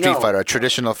game like Street No. Fighter, a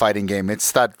traditional fighting game.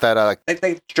 It's that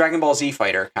like Dragon Ball Z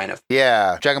Fighter kind of.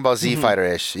 yeah, Dragon Ball Z Fighter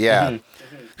ish. Yeah, Mhm.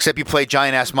 except you play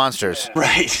giant ass monsters.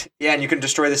 Right. Yeah, and you can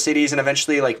destroy the cities, and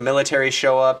eventually, like, military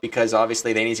show up because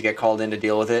obviously they need to get called in to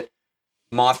deal with it.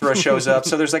 Mothra shows up,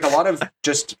 so there's like a lot of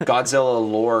just Godzilla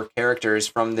lore characters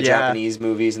from the Yeah. Japanese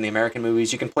movies and the American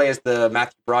movies. You can play as the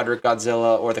Matthew Broderick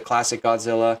Godzilla or the classic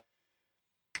Godzilla.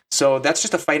 So that's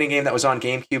just a fighting game that was on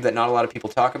GameCube that not a lot of people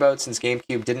talk about. Since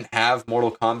GameCube didn't have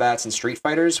Mortal Kombats and Street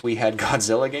Fighters, we had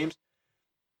Godzilla games.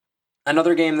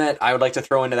 Another game that I would like to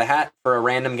throw into the hat for a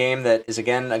random game that is,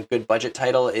 again, a good budget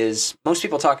title is most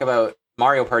people talk about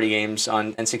Mario Party games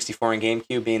on N64 and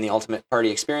GameCube being the ultimate party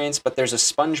experience, but there's a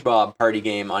SpongeBob party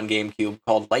game on GameCube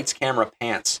called Lights, Camera,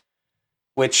 Pants,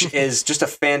 which is just a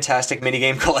fantastic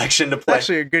minigame collection to It's play.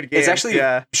 actually a good game. It's actually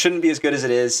yeah. shouldn't be as good as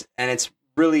it is, and it's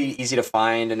really easy to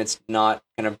find, and it's not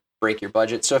going to break your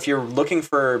budget. So if you're looking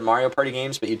for Mario Party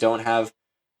games, but you don't have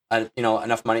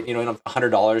enough money,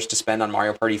 $100 to spend on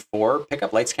Mario Party 4, pick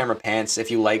up Lights, Camera, Pants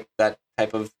if you like that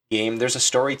type of game. There's a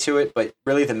story to it, but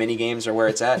really the mini games are where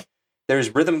it's at.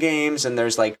 There's rhythm games, and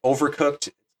there's like Overcooked,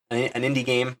 an indie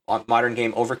game, modern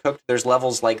game, Overcooked. There's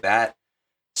levels like that.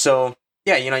 So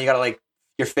yeah, you gotta like,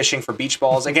 you're fishing for beach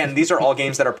balls. Again, these are all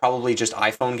games that are probably just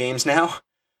iPhone games now,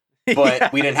 but Yeah.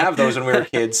 we didn't have those when we were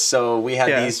kids. So we had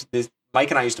Yeah. these. Mike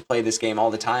and I used to play this game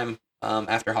all the time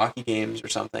after hockey games or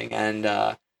something, and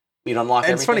we'd unlock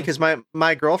And it's funny everything. because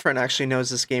my girlfriend actually knows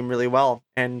this game really well,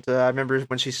 and I remember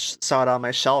when she saw it on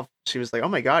my shelf, she was like, "Oh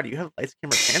my god, you have Lights,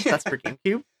 Camera, Pants? That's for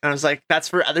GameCube?" And I was like, "That's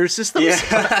for other systems."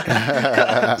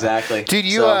 Yeah, exactly. Dude,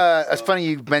 you it's funny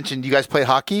you mentioned you guys played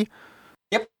hockey.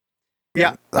 Yep.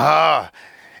 Yeah. Ah,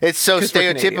 it's so 'Cause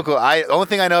we're stereotypical. Only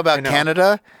thing I know about I know.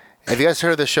 Canada. Have you guys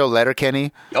heard of the show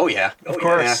Letterkenny? Oh yeah, Of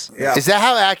course. Yeah. Is that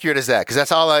how accurate is that? Because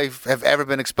that's all I have ever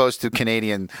been exposed to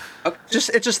Canadian. It's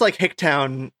just like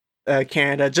Hicktown,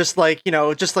 Canada. Just like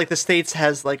just like the States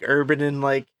has like urban and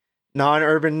like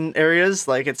non-urban areas.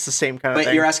 Like it's the same kind of But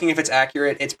thing. you're asking if it's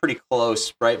accurate. It's pretty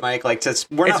close, right, Mike? Like, we're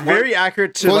It's not very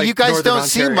accurate to. Well, like, you guys Northern don't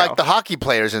seem Ontario. like the hockey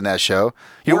players in that show.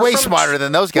 You're We're way from- smarter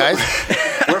than those guys.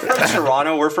 We're from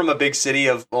Toronto. We're from a big city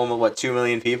of almost 2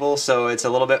 million people, so it's a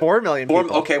little bit 4 million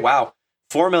people. Okay, wow,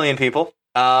 4 million people.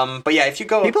 But yeah, if you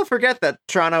go, People forget that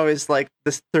Toronto is like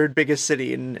the third biggest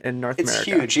city in North it's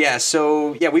America. huge. Yeah.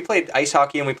 So yeah, we played ice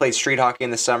hockey and we played street hockey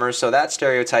in the summer, so that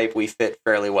stereotype we fit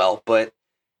fairly well. But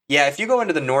yeah, if you go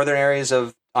into the northern areas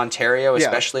of Ontario, Yeah.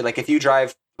 especially, like if you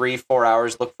drive 3-4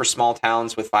 hours, look for small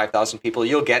towns with 5,000 people,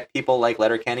 you'll get people like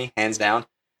Letterkenny, hands down.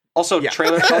 Also, Yeah.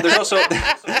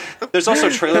 there's also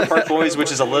Trailer Park Boys,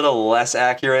 which is a little less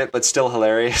accurate, but still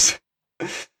hilarious.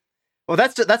 Well,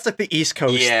 that's like the East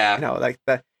Coast. Yeah. Like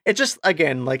that. It just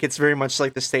again like it's very much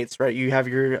like the States, right? You have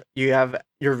your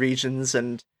regions,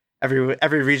 and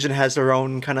every region has their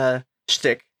own kind of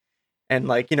shtick. And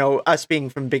like us being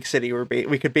from big city,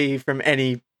 we could be from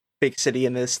any big city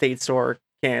in the States or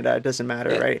Canada. It doesn't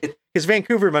matter, right? Because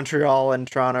Vancouver, Montreal, and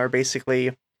Toronto are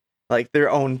basically like their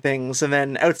own things, and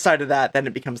then outside of that, then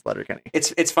it becomes Letterkenny.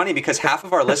 It's funny because half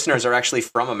of our listeners are actually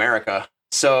from America.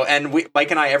 So, and Mike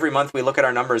and I, every month we look at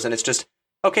our numbers and it's just,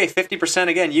 okay, 50%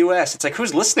 again, US. It's like,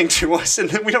 who's listening to us? And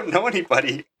then we don't know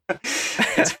anybody.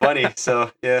 It's funny.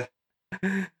 So, yeah.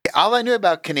 All I knew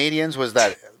about Canadians was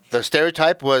that the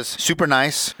stereotype was super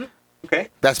nice. Okay.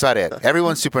 That's about it.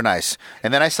 Everyone's super nice.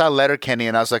 And then I saw Letterkenny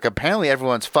and I was like, apparently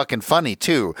everyone's fucking funny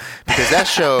too. Because that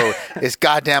show is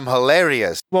goddamn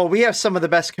hilarious. Well, we have some of the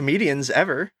best comedians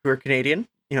ever who are Canadian.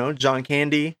 John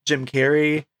Candy, Jim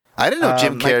Carrey. I didn't know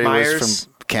Jim Mike Carrey Myers. was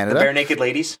from The Canada. Bare Naked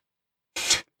Ladies.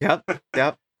 Yep.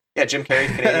 Yeah, Jim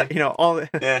Carrey's Canadian. all.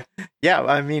 Yeah. Yeah,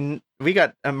 I mean, we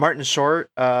got Martin Short.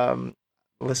 The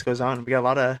list goes on. We got a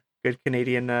lot of good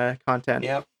Canadian content.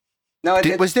 Yeah. No,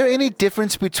 Was there any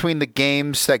difference between the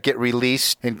games that get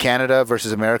released in Canada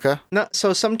versus America? No,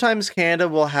 so sometimes Canada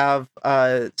will have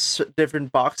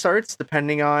different box arts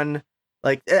depending on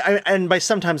like, and by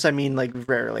sometimes I mean like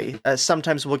rarely.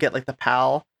 Sometimes we'll get like the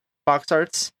PAL box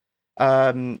arts,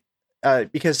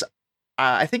 because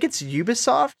I think it's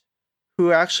Ubisoft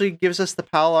who actually gives us the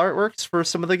PAL artworks for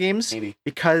some of the games. maybe.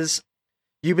 Because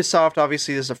Ubisoft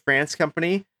obviously is a France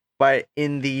company, but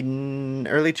in the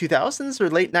early 2000s or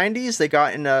late 90s, they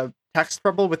got in a tax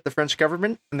trouble with the French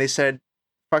government, and they said,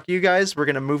 "Fuck you guys, we're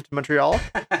gonna move to Montreal."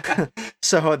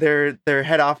 So their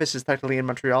head office is technically in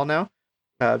Montreal now,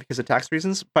 because of tax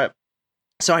reasons. But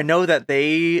so I know that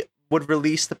they would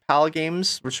release the PAL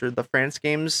games, which are the France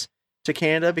games, to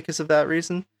Canada because of that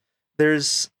reason.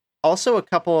 There's also a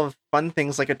couple of fun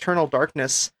things like Eternal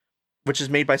Darkness which is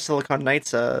made by Silicon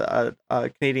Knights, a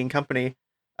Canadian company,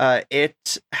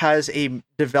 it has a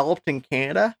developed in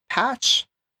Canada patch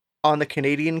on the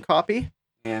Canadian copy.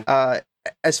 Yeah.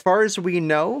 As far as we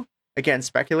know, again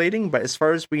speculating, but as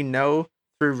far as we know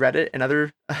through Reddit and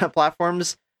other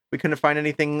platforms, we couldn't find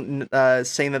anything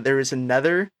saying that there is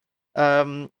another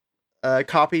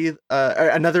copy,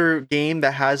 another game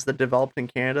that has the developed in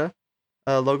Canada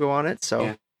logo on it. So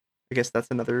Yeah. I guess that's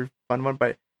another fun one.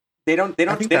 But They don't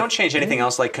change anything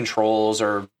else like controls,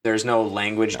 or there's no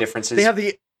language differences. they have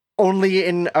the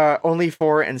only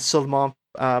for and seulement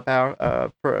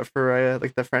for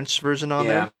like the French version on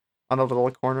there on the little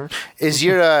corner. Is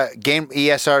your game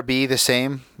ESRB the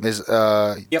same as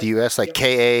the US, like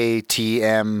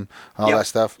KATM, all that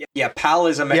stuff? Yeah, PAL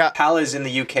is PAL is in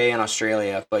the UK and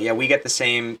Australia, but yeah, we get the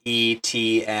same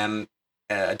ETM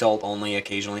adult only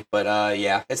occasionally. But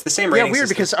yeah, it's the same rating. Yeah, weird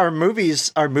system. because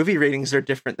our movie ratings are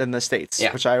different than the States,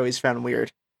 which I always found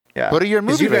weird. Yeah. What are your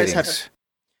movie ratings?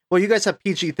 You guys have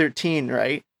PG-13,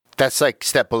 right? That's like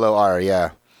step below R, yeah.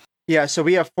 Yeah, so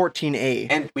we have 14A.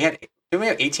 And we have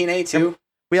 18A too?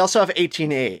 We also have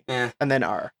 18A and then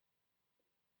R.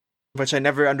 Which I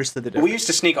never understood the difference. We used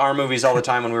to sneak R movies all the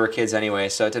time when we were kids anyway,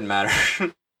 so it didn't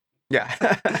matter. Yeah.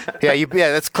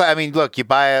 That's I mean, look, you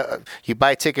buy a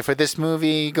ticket for this movie,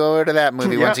 you go over to that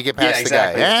movie once you get past the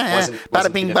guy.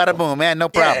 Bada bing, bada boom, man, no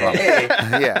problem.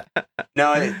 Yeah.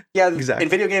 No, exactly. In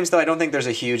video games though, I don't think there's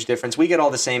a huge difference. We get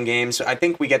all the same games. I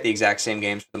think we get the exact same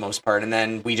games for the most part, and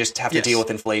then we just have to deal with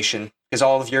inflation because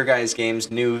all of your guys'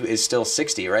 games new is still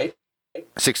 60, right?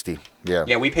 60. Yeah.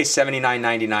 Yeah, we pay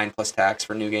 $79.99 plus tax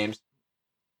for new games.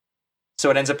 So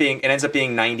it ends up being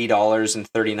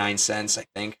 $90.39, I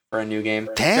think, for a new game.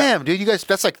 Damn, dude, you guys,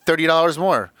 that's like $30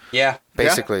 more. Yeah,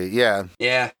 basically, yeah.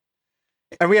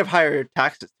 And we have higher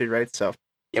taxes too, right? So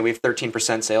yeah, we have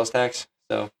 13% sales tax.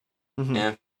 So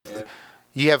yeah,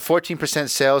 you have 14%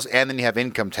 sales, and then you have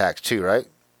income tax too, right?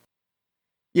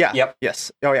 Yeah. Yep.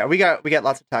 Yes. Oh yeah, we get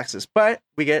lots of taxes, but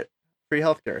we get free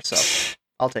healthcare, so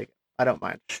I'll take it. I don't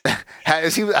mind.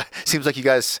 It seems like you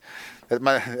guys. I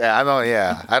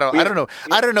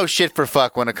don't know shit for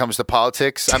fuck when it comes to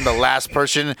politics. I'm the last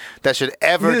person that should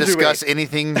ever discuss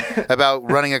anything about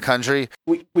running a country.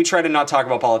 We try to not talk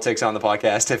about politics on the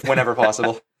podcast whenever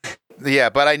possible. Yeah,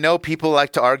 but I know people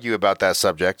like to argue about that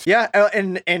subject. Yeah,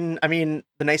 and I mean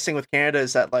the nice thing with Canada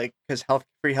is that like because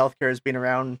free healthcare has been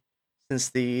around since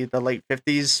the late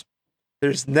 50s,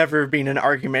 there's never been an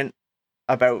argument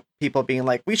about people being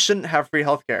like we shouldn't have free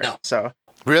healthcare. No. So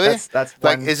really, that's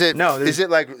like is it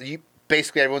like you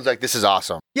basically everyone's like this is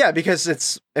awesome? Yeah, because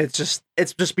it's just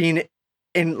being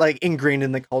ingrained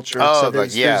in the culture. Oh, so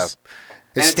it's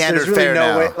standard really fare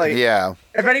now.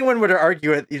 If anyone were to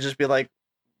argue it, you'd just be like,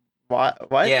 what?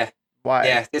 Yeah. Why?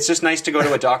 Yeah, it's just nice to go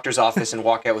to a doctor's office and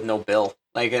walk out with no bill.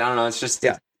 Like I don't know, it's just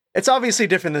It's obviously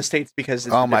different in the States because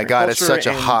it's oh my god, it's such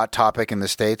a hot topic in the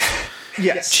States.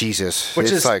 Yes, Jesus,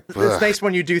 which is like it's nice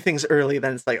when you do things early.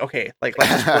 Then it's like okay, like let's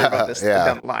just worry about this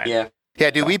down the line.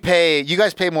 Yeah, dude. We pay. You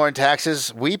guys pay more in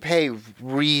taxes. We pay.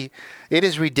 It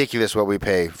is ridiculous what we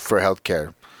pay for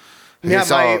healthcare.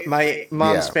 Yeah, my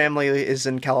mom's family is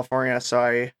in California,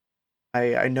 so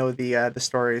I know the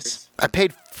stories. I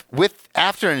paid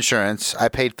after insurance. I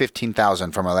paid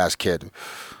 $15,000 for my last kid.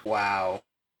 Wow.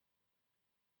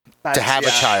 To have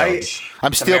a child,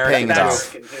 I'm still paying it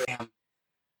off.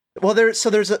 Well, there's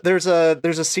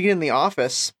a scene in The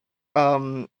Office,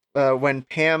 when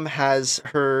Pam has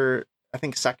her I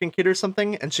think second kid or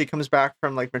something, and she comes back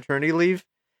from like maternity leave,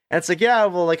 and it's like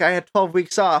I had 12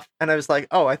 weeks off, and I was like,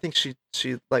 oh, I think she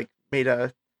like made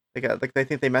like they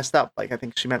think they messed up, like I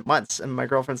think she meant months, and my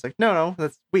girlfriend's like, no,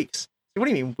 that's weeks. What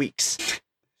do you mean weeks?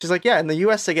 She's like, yeah, in the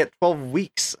U.S. they get 12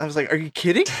 weeks. I was like, are you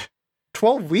kidding?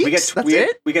 12 weeks?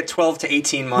 We get 12 to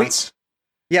 18 months.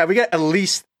 We get at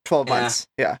least 12 months.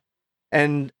 Yeah.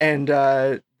 And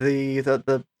the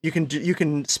you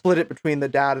can split it between the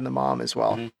dad and the mom as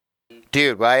well. Mm-hmm.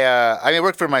 Dude, I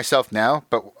work for myself now,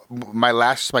 but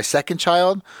my second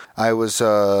child, I was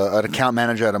an account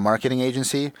manager at a marketing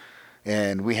agency,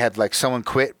 and we had like someone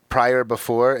quit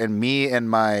before, and me and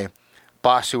my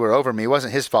boss who were over me, it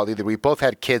wasn't his fault either. We both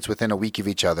had kids within a week of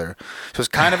each other. So it was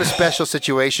kind of a special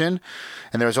situation,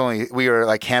 and we were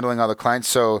like handling all the clients.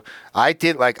 So I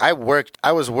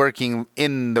was working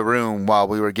in the room while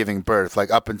we were giving birth,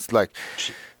 like up and like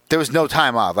there was no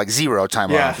time off, like zero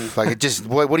time off. Like it just,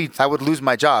 I would lose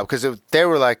my job because they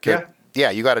were like,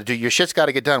 you got to do, your shit's got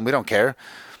to get done. We don't care.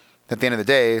 At the end of the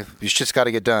day, your shit's got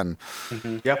to get done.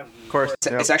 Mm-hmm. Yep, of course.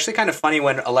 It's actually kind of funny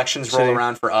when elections roll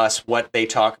around for us, what they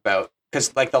talk about.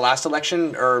 Because like the last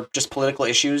election or just political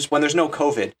issues, when there's no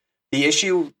COVID, the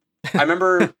issue, I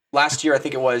remember last year, I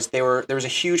think it was, there was a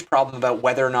huge problem about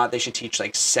whether or not they should teach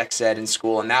like sex ed in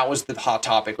school, and that was the hot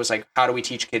topic. Was like, how do we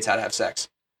teach kids how to have sex?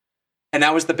 And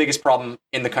that was the biggest problem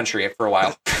in the country for a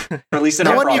while, or at least in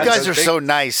No our wonder you province. guys are so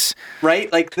nice.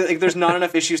 Right? Like, there's not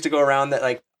enough issues to go around that,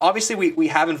 like, obviously we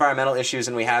have environmental issues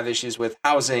and we have issues with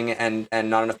housing and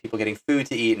not enough people getting food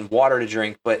to eat and water to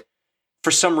drink. But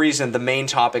for some reason, the main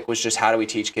topic was just how do we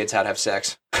teach kids how to have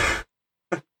sex?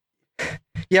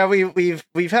 Yeah,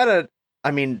 we've had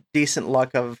decent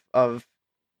luck of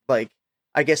like,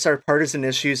 I guess our partisan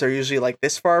issues are usually like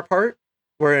this far apart,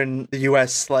 where in the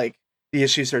US, like, the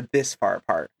issues are this far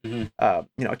apart. Mhm. I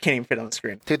can't even fit on the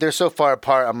screen. Dude, they're so far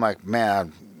apart. I'm like,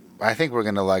 man, I think we're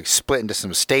going to like split into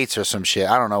some states or some shit.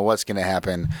 I don't know what's going to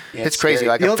happen. Yeah, it's crazy.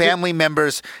 scary. Like family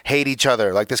members hate each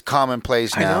other. Like this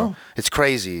commonplace I now. know. It's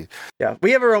crazy. Yeah,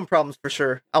 we have our own problems for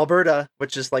sure. Alberta,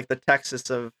 which is like the Texas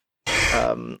of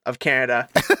Canada,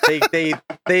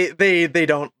 they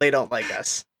don't like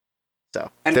us. So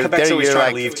And They're- Quebec's they're always your, trying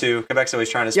like- to leave too. Quebec's always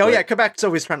trying to split. oh yeah, Quebec's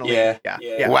always trying to leave. Yeah.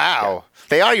 Yeah. Wow.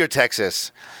 They are your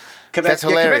Texas. Quebec, That's Yeah,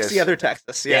 hilarious. Quebec's the other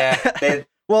Texas. Yeah. Yeah, they-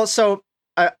 Well, so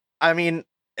I mean,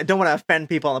 I don't want to offend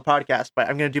people on the podcast, but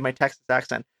I'm going to do my Texas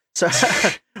accent. So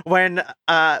when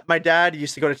my dad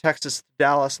used to go to Texas,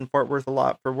 Dallas, and Fort Worth a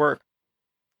lot for work,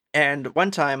 and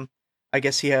one time, I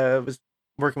guess he was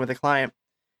working with a client,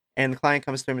 and the client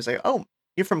comes to him and is like, "Oh,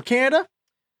 you're from Canada?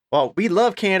 Well, we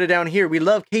love Canada down here. We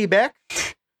love Quebec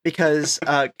because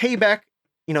Quebec,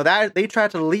 that they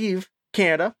tried to leave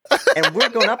Canada, and we're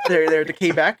going up there to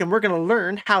Quebec, and we're going to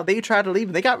learn how they tried to leave,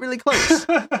 and they got really close,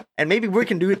 and maybe we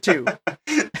can do it too."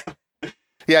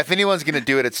 Yeah, if anyone's going to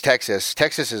do it, it's Texas.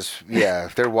 Texas is,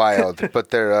 they're wild,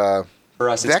 but they're, for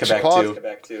us, it's Actually,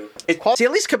 Quebec too. See,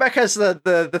 at least Quebec has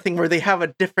the thing where they have a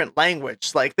different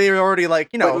language. Like they're already like,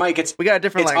 But Mike, we got a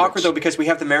different it's language. awkward though because we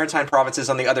have the maritime provinces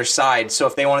on the other side. So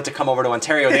if they wanted to come over to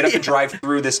Ontario, they'd have to drive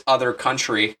through this other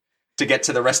country to get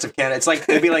to the rest of Canada. It's like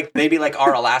they'd be like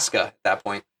our Alaska at that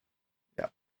point.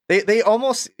 They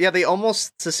almost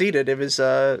seceded. It was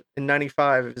in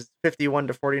 95. It was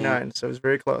 51-49, so it was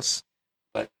very close.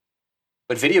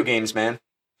 But video games, man.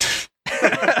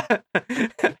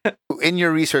 in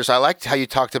your research, I liked how you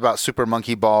talked about Super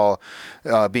Monkey Ball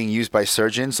being used by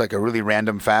surgeons, like a really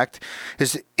random fact.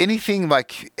 Is anything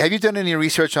like, have you done any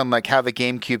research on like how the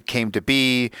GameCube came to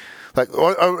be, like,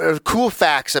 or cool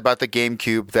facts about the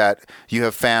GameCube that you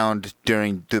have found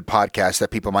during the podcast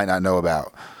that people might not know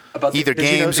about? About Either Did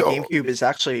you know games the or GameCube is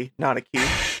actually not a cube?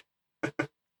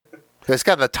 it's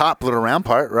got the top little round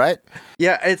part, right?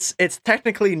 Yeah, it's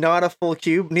technically not a full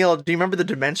cube. Neil, do you remember the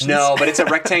dimensions? No, but it's a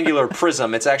rectangular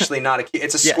prism. It's actually not a cube.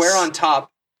 It's a square Yes. on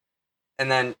top, and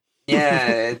then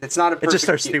it's not a. Perfect just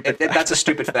our cube. stupid fact. That's a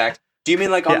stupid fact. Do you mean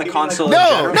like on Yeah. the console? in No,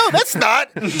 general? no, that's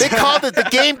not. They called it the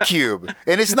GameCube,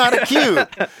 and it's not a cube.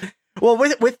 Well,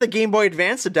 with the Game Boy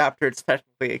Advance adapter, it's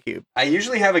technically a cube. I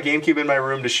usually have a GameCube in my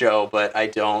room to show, but I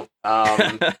don't.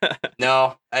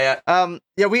 No,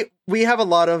 Yeah, we have a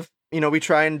lot of, we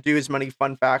try and do as many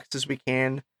fun facts as we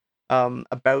can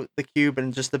about the cube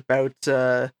and just about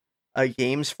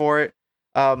games for it.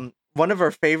 One of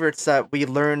our favorites that we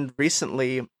learned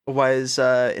recently was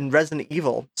in Resident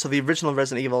Evil. So the original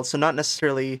Resident Evil, so not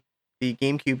necessarily the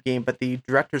GameCube game, but the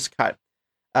director's cut.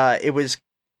 It was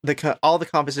all the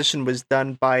composition was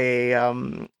done by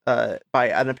an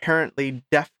apparently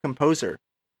deaf composer,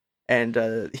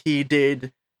 and he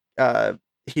did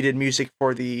music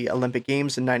for the Olympic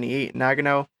Games in '98 in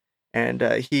Nagano, and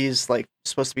he's like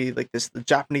supposed to be like the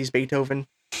Japanese Beethoven,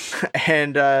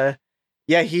 and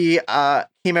he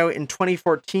came out in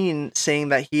 2014 saying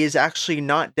that he is actually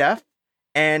not deaf,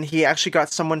 and he actually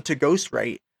got someone to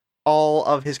ghostwrite all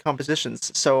of his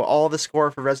compositions. So all the score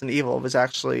for Resident Evil was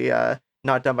actually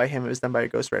not done by him; it was done by a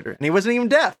ghostwriter, and he wasn't even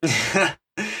deaf.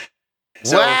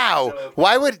 Wow.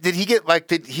 Why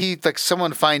did he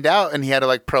someone find out and he had to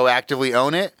like proactively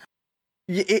own it?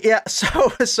 Yeah.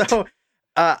 So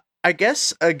I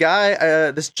guess a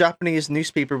guy, this Japanese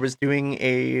newspaper was doing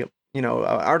a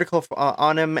article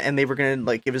on him, and they were gonna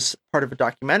like give us part of a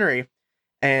documentary,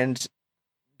 and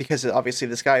because obviously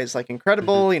this guy is like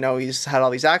incredible, he's had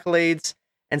all these accolades,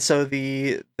 and so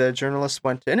the journalist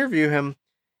went to interview him,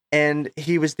 and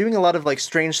he was doing a lot of like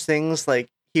strange things, like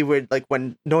he would, like,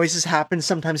 when noises happen,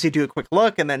 sometimes he'd do a quick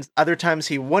look, and then other times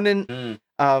he wouldn't.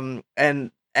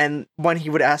 And when he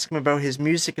would ask him about his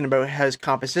music and about his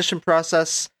composition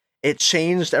process, it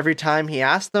changed every time he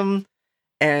asked them,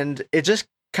 and it just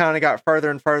kind of got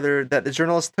farther and farther that the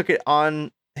journalist took it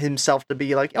on himself to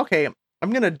be like, okay,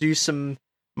 I'm gonna do some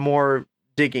more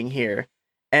digging here.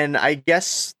 And I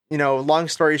guess, long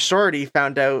story short, he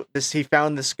found this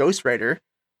ghostwriter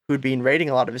who'd been writing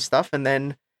a lot of his stuff, and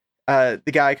then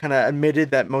the guy kind of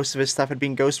admitted that most of his stuff had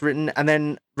been ghostwritten, and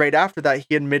then right after that,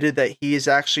 he admitted that he is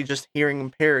actually just hearing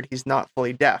impaired. He's not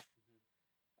fully deaf,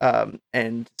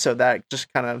 and so that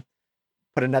just kind of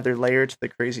put another layer to the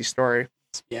crazy story.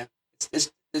 Yeah,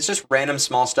 it's just random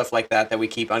small stuff like that we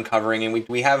keep uncovering, and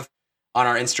we have on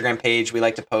our Instagram page. We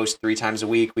like to post 3 times a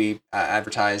week. We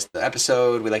advertise the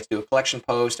episode. We like to do a collection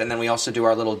post, and then we also do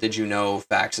our little "Did you know"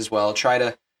 facts as well. Try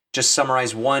to just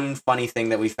summarize one funny thing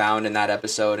that we found in that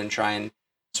episode and try and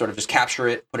sort of just capture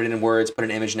it, put it in words, put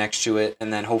an image next to it,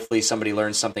 and then hopefully somebody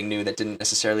learns something new that didn't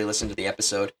necessarily listen to the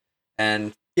episode.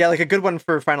 And yeah, like a good one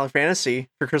for Final Fantasy,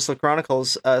 for Crystal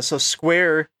Chronicles. So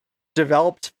Square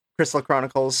developed Crystal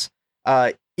Chronicles,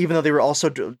 even though they were also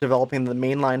developing the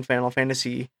mainline Final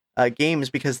Fantasy games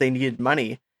because they needed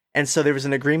money. And so there was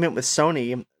an agreement with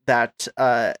Sony that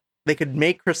they could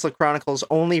make Crystal Chronicles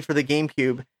only for the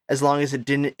GameCube as long as it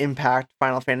didn't impact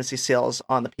Final Fantasy sales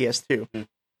on the PS2.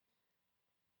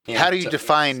 Yeah, how do you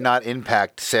define not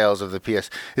impact sales of the PS?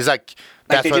 It's like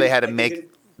that's why they had to make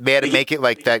it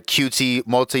like that cutesy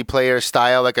multiplayer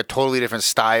style, like a totally different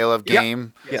style of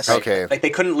game. Yep. Yes. Okay. Like they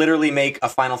couldn't literally make a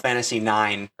Final Fantasy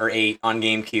 9 or 8 on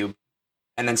GameCube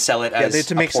and then sell it as they had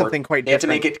to make something quite different. They had to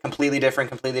make it completely different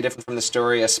from the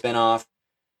story, a spin-off.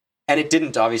 And it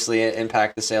didn't obviously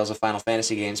impact the sales of Final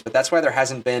Fantasy games, but that's why there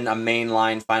hasn't been a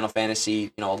mainline Final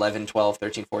Fantasy, 11, 12,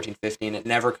 13, 14, 15. It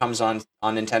never comes on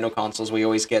Nintendo consoles. We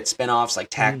always get spin-offs like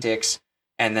Tactics,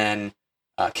 and then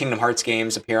Kingdom Hearts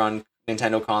games appear on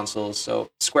Nintendo consoles. So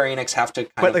Square Enix have to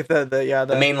kind of like the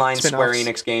mainline spin-offs. Square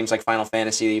Enix games like Final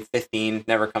Fantasy 15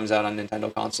 never comes out on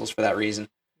Nintendo consoles for that reason.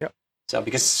 Yep. So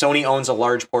because Sony owns a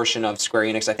large portion of Square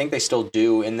Enix, I think they still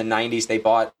do. In the 90s, they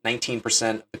bought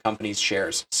 19% of the company's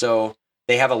shares. So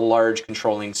they have a large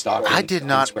controlling stock. I did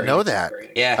not know that.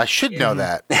 Yeah. I should know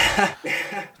that.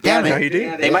 Damn it. You do?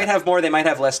 Yeah, they might have more, they might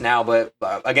have less now, but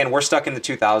again, we're stuck in the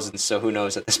 2000s, so who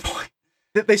knows at this point.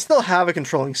 They still have a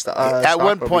controlling stock. At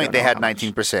one point, they had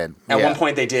 19%. At one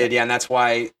point, they did, yeah, and that's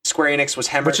why Square Enix was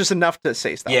hemorrhaging. Which is enough to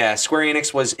say stuff. Yeah, Square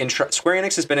Enix was Square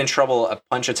Enix has been in trouble a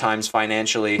bunch of times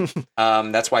financially.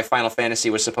 That's why Final Fantasy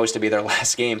was supposed to be their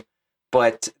last game,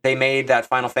 but they made that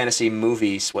Final Fantasy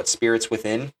movie, Spirits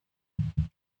Within.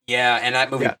 Yeah, and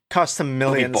that movie cost them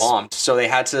millions. Bombed, so they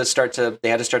had to start to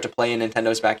play in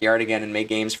Nintendo's backyard again and make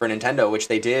games for Nintendo, which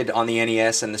they did on the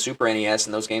NES and the Super NES,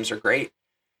 and those games are great.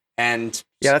 And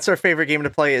yeah, that's our favorite game to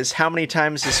play. Is how many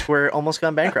times has Square almost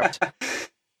gone bankrupt?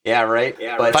 Yeah, right.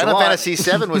 Yeah, but Final Fantasy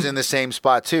VII was in the same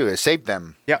spot too. It saved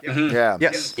them. Yep. Mm-hmm. Yeah.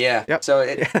 Yes. Yeah. Yep. So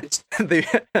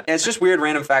it's just weird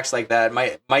random facts like that.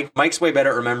 Mike's way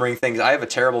better at remembering things. I have a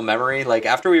terrible memory. Like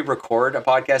after we record a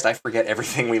podcast, I forget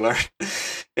everything we learn.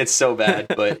 It's so bad.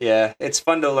 But yeah, it's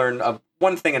fun to learn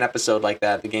one thing an episode like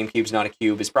that. The GameCube's not a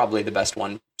cube is probably the best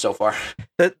one so far.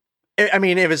 I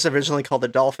mean, it was originally called the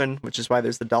Dolphin, which is why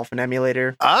there's the Dolphin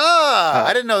emulator.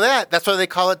 I didn't know that. That's why they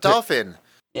call it Dolphin.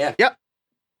 Yeah. Yep.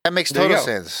 That makes total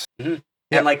sense. Mm-hmm.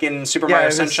 And like in Super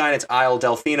Mario Sunshine, it's Isle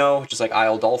Delfino, which is like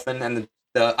Isle Dolphin, and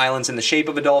the island's in the shape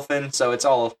of a dolphin, so it's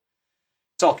all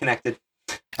connected.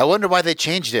 I wonder why they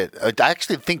changed it. I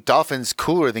actually think Dolphin's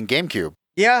cooler than GameCube.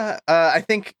 Yeah, I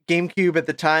think GameCube at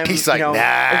the time. He's like,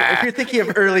 nah. If you're thinking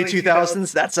of early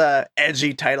 2000s, that's a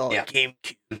edgy title. Yeah.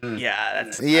 GameCube. Mm-hmm. Yeah,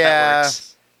 that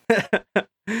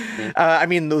works. I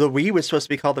mean, the Wii was supposed to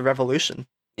be called the Revolution.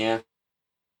 Yeah.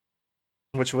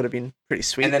 Which would have been pretty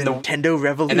sweet. And then the Nintendo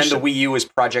Revolution. And then the Wii U was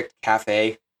Project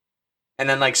Cafe. And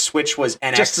then like Switch was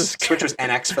NX. Switch was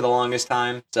NX for the longest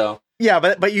time. So yeah,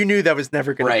 but you knew that was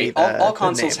never going to be the, all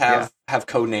consoles have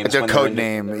code names. Their code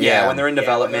name. Yeah, when they're in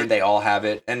development, they all have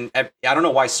it. And I don't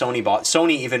know why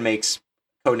Sony even makes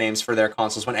code names for their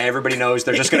consoles when everybody knows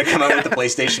they're just going to come out with the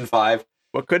PlayStation 5.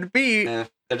 What could it be? Yeah,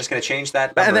 they're just going to change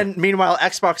that number. And then meanwhile,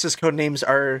 Xbox's code names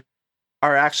are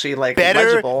actually like better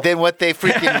legible. Than what they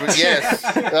freaking yes.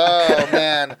 Oh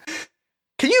man.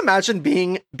 Can you imagine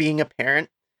being a parent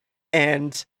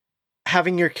and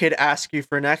having your kid ask you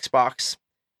for an Xbox?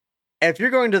 And if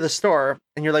you're going to the store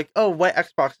and you're like, "Oh, what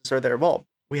Xboxes are there?" Well,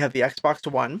 we have the Xbox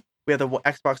One, we have the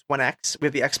Xbox One X, we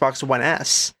have the Xbox One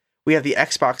S, we have the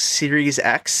Xbox Series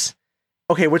X.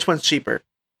 Okay, which one's cheaper?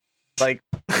 Like,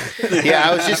 yeah,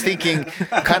 I was just thinking,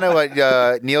 kind of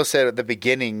what Neil said at the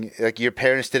beginning. Like, your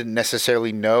parents didn't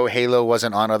necessarily know Halo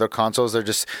wasn't on other consoles. They're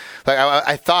just like,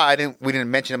 I thought we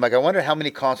didn't mention them. Like, I wonder how many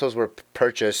consoles were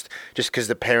purchased just because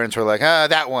the parents were like,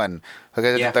 that one,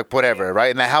 like whatever,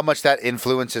 right? And how much that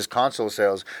influences console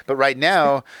sales. But right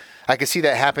now, I can see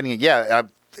that happening. Yeah,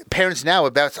 parents now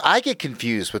I get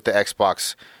confused with the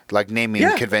Xbox. Like naming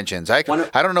conventions. I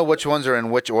don't know which ones are in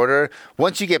which order.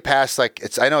 Once you get past I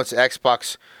know it's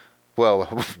Xbox well,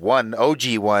 one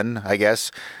OG one, I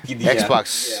guess,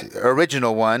 Xbox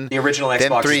original one, the original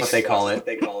Xbox is what they call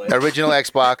it. Original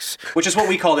Xbox, which is what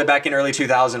we called it back in early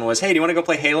 2000. Was, hey, do you want to go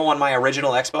play Halo on my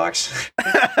original Xbox?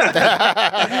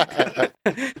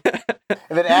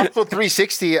 And then after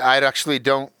 360, I actually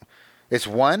don't. It's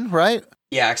one, right?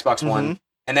 Yeah, Xbox One,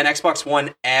 and then Xbox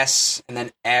One S, and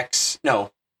then X.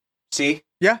 No, see?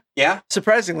 Yeah.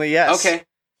 Surprisingly, yes. Okay.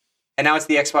 And now it's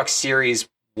the Xbox Series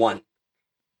One.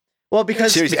 Well,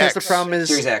 because Series X. the problem is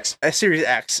Series X. Series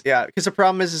X, yeah. Because the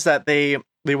problem is that they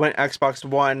went Xbox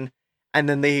One, and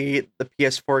then the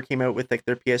PS4 came out with like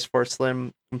their PS4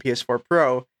 Slim and PS4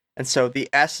 Pro, and so the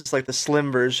S is like the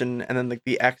Slim version, and then like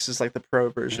the X is like the Pro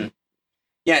version. Mm-hmm.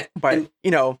 Yeah, but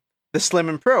the Slim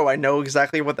and Pro, I know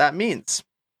exactly what that means.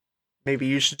 Maybe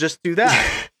you should just do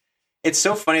that. It's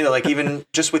so funny though, like even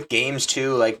just with games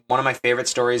too, like one of my favorite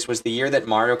stories was the year that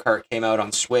Mario Kart came out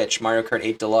on Switch, Mario Kart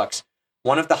 8 Deluxe.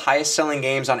 One of the highest selling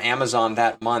games on Amazon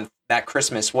that month, that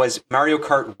Christmas, was Mario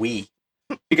Kart Wii.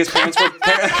 Because parents were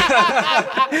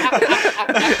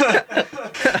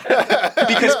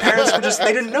because parents were just,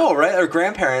 they didn't know, right? Or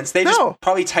grandparents, they just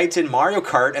probably typed in Mario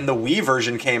Kart and the Wii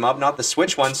version came up, not the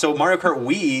Switch one. So Mario Kart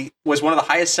Wii was one of the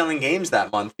highest selling games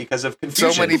that month because of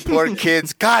confusion. So many poor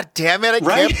kids. God damn it, I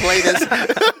can't play this.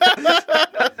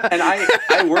 And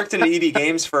I worked in EB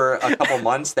Games for a couple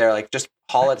months there, like just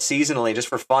haul it seasonally just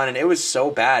for fun. And it was so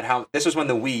bad how this was when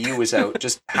the Wii U was out,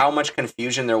 just how much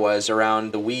confusion there was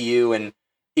around the Wii U and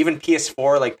even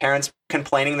PS4, like parents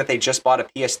complaining that they just bought a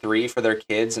PS3 for their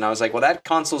kids. And I was like, well, that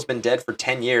console's been dead for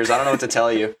 10 years. I don't know what to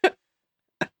tell you.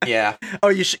 Yeah. Oh,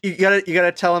 you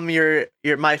gotta tell them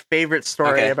my favorite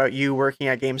story about you working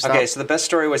at GameStop. Okay, so the best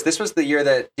story was, this was the year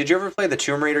that, did you ever play the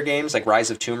Tomb Raider games, like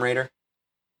Rise of Tomb Raider?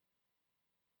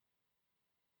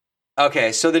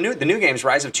 Okay, so the new games,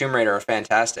 Rise of Tomb Raider, are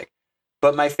fantastic.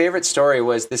 But my favorite story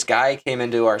was this guy came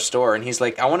into our store and he's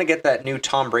like, I want to get that new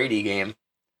Tom Brady game.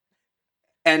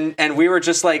 And we were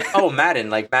just like, oh,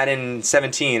 Madden, like Madden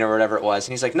 17 or whatever it was.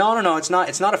 And he's like, no, it's not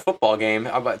a football game.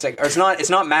 It's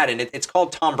not Madden. It's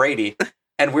called Tom Brady.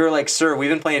 And we were like, sir,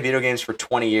 we've been playing video games for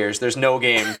 20 years. There's no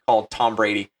game called Tom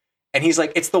Brady. And he's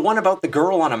like, it's the one about the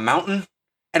girl on a mountain.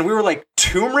 And we were like,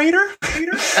 Tomb Raider?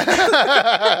 And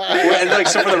like,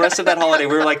 so for the rest of that holiday,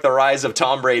 we were like the rise of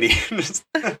Tom Brady. Dude,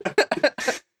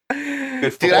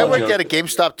 I worked at a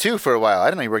GameStop too for a while. I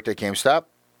didn't know you worked at GameStop.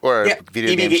 Or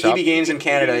video game shop. EB Games in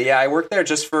Canada. Yeah, I worked there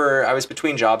I was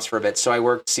between jobs for a bit, so I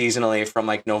worked seasonally from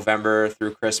like November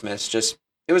through Christmas. Just,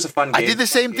 it was a fun game. I did the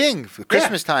same thing for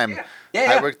Christmas time.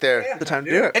 Yeah. I worked there. The time to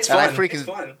do it. It's fun. It's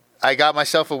fun. I got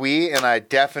myself a Wii, and I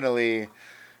definitely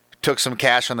took some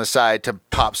cash on the side to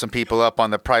pop some people up on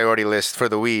the priority list for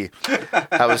the Wii.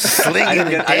 I was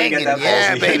slinging and danging.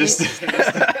 Yeah, baby.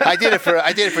 I did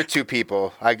it for two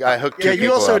people. I hooked two people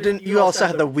up. You also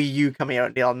had the Wii U coming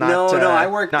out, Neil. No, I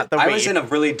worked. Not the Wii. I was in a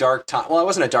really dark time. Well, it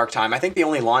wasn't a dark time. I think the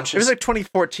only launches. It was like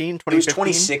 2014, 2015. It was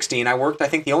 2016. I worked. I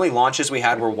think the only launches we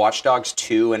had were Watch Dogs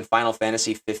 2 and Final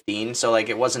Fantasy 15. So like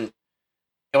it wasn't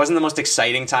the most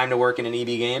exciting time to work in an EB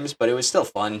Games, but it was still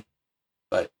fun.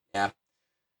 But yeah.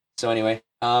 So anyway,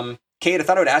 Kate, I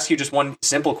thought I would ask you just one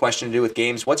simple question to do with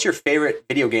games. What's your favorite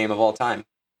video game of all time?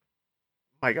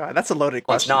 My God, that's a loaded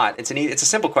question. Well, it's not. It's a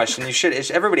simple question.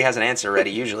 Everybody has an answer ready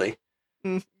usually.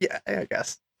 Yeah, I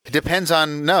guess. It depends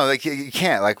on you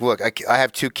can't. Like, look, I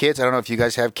have two kids. I don't know if you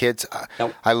guys have kids.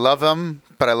 Nope. I love them,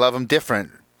 but I love them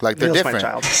different. Like they're Neil's different.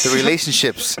 my child. The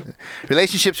relationships.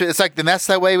 It's like, and that's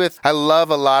that way with. I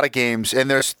love a lot of games, and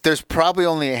there's probably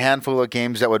only a handful of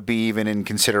games that would be even in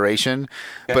consideration.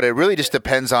 Okay. But it really just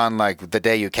depends on like the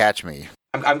day you catch me.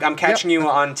 I'm catching you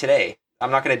on today.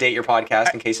 I'm not going to date your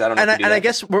podcast in case I don't know. And I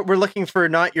guess we're looking for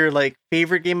not your like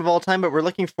favorite game of all time, but we're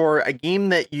looking for a game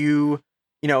that you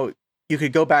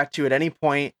could go back to at any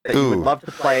point that you would love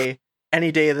to play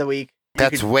any day of the week.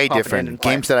 That's way different.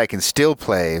 Games that I can still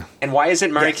play. And why is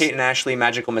it Mary Kate and Ashley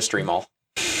Magical Mystery Mall?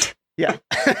 Yeah.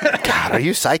 God, are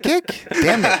you psychic?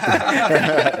 Damn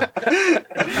it.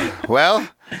 Well,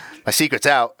 my secret's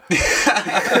out.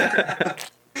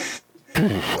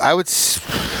 I would.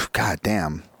 God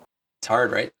damn. It's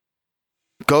hard, right?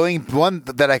 Going one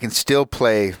that I can still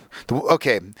play.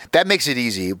 Okay, that makes it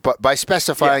easy. But by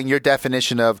specifying your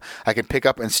definition of I can pick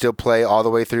up and still play all the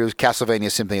way through Castlevania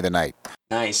Symphony of the Night.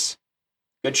 Nice.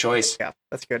 Good choice. Yeah,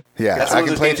 that's good. Yeah, I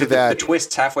can play through that. The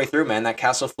twists halfway through, man. That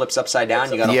castle flips upside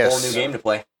down. You got a whole new game to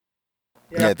play.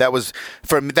 Yeah, that was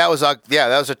for me. That was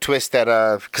a twist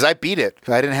that because I beat it.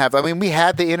 I didn't have. I mean, we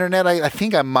had the internet. I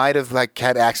think I might have like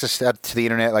had access to the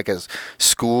internet like as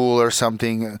school or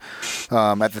something. At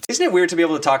the Isn't it weird to be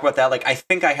able to talk about that? Like, I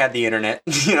think I had the internet.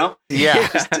 You know? Yeah.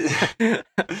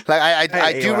 Like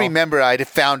I do remember I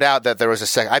found out that there was a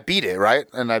second. I beat it right,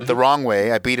 and the wrong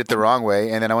way. I beat it the wrong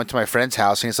way, and then I went to my friend's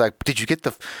house, and he's like, "Did you get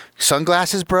the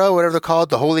sunglasses, bro? Whatever they're called,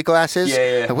 the holy glasses?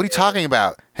 Yeah. Like, what are you talking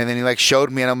about?" And then he like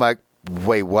showed me, and I'm like,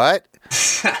 "Wait, what?"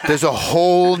 There's a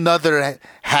whole nother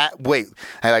hat. Wait,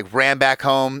 I like ran back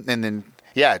home, and then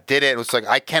did it. It was like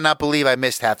I cannot believe I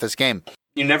missed half this game.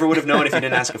 You never would have known if you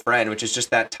didn't ask a friend, which is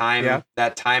just that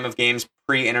time of games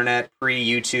pre-internet,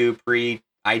 pre-YouTube,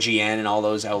 pre-IGN, and all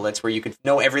those outlets where you could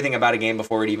know everything about a game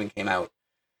before it even came out.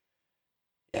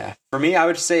 Yeah, for me, I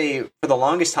would say for the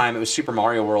longest time it was Super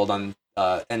Mario World on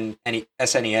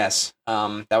SNES.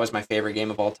 That was my favorite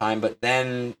game of all time. But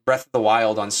then Breath of the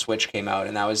Wild on Switch came out,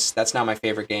 and that's now my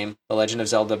favorite game. The Legend of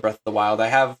Zelda: Breath of the Wild.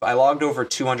 I logged over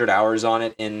 200 hours on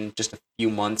it in just a few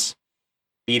months.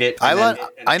 Beat it.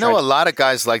 I know a lot of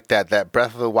guys like that. That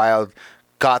Breath of the Wild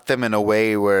got them in a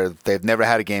way where they've never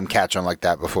had a game catch on like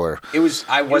that before.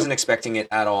 I wasn't expecting it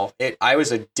at all. I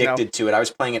was addicted to it. I was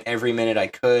playing it every minute I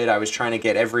could. I was trying to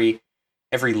get every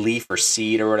leaf or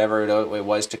seed or whatever it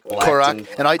was to collect. Korok.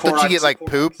 And don't you get like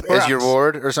poop as your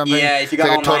reward or something? Yeah, if you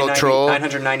got like all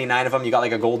 999 of them, you got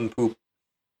like a golden poop.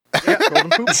 Yeah,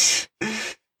 golden poop. It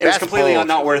was completely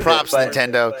not worth Props, it. Props,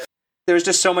 Nintendo. There was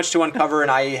just so much to uncover, and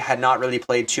I had not really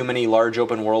played too many large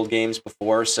open world games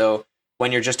before, so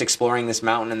when you're just exploring this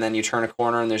mountain and then you turn a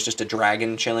corner and there's just a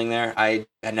dragon chilling there, I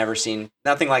had never seen,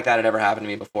 nothing like that had ever happened to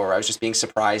me before. I was just being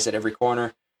surprised at every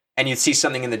corner, and you'd see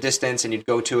something in the distance and you'd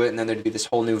go to it, and then there'd be this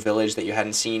whole new village that you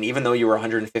hadn't seen, even though you were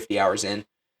 150 hours in.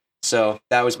 So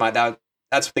that was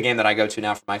that's the game that I go to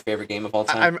now for my favorite game of all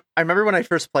time. I remember when I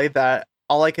first played that,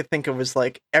 all I could think of was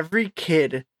like, every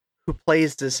kid who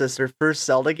plays this as their first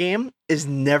Zelda game is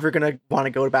never going to want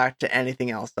to go back to anything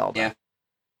else Zelda. Yeah.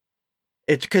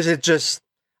 Because it just,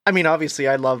 I mean, obviously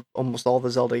I love almost all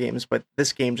the Zelda games, but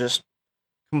this game just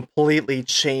completely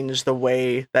changed the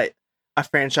way that a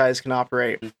franchise can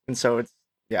operate. And so it's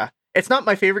not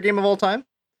my favorite game of all time.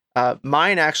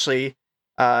 Mine actually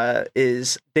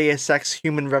is Deus Ex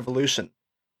Human Revolution,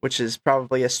 which is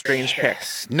probably a strange pick.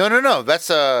 No. That's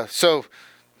so.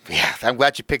 Yeah, I'm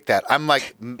glad you picked that. I'm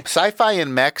like sci-fi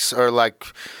and mechs are like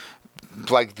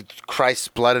Christ's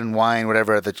blood and wine,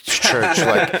 whatever at the church.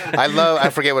 Like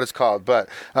I forget what it's called, but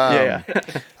and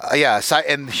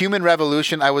Human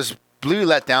Revolution. I was really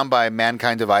let down by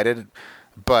Mankind Divided,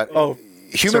 but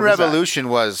Human Revolution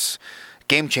was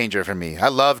game changer for me. I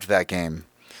loved that game.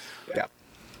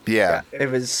 Yeah.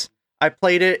 It was. I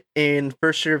played it in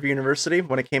first year of university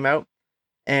when it came out,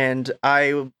 and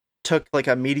I took like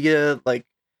a media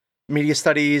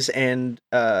studies and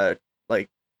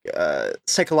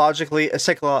psychology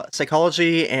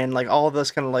and like all of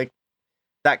this kind of like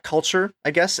that culture,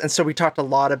 I guess. And so we talked a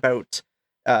lot about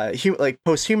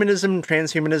post-humanism,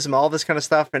 transhumanism, all this kind of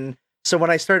stuff. And so when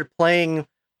I started playing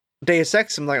Deus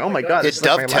Ex, I'm like, oh my god, it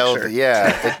dovetailed.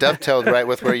 It dovetailed right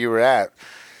with where you were at.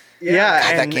 Yeah,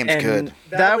 God, that game's good.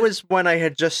 That was when I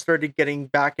had just started getting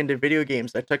back into video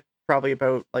games. I took probably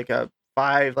about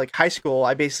high school.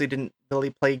 I basically didn't really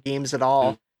play games at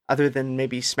all, other than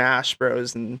maybe Smash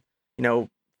Bros. And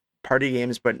party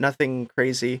games, but nothing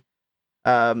crazy.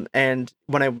 And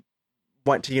when I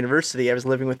went to university, I was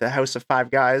living with a house of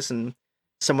 5 guys, and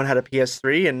someone had a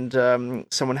PS3, and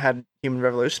someone had Human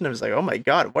Revolution. I was like, oh my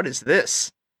god, what is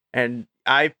this? And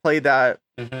I played that.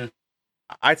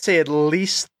 I'd say at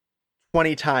least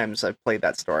 20 times I've played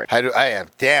that story. I am.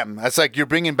 Damn. That's like you're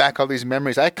bringing back all these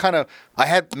memories. I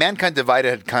had Mankind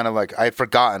Divided kind of like, I'd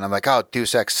forgotten. I'm like, oh,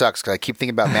 Deus Ex sucks because I keep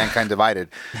thinking about Mankind Divided.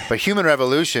 But Human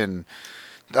Revolution,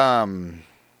 the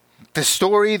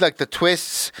story, like the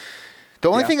twists. The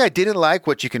only thing I didn't like,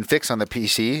 what you can fix on the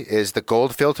PC, is the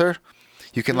gold filter.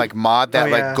 You can like mod that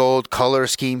like gold color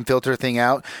scheme filter thing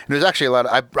out. And there's actually a lot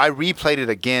of, I replayed it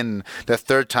again the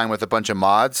third time with a bunch of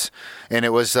mods, and it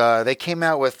was they came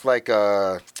out with like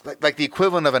the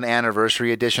equivalent of an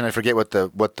anniversary edition. I forget what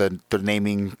the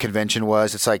naming convention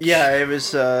was. It's like it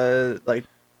was like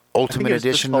Ultimate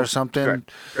Edition or something.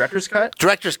 Director's Cut.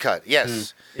 Director's Cut.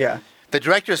 Yes. Yeah. The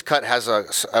Director's Cut has a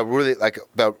really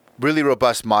really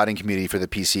robust modding community for the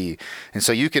PC, and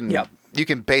so you can. Yep. You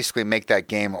can basically make that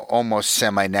game almost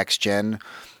semi-next gen.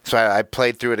 So I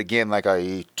played through it again like a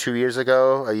year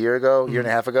and a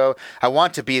half ago. I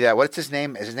want to be that. What's his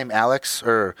name? Is his name Alex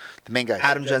or the main guy?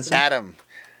 Adam Jensen. Adam.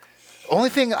 Only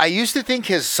thing, I used to think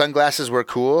his sunglasses were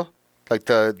cool. Like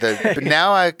but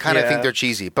now I kind of think they're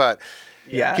cheesy. But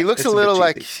Yeah, He looks it's a bit little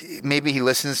like cheesy. maybe he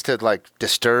listens to like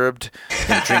Disturbed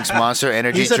and drinks Monster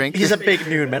Energy drink. He's a big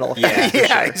new metal fan. Yeah. for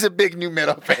yeah, sure. he's a big new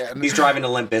metal fan. He's driving to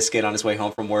Limp Bizkit on his way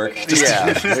home from work.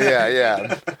 yeah.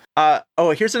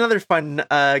 Here's another fun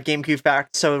GameCube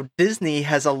fact. So Disney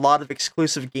has a lot of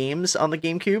exclusive games on the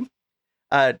GameCube.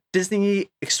 Disney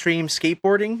Extreme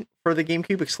Skateboarding for the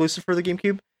GameCube, exclusive for the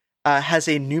GameCube, has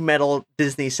a new metal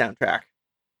Disney soundtrack.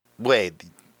 Wait,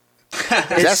 is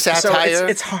that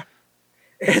satire? So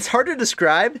it's hard to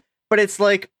describe, but it's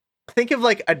like, think of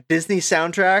like a Disney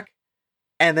soundtrack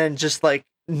and then just like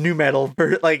new metal,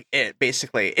 like it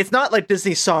basically. It's not like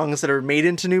Disney songs that are made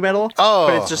into new metal,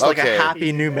 but it's just like a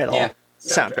happy new metal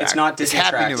soundtrack. It's not It's Disney happy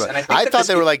tracks. new metal. And I think I that thought this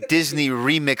they were game- like Disney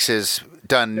remixes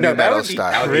done No, new that metal would be-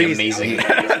 style. That would be Crazy. amazing.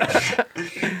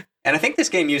 And I think this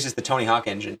game uses the Tony Hawk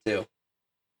engine too.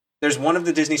 There's one of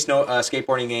the Disney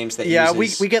skateboarding games that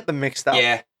uses... we get them mixed up.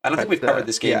 Yeah, I don't think we've covered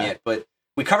this game yet, but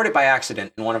we covered it by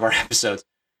accident in one of our episodes.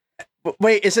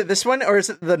 Wait, is it this one or is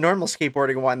it the normal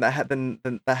skateboarding one that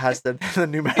has the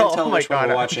new metal? Can't tell Oh my which one god!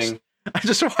 we're watching. I'm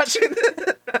just watching.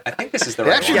 I think this is the It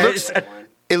right actually one. looks.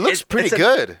 It looks pretty it's a-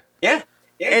 good. Yeah.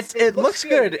 It looks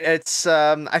good. It's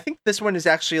I think this one is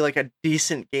actually like a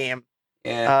decent game.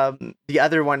 Yeah. The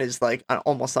other one is like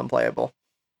almost unplayable.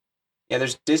 Yeah,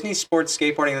 there's Disney Sports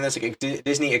Skateboarding, and then there's like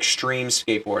Disney Extreme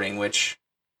Skateboarding, which...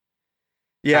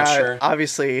 Yeah, sure.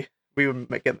 obviously we would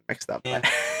get them mixed up. Yeah. but-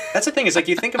 That's the thing, is like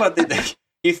you think about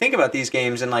you think about these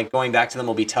games and like going back to them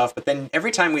will be tough, but then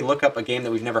every time we look up a game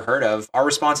that we've never heard of, our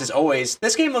response is always,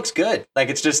 this game looks good. Like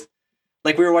it's just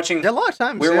like we were watching a lot of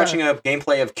times. we were watching a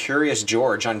gameplay of Curious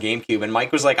George on GameCube, and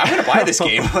Mike was like, I'm gonna buy this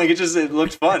game. Like it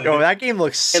looked fun. Oh, that game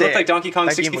looks sick. It looked like Donkey Kong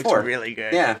that game 64. looks really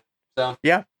good. Yeah. So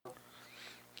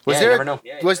Was you there never know.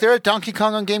 was there a Donkey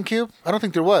Kong on GameCube? I don't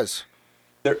think there was.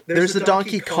 There's the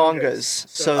Donkey Kongas.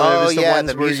 So there Oh, was the yeah,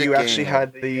 ones the where music you actually game.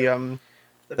 had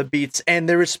the beats, and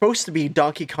there was supposed to be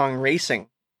Donkey Kong Racing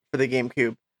for the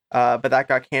GameCube, but that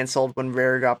got canceled when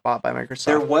Rare got bought by Microsoft.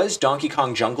 There was Donkey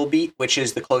Kong Jungle Beat, which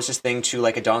is the closest thing to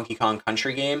like a Donkey Kong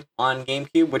Country game on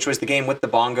GameCube, which was the game with the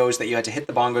bongos that you had to hit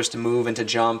the bongos to move and to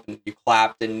jump, and you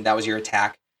clapped, and that was your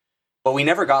attack. But we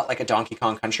never got like a Donkey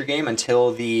Kong Country game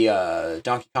until the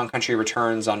Donkey Kong Country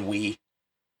Returns on Wii.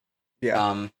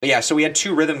 Yeah. But yeah, so we had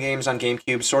 2 rhythm games on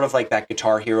GameCube, sort of like that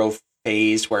Guitar Hero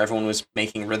phase where everyone was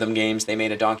making rhythm games. They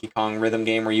made a Donkey Kong rhythm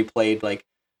game where you played like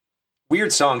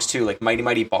weird songs too, like Mighty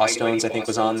Mighty Boss Stones, I think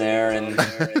was on there, and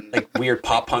like weird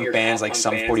pop punk bands like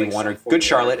Sum 41 or Good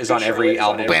Charlotte is on every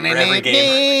album or every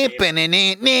game.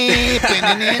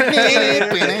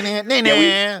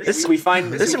 We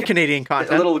find There's some Canadian a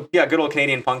content. little, good old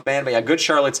Canadian punk band, but yeah, Good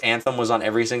Charlotte's Anthem was on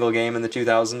every single game in the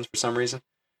 2000s for some reason.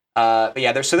 But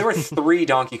yeah, there were 3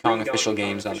 Donkey Kong official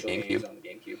games on the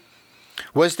GameCube.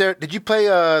 Was there? Did you play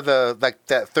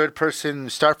that third person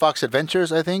Star Fox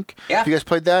Adventures? I think. Yeah. Have you guys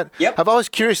played that? Yep. I'm always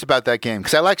curious about that game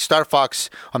because I like Star Fox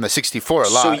on the 64 a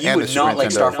lot. So you and would the Super not like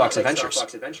Nintendo. Star Fox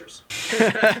Adventures.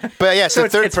 But yeah, it's So a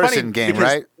third it's funny person game,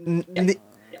 because right?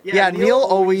 Yeah, Neil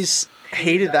always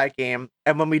hated that game,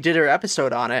 and when we did our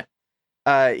episode on it,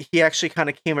 he actually kind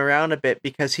of came around a bit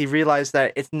because he realized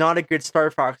that it's not a good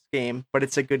Star Fox game, but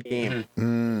it's a good game.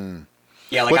 Mm.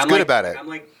 Yeah, like What's I'm good like, about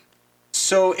it?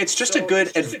 So it's just a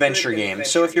good adventure game.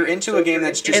 So if you're into a game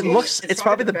that's just It's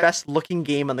probably the best looking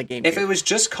game on the game. if it was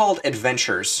just called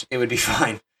Adventures, it would be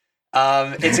fine.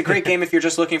 It's a great game if you're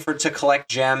just looking to collect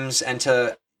gems and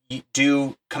to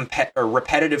do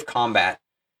repetitive combat,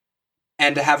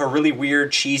 and to have a really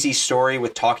weird, cheesy story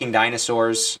with talking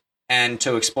dinosaurs and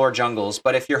to explore jungles.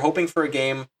 But if you're hoping for a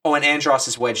game, and Andros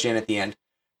is wedged in at the end.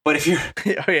 But if you're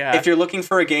Oh yeah. if you're looking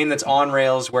for a game that's on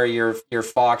rails where you're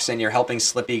Fox and you're helping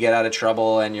Slippy get out of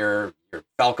trouble and you're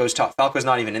Falco's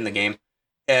not even in the game.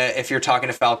 If you're talking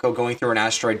to Falco going through an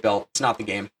asteroid belt, it's not the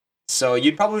game. So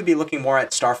you'd probably be looking more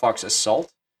at Star Fox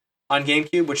Assault on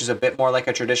GameCube, which is a bit more like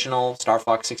a traditional Star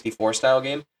Fox 64 style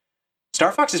game.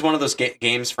 Star Fox is one of those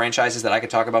games franchises that I could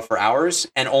talk about for hours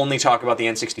and only talk about the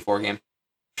N64 game.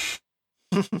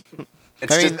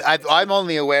 I'm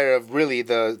only aware of really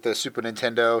the Super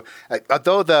Nintendo.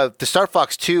 Although the Star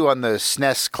Fox 2 on the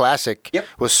SNES Classic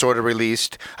was sort of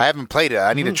released, I haven't played it.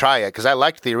 I need to try it because I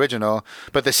liked the original.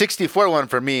 But the 64 one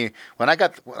for me, when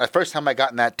the first time I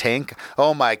got in that tank,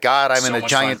 oh my god, I'm in a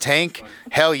giant tank.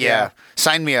 Hell yeah,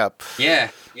 sign me up.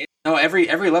 Yeah. No, every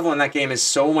level in that game is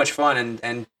so much fun,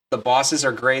 and the bosses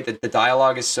are great. The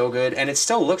dialogue is so good, and it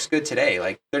still looks good today.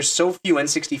 Like, there's so few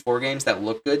N64 games that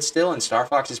look good still, and Star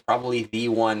Fox is probably the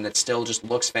one that still just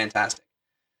looks fantastic.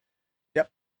 Yep.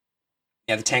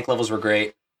 Yeah, the tank levels were great.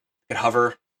 You could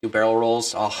hover, do barrel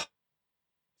rolls. Oh,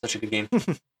 such a good game.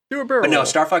 Do a barrel But no, roll.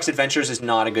 Star Fox Adventures is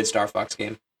not a good Star Fox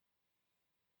game.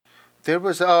 There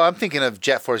was. Oh, I'm thinking of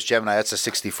Jet Force Gemini. That's a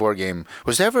 64 game.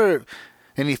 Was there ever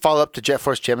any follow up to Jet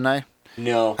Force Gemini?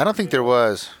 No. I don't think there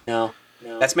was. No.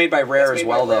 That's made by Rare as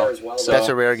well, though. So. That's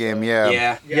a Rare game.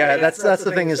 Yeah. Yeah. That's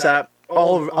the thing is that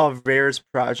all of Rare's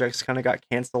projects kind of got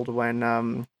canceled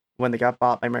when they got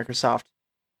bought by Microsoft.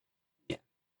 Yeah.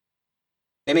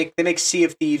 They make Sea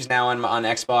of Thieves now on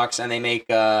Xbox, and they make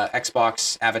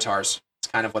Xbox avatars.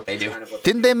 It's kind of what they do.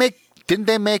 Didn't they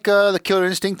make the Killer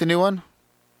Instinct, the new one?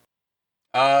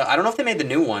 I don't know if they made the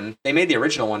new one. They made the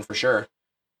original one for sure.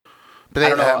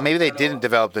 But maybe they didn't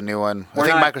develop the new one. I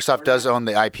think Microsoft does own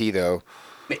the IP, though.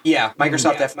 Yeah,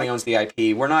 Microsoft definitely owns the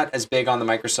IP. We're not as big on the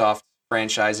Microsoft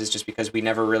franchises just because we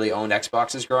never really owned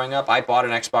Xboxes growing up. I bought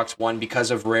an Xbox One because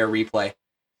of Rare Replay.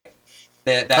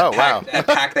 That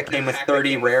pack that came with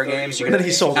 30 Rare games.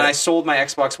 I sold my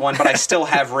Xbox One, but I still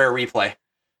have Rare Replay.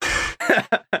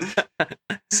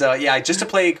 So yeah, just to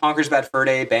play Conker's Bad Fur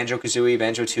Day, Banjo-Kazooie,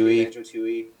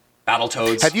 Banjo-Tooie,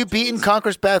 Battletoads. Have you beaten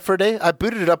Conker's Bad Fur Day? I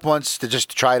booted it up once to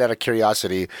try it out of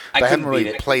curiosity, but I haven't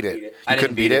really played it. You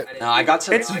couldn't beat it? No, I got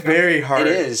to. It's very hard. It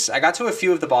is. I got to a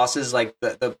few of the bosses, like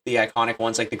the iconic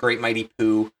ones, like the Great Mighty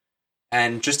Pooh,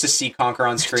 and just to see Conker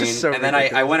on screen. So and then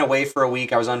I went away for a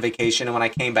week. I was on vacation, and when I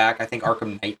came back, I think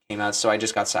Arkham Knight came out, so I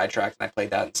just got sidetracked and I played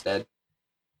that instead.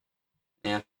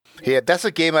 Yeah. Yeah, that's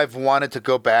a game I've wanted to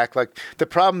go back. Like the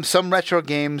problem, some retro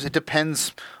games, it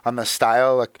depends on the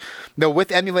style. Like, no, with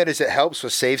emulators, it helps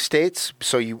with save states.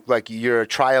 So your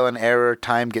trial and error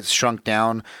time gets shrunk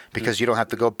down because you don't have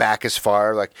to go back as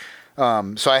far. Like,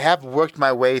 so I have worked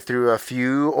my way through a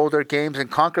few older games,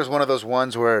 and Conker's one of those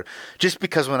ones where just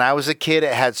because when I was a kid,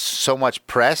 it had so much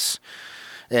press.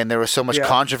 And there was so much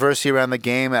controversy around the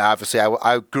game. And obviously,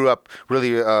 I grew up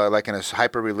really like in a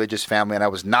hyper-religious family, and I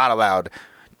was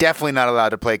definitely not allowed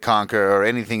to play Conker or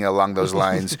anything along those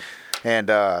lines. And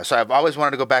so I've always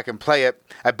wanted to go back and play it.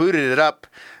 I booted it up,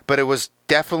 but it was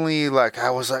definitely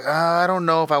I don't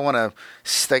know if I want to.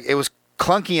 Like, it was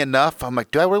clunky enough. I'm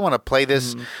like, do I really want to play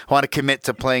this? I want to commit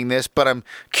to playing this, but I'm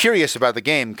curious about the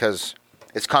game because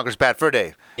it's Conker's Bad Fur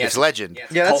Day. Yes. It's legend.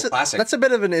 Yeah, that's a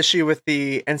bit of an issue with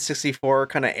the N64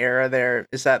 kind of era. There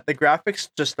is that the graphics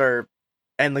just are,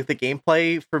 and like the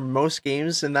gameplay for most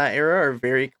games in that era are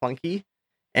very clunky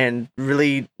and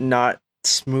really not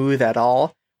smooth at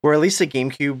all. Or at least the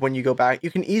GameCube, when you go back,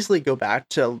 you can easily go back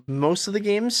to most of the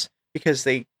games because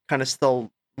they kind of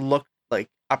still look like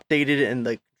updated and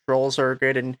the controls are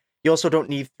good, and you also don't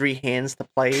need 3 hands to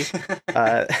play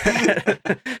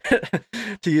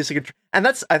to use a controller. And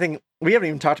that's, I think, we haven't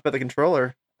even talked about the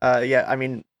controller. Yeah, I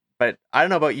mean, but I don't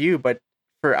know about you, but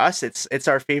for us, it's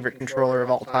our favorite controller of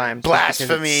all time.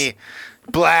 Blasphemy!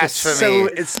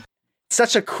 It's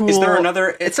such a cool. Is there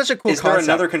another? It's such a cool. Is there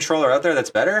another controller out there that's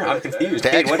better? I'm confused. The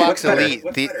Xbox Elite,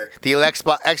 the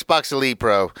Xbox Elite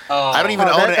Pro. I don't even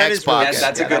own an Xbox.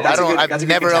 I've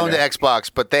never owned an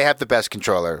Xbox, but they have the best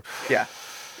controller. Yeah.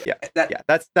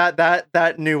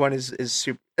 That new one is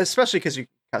super, especially because you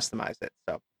can customize it.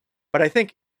 So, but I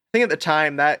think at the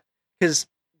time that because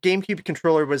GameCube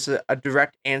controller was a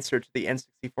direct answer to the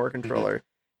N64 controller,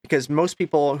 because most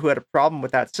people who had a problem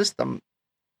with that system,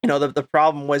 the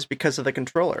problem was because of the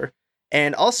controller,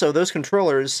 and also those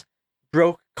controllers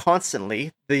broke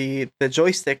constantly. The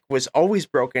joystick was always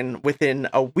broken within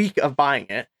a week of buying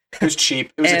it. It was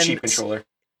cheap. It was a cheap controller.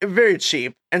 Very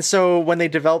cheap. And so when they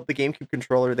developed the GameCube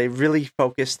controller, they really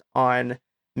focused on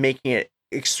making it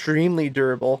extremely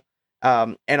durable.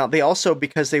 And they also,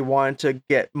 because they wanted to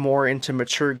get more into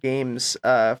mature games,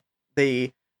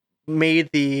 they made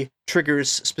the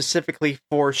triggers specifically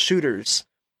for shooters,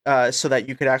 so that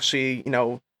you could actually,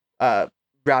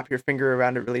 wrap your finger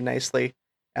around it really nicely.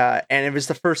 And it was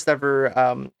the first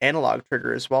ever analog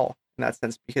trigger as well, in that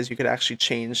sense, because you could actually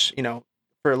change,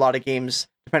 for a lot of games,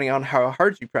 depending on how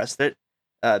hard you pressed it,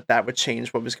 that would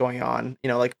change what was going on.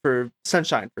 Like for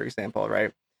Sunshine, for example,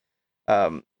 right?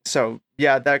 So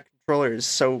yeah, that controller is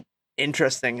so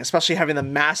interesting, especially having the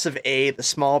massive A, the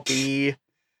small B,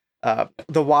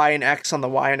 the Y and X on the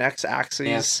Y and X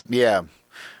axes. Yeah.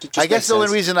 I guess the only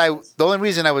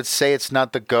reason I would say it's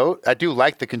not the GOAT, I do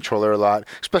like the controller a lot,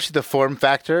 especially the form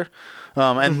factor.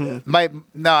 I'm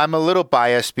a little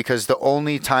biased because the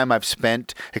only time I've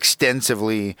spent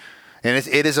extensively, and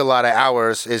it is a lot of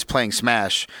hours, is playing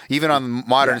Smash. Even on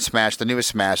modern Smash, the newest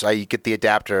Smash, I get the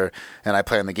adapter and I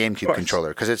play on the GameCube controller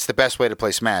because it's the best way to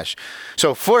play Smash.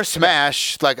 So for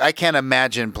Smash, I can't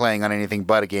imagine playing on anything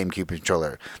but a GameCube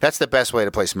controller. That's the best way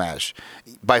to play Smash,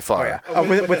 by far. Oh,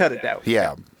 yeah. Without a doubt.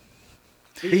 Yeah.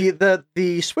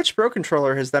 The Switch Pro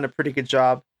controller has done a pretty good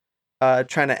job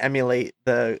trying to emulate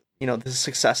the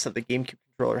success that the GameCube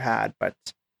controller had, but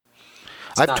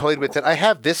I've toyed with it. I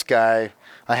have this guy.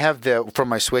 I have from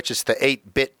my Switch. It's the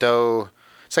 8BitDo.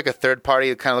 It's like a third party.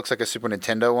 It kind of looks like a Super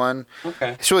Nintendo one.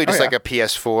 Okay. It's really just like a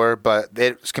PS4, but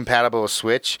it's compatible with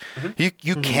Switch.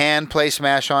 You can play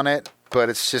Smash on it, but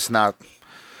it's just not.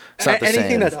 It's not the Anything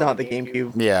same. that's not the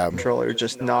GameCube controller,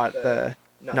 just not the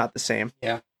same.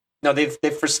 Yeah. No,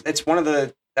 it's one of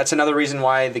the. That's another reason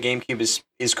why the GameCube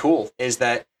is cool. Is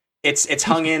that it's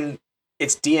hung in.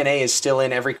 Its DNA is still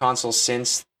in every console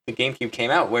since the GameCube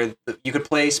came out, where you could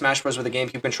play Smash Bros with a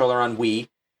GameCube controller on Wii.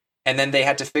 And then they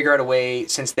had to figure out a way,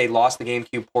 since they lost the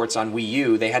GameCube ports on Wii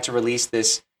U, they had to release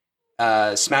this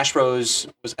Smash Bros.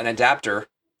 Was an adapter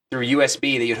through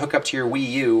USB that you'd hook up to your Wii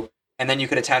U, and then you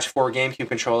could attach 4 GameCube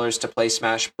controllers to play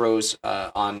Smash Bros.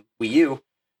 On Wii U.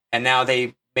 And now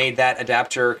they made that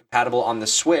adapter compatible on the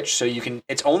Switch, so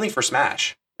it's only for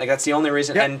Smash. Like, that's the only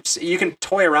reason. Yep. And you can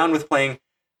toy around with playing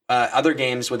other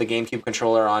games with a GameCube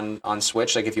controller on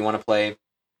Switch. Like, if you want to play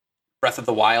Breath of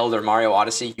the Wild or Mario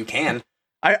Odyssey, you can.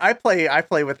 I play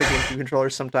with the GameCube controller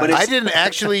sometimes. But I didn't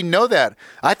actually know that.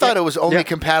 I thought it was only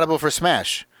compatible for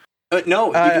Smash. No,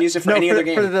 you can use it for any other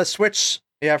game. For the Switch,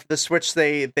 for the Switch,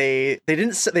 they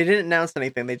didn't announce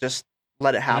anything. They just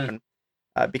let it happen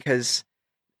because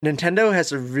Nintendo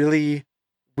has a really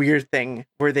weird thing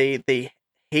where they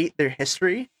hate their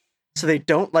history, so they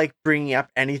don't like bringing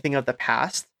up anything of the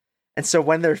past. And so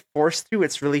when they're forced to,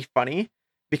 it's really funny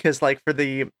because, like, for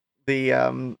the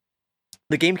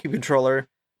GameCube controller,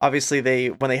 obviously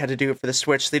when they had to do it for the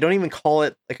Switch, they don't even call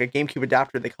it like a GameCube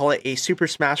adapter. They call it a Super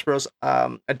Smash Bros.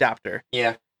 Adapter.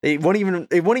 Yeah. They won't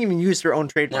even use their own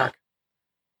trademark. No.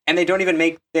 And they don't even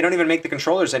make the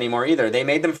controllers anymore either. They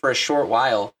made them for a short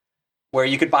while where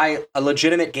you could buy a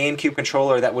legitimate GameCube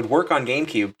controller that would work on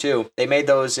GameCube too. They made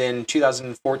those in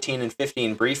 2014 and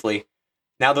 15 briefly.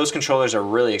 Now those controllers are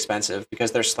really expensive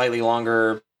because they're slightly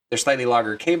longer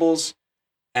cables,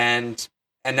 and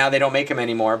now they don't make them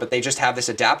anymore, but they just have this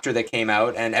adapter that came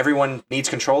out, and everyone needs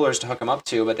controllers to hook them up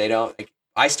to, but they don't. Like,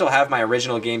 I still have my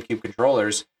original GameCube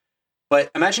controllers, but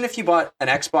imagine if you bought an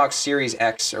Xbox Series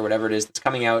X or whatever it is that's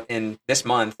coming out in this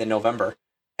month in November,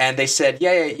 and they said,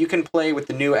 yeah, you can play with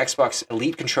the new Xbox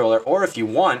Elite controller, or if you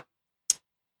want,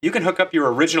 you can hook up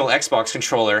your original Xbox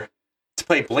controller to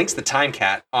play Blinx the Time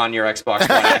Cat on your Xbox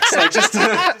One X. Like, just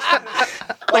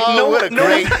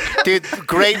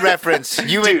great reference.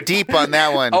 You went deep on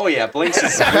that one. Oh yeah, Blinx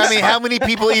is. I mean, how many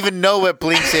people even know what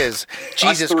Blinx is?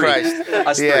 Jesus Christ.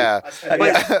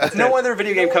 But no other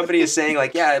video game company is saying,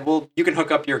 like, yeah, well, you can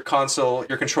hook up your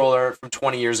controller from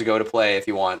 20 years ago to play if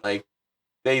you want. Like,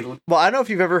 Well, I don't know if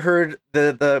you've ever heard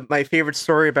my favorite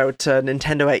story about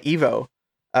Nintendo at EVO.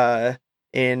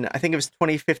 In I think it was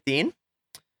 2015.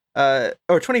 Or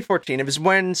 2014. It was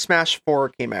when Smash 4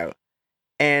 came out.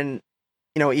 And,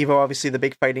 you know, EVO, obviously the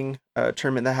big fighting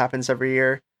tournament that happens every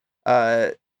year.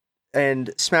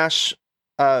 And Smash,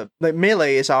 like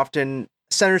Melee is often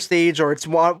center stage, or it's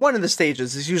one of the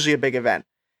stages. It's usually a big event.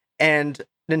 And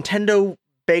Nintendo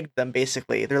begged them,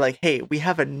 basically. They're like, hey, we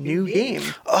have a new game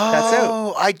that's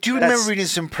out. I do remember reading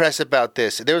some press about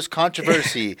this. There was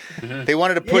controversy. They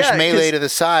wanted to push Melee to the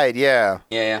side. Yeah,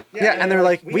 and they're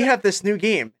like, we have this new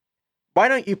game. Why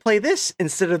don't you play this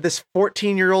instead of this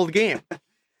 14-year-old game?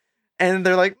 And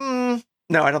they're like, no,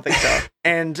 I don't think so.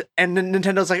 And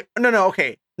Nintendo's like,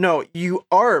 no, you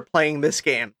are playing this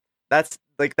game. That's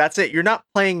it. You're not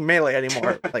playing Melee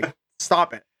anymore. Like,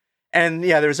 stop it. And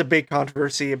yeah, there was a big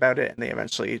controversy about it, and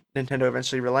Nintendo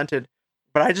eventually relented.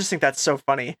 But I just think that's so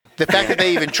funny. The fact that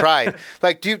they even tried.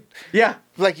 Like, dude. Yeah.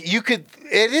 Like, you could.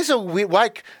 It is a weird.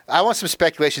 Like, I want some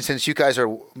speculation since you guys are,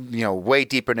 way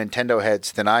deeper Nintendo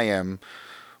heads than I am.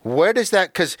 Where does that.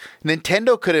 Because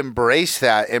Nintendo could embrace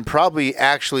that and probably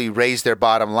actually raise their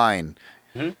bottom line.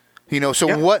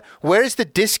 So where is the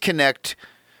disconnect?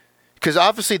 Because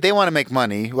obviously they want to make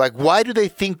money. Like, why do they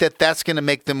think that that's going to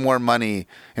make them more money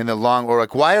in the long, or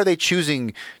like, why are they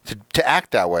choosing to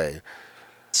act that way?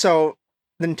 So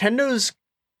Nintendo's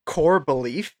core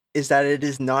belief is that it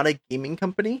is not a gaming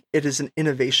company; it is an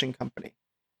innovation company,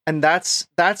 and that's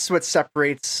what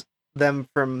separates them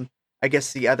from, I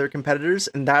guess, the other competitors,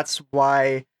 and that's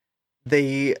why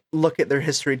they look at their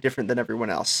history different than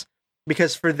everyone else.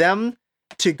 Because for them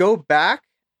to go back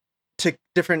to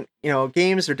different,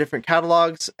 games or different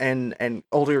catalogs and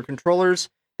older controllers,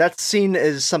 that's seen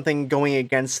as something going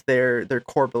against their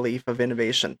core belief of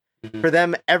innovation. Mm-hmm. For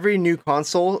them, every new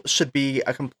console should be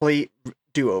a complete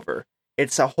do-over.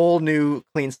 It's a whole new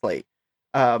clean slate.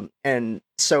 And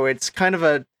so it's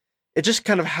just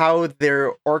kind of how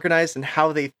they're organized and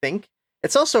how they think.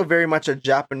 It's also very much a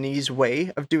Japanese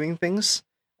way of doing things.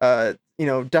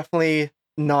 Definitely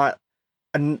not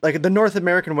and like the North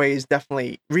American way is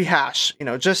definitely rehash.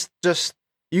 Just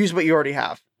use what you already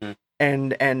have, Mhm.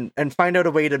 and find out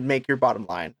a way to make your bottom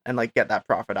line and like get that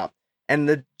profit up. And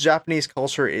the Japanese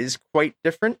culture is quite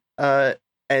different,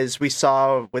 as we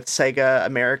saw with Sega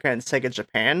America and Sega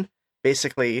Japan.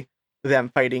 Basically, them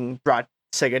fighting brought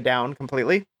Sega down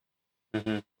completely.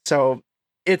 Mm-hmm. So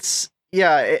that's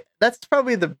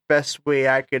probably the best way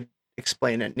I could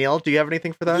explain it. Neil, do you have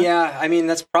anything for that? Yeah, I mean,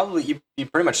 that's probably, you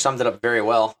pretty much summed it up very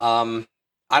well.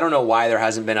 I don't know why there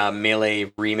hasn't been a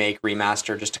Melee remake,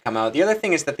 remaster just to come out. The other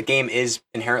thing is that the game is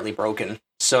inherently broken.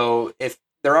 So if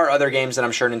there are other games that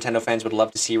I'm sure Nintendo fans would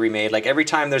love to see remade, like every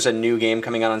time there's a new game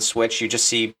coming out on Switch, you just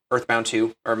see Earthbound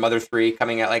 2 or Mother 3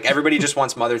 coming out. Like everybody just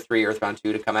wants Mother 3, Earthbound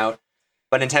 2 to come out,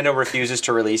 but Nintendo refuses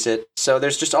to release it. So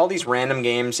there's just all these random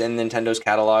games in Nintendo's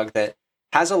catalog that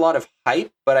has a lot of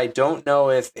hype, but I don't know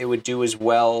if it would do as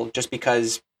well just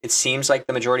because it seems like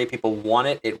the majority of people want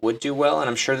it. It would do well, and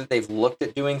I'm sure that they've looked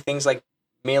at doing things like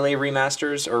Melee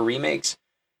remasters or remakes.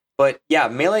 But yeah,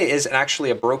 Melee is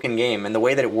actually a broken game, and the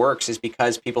way that it works is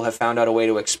because people have found out a way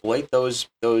to exploit those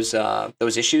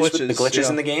issues with the glitches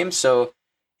in the game. So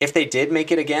if they did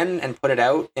make it again and put it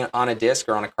out on a disc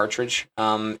or on a cartridge,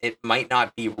 it might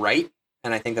not be right,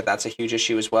 and I think that that's a huge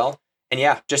issue as well. And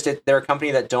yeah, they're a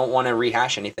company that don't want to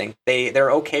rehash anything.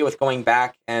 They're okay with going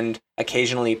back and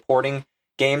occasionally porting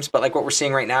games, but like what we're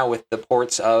seeing right now with the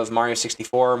ports of Mario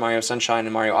 64, Mario Sunshine,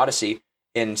 and Mario Odyssey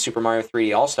in Super Mario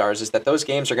 3D All-Stars is that those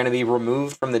games are going to be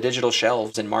removed from the digital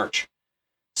shelves in March.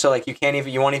 So like you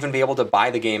won't even be able to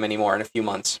buy the game anymore in a few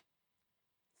months.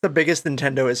 The biggest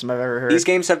Nintendoism I've ever heard. These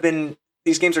games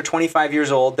are 25 years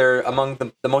old. They're among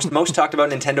the most talked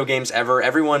about Nintendo games ever.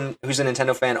 Everyone who's a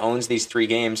Nintendo fan owns these 3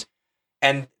 games.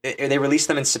 And they released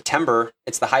them in September.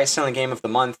 It's the highest selling game of the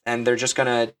month, and they're just going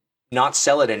to not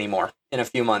sell it anymore in a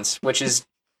few months, which is,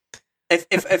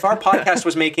 if our podcast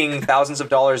was making thousands of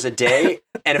dollars a day,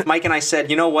 and if Mike and I said,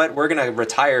 you know what, we're going to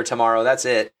retire tomorrow, that's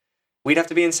it, we'd have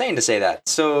to be insane to say that.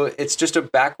 So it's just a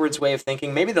backwards way of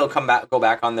thinking. Maybe they'll go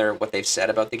back on what they've said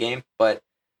about the game, but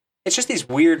it's just these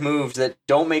weird moves that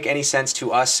don't make any sense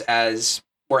to us, as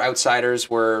we're outsiders.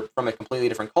 We're from a completely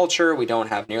different culture. We don't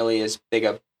have nearly as big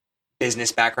a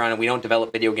business background, and we don't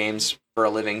develop video games for a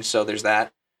living, so there's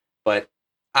that. But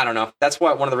I don't know. That's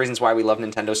one of the reasons why we love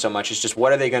Nintendo so much, is just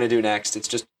what are they going to do next? It's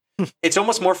just it's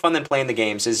almost more fun than playing the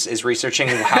games, is researching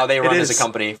how they run as a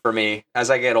company. For me, as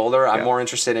I get older, I'm more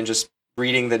interested in just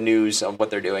reading the news of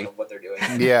what they're doing.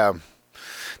 Yeah.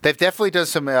 They've definitely done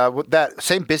some that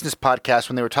same business podcast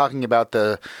when they were talking about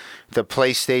the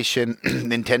PlayStation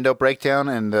Nintendo breakdown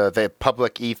and the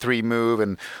public E3 move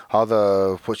and all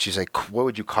the what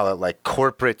would you call it, like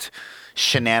corporate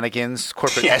shenanigans,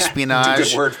 corporate espionage.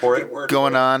 That's a good word for it.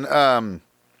 Going on.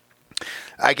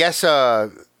 I guess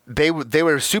they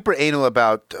were super anal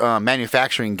about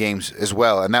manufacturing games as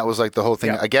well, and that was like the whole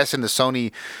thing. Yeah. I guess in the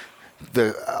Sony,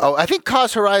 I think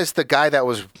Kaz Hirai is the guy that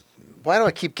was. Why do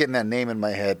I keep getting that name in my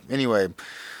head? Anyway,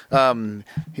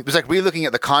 he was like re-looking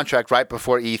at the contract right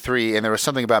before E3, and there was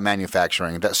something about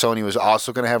manufacturing, that Sony was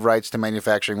also going to have rights to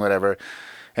manufacturing, whatever.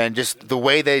 And just the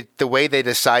way they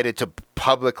decided to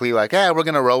publicly we're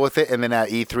going to roll with it, and then at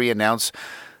E3 announce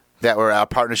that our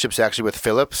partnership's actually with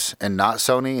Philips and not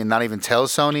Sony, and not even tell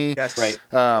Sony. Yes, right.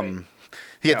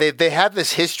 Yeah, they have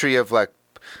this history of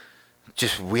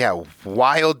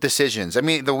wild decisions. I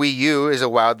mean, the Wii U is a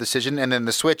wild decision, and then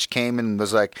the Switch came and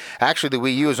was like, actually, the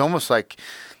Wii U is almost like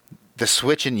the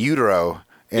Switch in utero,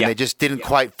 and they just didn't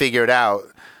quite figure it out.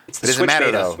 It doesn't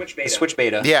matter, though. The Switch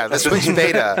Beta. Yeah, the Switch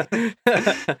Beta.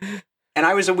 And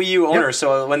I was a Wii U owner,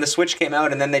 so when the Switch came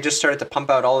out, and then they just started to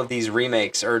pump out all of these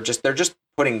remakes, or they're just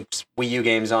putting Wii U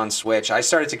games on Switch, I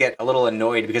started to get a little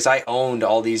annoyed because I bought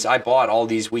all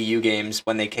these Wii U games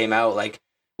when they came out. Like,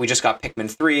 we just got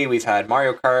Pikmin 3, we've had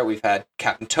Mario Kart, we've had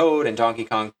Captain Toad and Donkey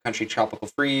Kong Country Tropical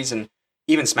Freeze, and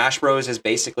even Smash Bros is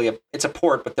basically it's a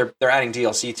port, but they're adding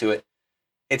DLC to it.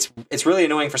 It's really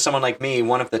annoying for someone like me,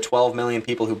 one of the 12 million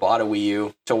people who bought a Wii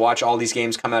U, to watch all these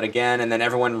games come out again, and then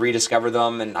everyone rediscover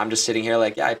them, and I'm just sitting here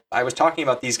like, I was talking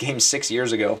about these games 6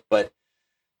 years ago, but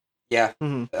yeah,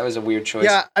 that was a weird choice.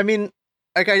 Yeah, I mean,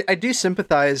 like I do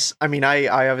sympathize. I mean, I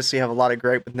obviously have a lot of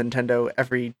gripe with Nintendo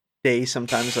every day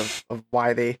sometimes of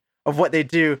what they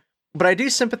do, but I do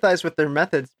sympathize with their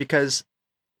methods, because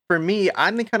for me,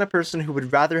 I'm the kind of person who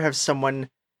would rather have someone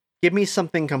give me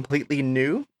something completely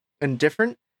new and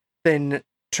different than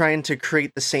trying to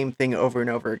create the same thing over and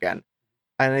over again.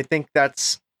 And I think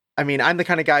I'm the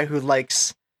kind of guy who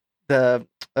likes the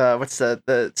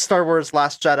Star Wars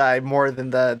Last Jedi more than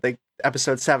the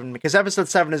Episode 7, because Episode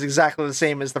 7 is exactly the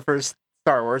same as the first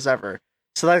Star Wars ever.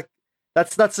 So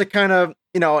that's the kind of,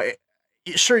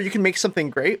 sure, you can make something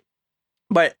great,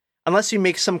 but unless you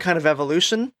make some kind of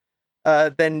evolution,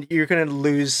 then you're gonna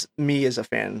lose me as a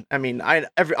fan. I mean, I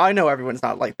know everyone's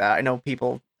not like that. I know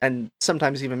people, and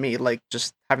sometimes even me, like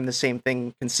just having the same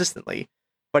thing consistently.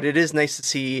 But it is nice to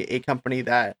see a company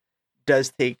that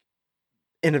does take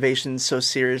innovation so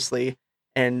seriously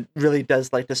and really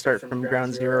does like to start from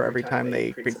ground zero every time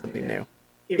they create something new,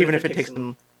 even if it takes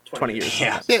them 20 years.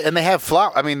 Yeah. Yeah, and they have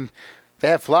they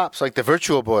have flops like the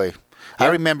Virtual Boy. I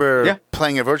remember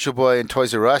playing a Virtual Boy in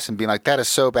Toys R Us and being like, that is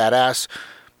so badass.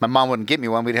 My mom wouldn't get me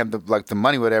one. We'd have the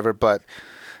money, whatever. But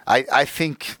I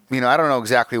think, I don't know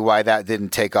exactly why that didn't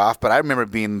take off, but I remember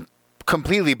being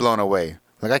completely blown away.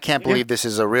 Like, I can't believe this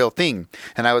is a real thing.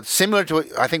 And I would, similar to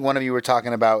what I think one of you were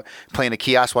talking about playing a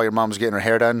kiosk while your mom was getting her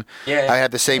hair done. Yeah. I had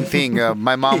the same thing.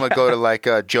 My mom would go to like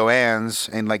Joann's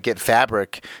and like get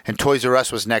fabric, and Toys R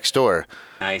Us was next door.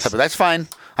 Nice. But that's fine.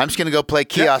 I'm just going to go play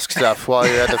kiosk stuff while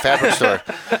you're at the fabric store.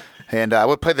 And I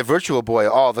would play the Virtual Boy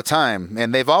all the time.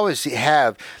 And they've always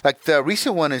like the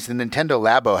recent one is the Nintendo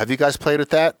Labo. Have you guys played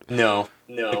with that? No.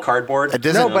 The cardboard? It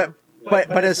doesn't. No,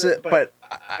 but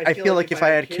I feel like if I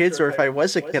had kids or if I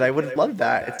was a kid, I would love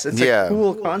that. It's a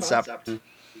cool concept.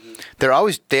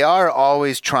 They are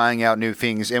always trying out new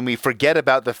things, and we forget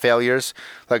about the failures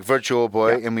like Virtual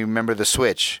Boy, and we remember the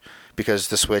Switch because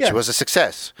the Switch was a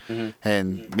success. Mm-hmm.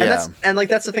 And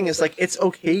that's the thing is like it's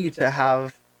okay to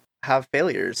have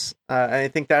failures. And I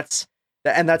think that's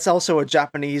also a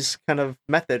Japanese kind of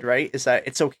method, right? Is that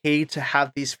it's okay to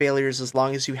have these failures as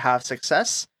long as you have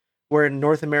success. Where in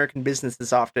North American business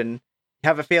is often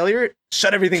have a failure,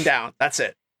 shut everything down. That's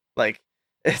it. Like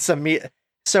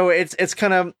so it's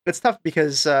kind of tough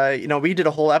because we did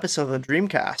a whole episode of the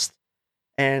Dreamcast,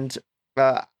 and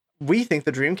we think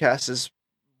the Dreamcast is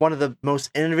one of the most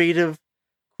innovative,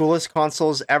 coolest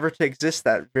consoles ever to exist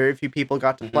that very few people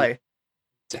got to play.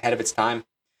 It's ahead of its time,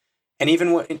 and even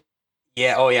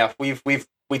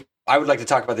I would like to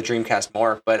talk about the Dreamcast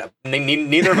more, but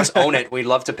neither of us own it. We'd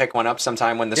love to pick one up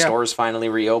sometime when the stores finally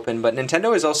reopen. But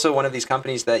Nintendo is also one of these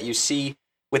companies that you see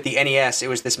with the NES. It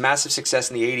was this massive success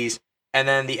in the 80s, and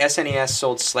then the SNES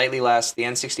sold slightly less, the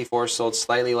N64 sold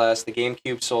slightly less, the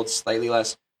GameCube sold slightly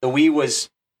less. The Wii was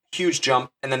a huge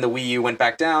jump, and then the Wii U went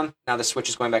back down. Now the Switch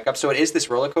is going back up. So it is this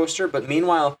roller coaster, but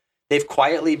meanwhile, they've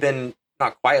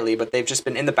not quietly, but they've just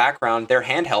been in the background. Their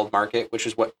handheld market, which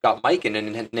is what got Mike into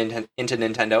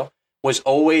Nintendo, was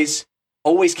always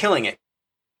killing it.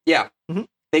 Yeah. Mm-hmm.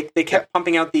 They kept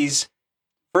pumping out these.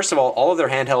 First of all of their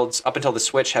handhelds up until the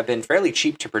Switch have been fairly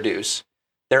cheap to produce.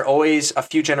 They're always a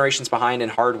few generations behind in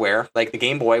hardware. Like the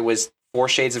Game Boy was 4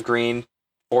 shades of green,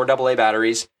 4 AA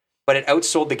batteries, but it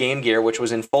outsold the Game Gear, which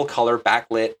was in full color,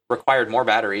 backlit, required more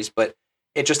batteries, but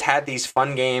it just had these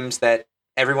fun games that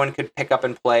everyone could pick up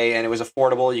and play, and it was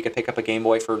affordable. You could pick up a Game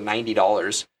Boy for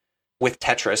 $90 with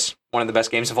Tetris, one of the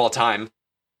best games of all time.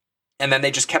 And then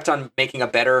they just kept on making a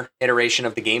better iteration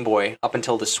of the Game Boy up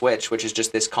until the Switch, which is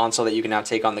just this console that you can now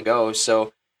take on the go.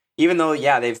 So even though,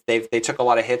 they took a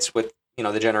lot of hits with,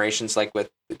 the generations like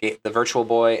with the Virtual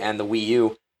Boy and the Wii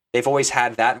U, they've always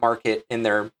had that market in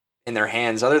their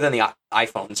hands, other than the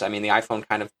iPhones. I mean, the iPhone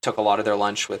kind of took a lot of their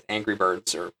lunch with Angry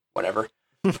Birds or whatever.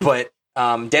 But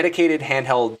dedicated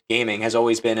handheld gaming has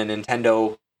always been a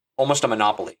Nintendo, almost a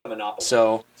monopoly.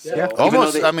 So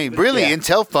almost.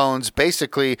 Intel phones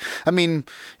basically. I mean,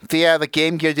 the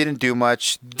Game Gear didn't do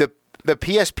much. The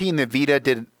PSP and the Vita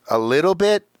did a little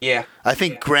bit. Yeah, I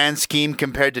think grand scheme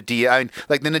compared to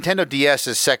like the Nintendo DS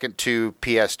is second to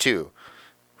PS2,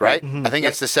 right? Mm-hmm. I think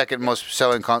it's the second most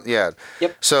selling Yep.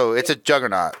 So it's a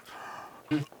juggernaut.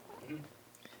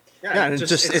 Yeah, and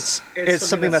it's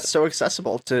something that's so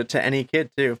accessible to any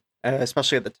kid too,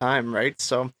 especially at the time, right?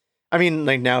 So, I mean,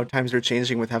 like now times are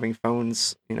changing with having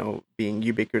phones, being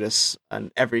ubiquitous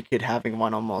and every kid having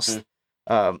one almost,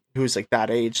 who's like that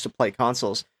age to play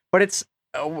consoles. But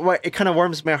it kind of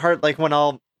warms my heart, like when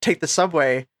I'll take the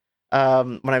subway,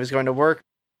 when I was going to work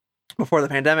before the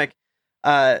pandemic,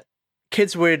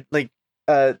 kids going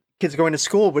to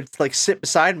school would like sit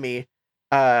beside me.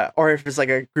 Or if it's like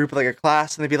a group, like a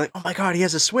class, and they'd be like, "Oh my god, he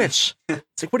has a Switch!"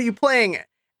 It's like, "What are you playing?"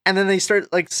 And then they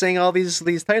start like saying all these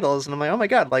titles, and I'm like, "Oh my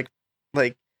god!" Like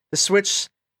the Switch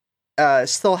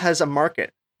still has a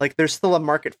market. Like there's still a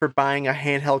market for buying a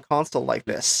handheld console like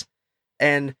this,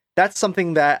 and that's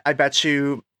something that I bet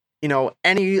you,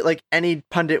 any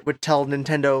pundit would tell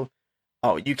Nintendo,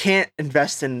 "Oh, you can't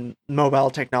invest in mobile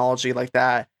technology like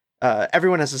that.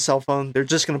 Everyone has a cell phone. They're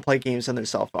just going to play games on their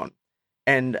cell phone."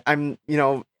 And I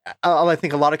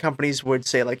think a lot of companies would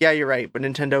say like, yeah, you're right. But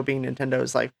Nintendo being Nintendo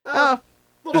is like,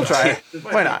 we'll try it.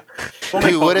 Why not?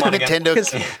 Dude, what if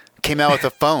Nintendo came out with a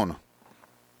phone?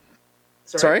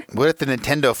 Sorry? What if the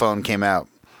Nintendo phone came out?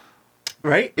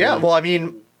 Right? Yeah. Well, I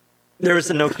mean, there was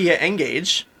the Nokia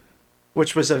N-Gage,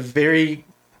 which was a very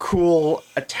cool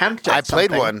attempt at I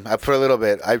played something. one for a little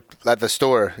bit. At the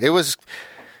store. It was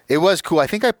cool. I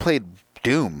think I played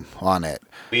Doom on it.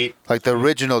 Sweet. Like the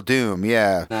original Doom,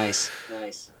 yeah. Nice.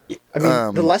 I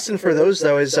mean, the lesson for those,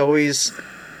 though, is always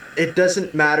it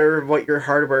doesn't matter what your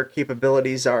hardware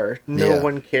capabilities are. No Yeah.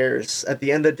 one cares. At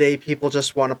the end of the day, people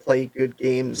just want to play good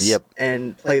games Yep.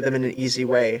 and play them in an easy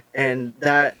way. And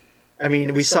that, I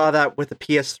mean, we saw that with the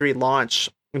PS3 launch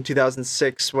in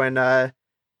 2006 when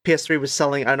PS3 was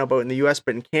selling, I don't know about in the US,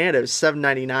 but in Canada, it was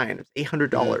 $7.99. It was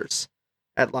 $800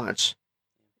 at launch.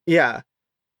 Yeah.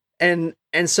 And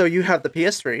so you have the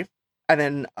PS3, and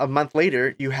then a month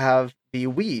later, you have the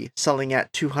Wii selling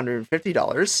at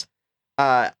 $250.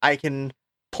 I can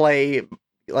play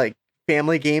like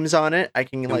family games on it. I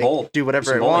can like bowl. do whatever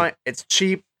Do I some bowling. want. It's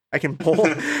cheap. I can bowl.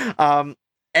 And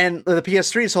the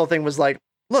PS3's whole thing was like,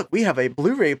 look, we have a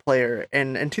Blu-ray player.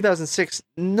 And in 2006,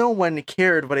 no one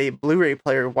cared what a Blu-ray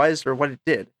player was or what it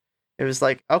did. It was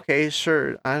like, okay,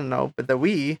 sure, I don't know, but the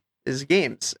Wii is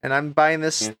games, and I'm buying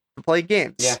this to play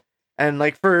games. Yeah. And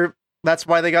like that's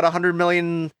why they got 100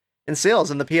 million in sales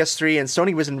in the PS3, and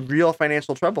Sony was in real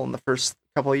financial trouble in the first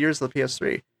couple of years of the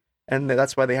PS3, and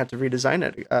that's why they had to redesign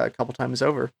it a couple times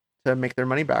over to make their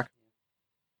money back.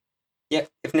 Yeah,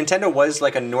 if Nintendo was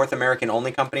like a North American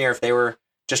only company, or if they were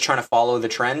just trying to follow the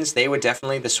trends, they would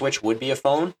definitely, the Switch would be a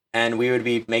phone, and we would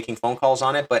be making phone calls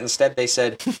on it. But instead, they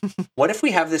said, what if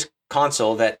we have this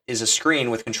console that is a screen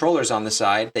with controllers on the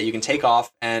side that you can take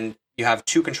off, and you have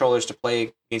two controllers to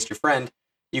play against your friend?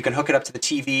 You can hook it up to the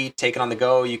TV, take it on the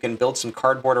go. You can build some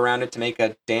cardboard around it to make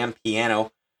a damn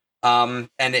piano. And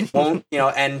it won't,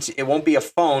 and it won't be a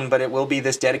phone, but it will be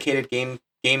this dedicated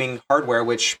gaming hardware,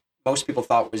 which most people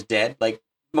thought was dead. Like,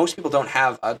 most people don't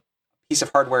have a piece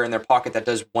of hardware in their pocket that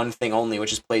does one thing only,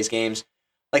 which is plays games.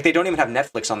 Like, they don't even have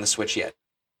Netflix on the Switch yet.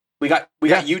 We got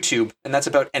YouTube, and that's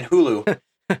about, and Hulu.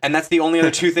 And that's the only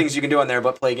other two things you can do on there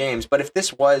but play games. But if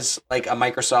this was like a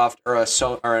Microsoft or a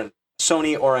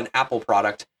Sony or an Apple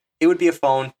product, it would be a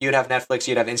phone. You'd have Netflix,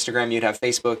 you'd have Instagram, you'd have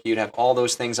Facebook, you'd have all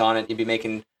those things on it. You'd be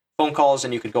making phone calls,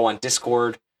 and you could go on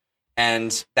Discord,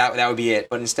 and that would be it.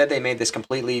 But instead, they made this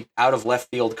completely out of left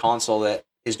field console that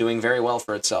is doing very well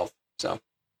for itself. So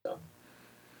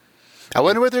I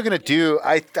wonder what they're going to do.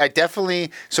 I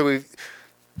definitely, so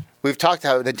we've talked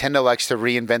how Nintendo likes to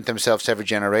reinvent themselves every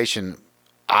generation.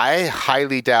 I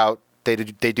highly doubt they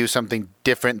do something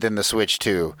different than the Switch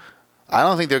 2. I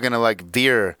don't think they're going to like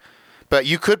veer, but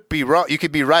you could be wrong. You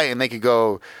could be right, and they could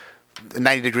go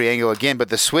 90-degree angle again. But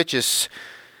the Switch is,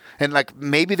 and like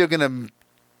maybe they're going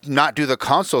to not do the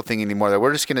console thing anymore. That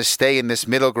we're just going to stay in this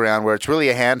middle ground where it's really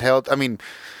a handheld. I mean,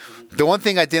 the one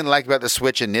thing I didn't like about the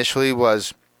Switch initially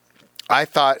was I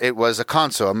thought it was a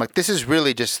console. I'm like, this is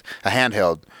really just a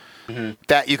handheld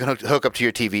that you can hook up to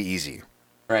your TV easy.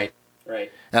 Right.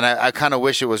 And I kind of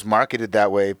wish it was marketed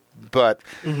that way, but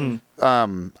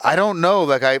I don't know.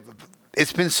 Like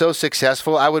it's been so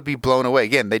successful, I would be blown away.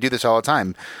 Again, they do this all the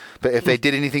time, but if they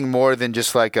did anything more than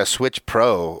just like a Switch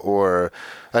Pro or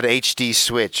an HD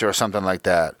Switch or something like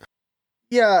that.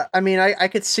 Yeah, I mean, I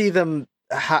could see them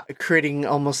creating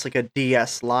almost like a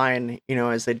DS line,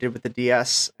 as they did with the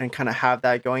DS, and kind of have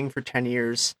that going for 10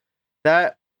 years.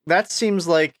 That seems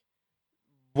like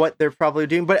what they're probably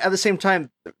doing. But at the same time,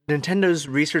 Nintendo's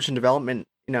research and development,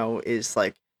 is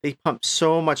like they pump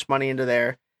so much money into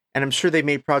there. And I'm sure they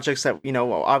made projects that,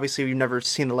 obviously we've never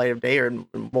seen the light of day, or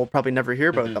we'll probably never hear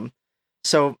about them.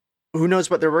 So who knows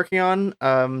what they're working on?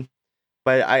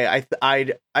 But I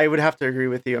would have to agree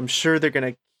with you. I'm sure they're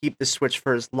going to keep the Switch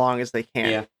for as long as they can.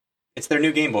 Yeah. It's their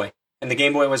new Game Boy. And the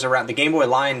Game Boy was around, the Game Boy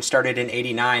line started in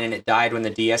 89, and it died when the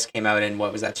DS came out in,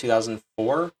 what was that,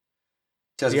 2004?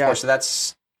 2004. Yeah. So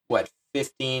that's, what,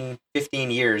 15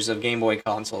 years of Game Boy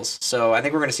consoles. So I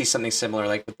think we're going to see something similar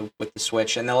like with the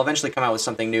Switch, and they'll eventually come out with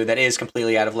something new that is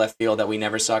completely out of left field that we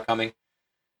never saw coming.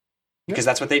 Because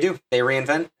that's what they do. They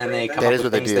reinvent, and they come up That is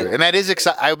with what they things do, that... and that is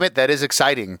I admit that is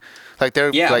exciting. Like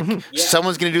they're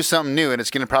someone's going to do something new, and it's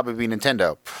going to probably be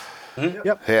Nintendo.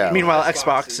 Yep. Yeah. Meanwhile,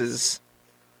 Xbox is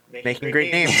making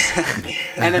great names.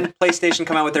 And then PlayStation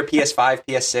come out with their PS5,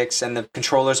 PS6, and the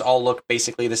controllers all look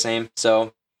basically the same.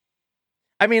 So,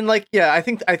 I mean, like, yeah, I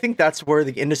think that's where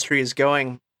the industry is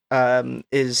going.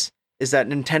 Is that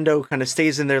Nintendo kind of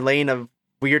stays in their lane of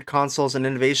weird consoles and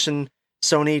innovation.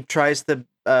 Sony tries to,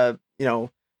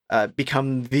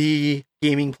 become the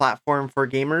gaming platform for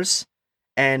gamers,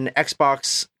 and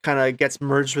Xbox kind of gets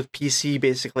merged with PC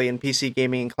basically, and PC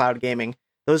gaming and cloud gaming.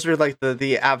 Those are like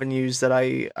the avenues that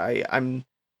I'm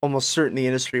almost certain the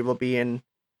industry will be in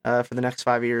for the next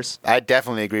 5 years. I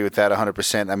definitely agree with that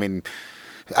 100%. I mean,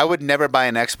 I would never buy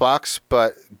an Xbox,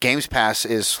 but Games Pass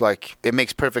is like, it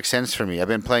makes perfect sense for me. I've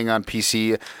been playing on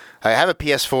PC. I have a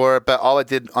PS4, but all I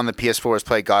did on the PS4 is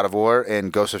play God of War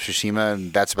and Ghost of Tsushima,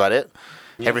 and that's about it.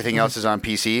 Everything else is on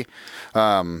PC.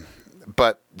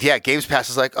 But yeah, Games Pass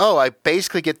is like, oh, I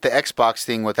basically get the Xbox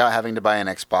thing without having to buy an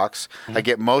Xbox. I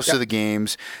get most of the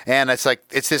games, and it's like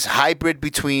it's this hybrid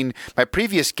between. My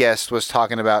previous guest was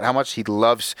talking about how much he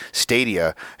loves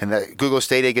Stadia, and that Google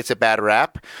Stadia gets a bad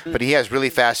rap, but he has really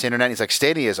fast internet. He's like,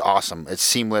 Stadia is awesome. It's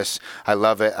seamless. I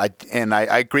love it.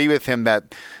 I agree with him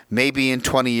that maybe in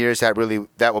 20 years that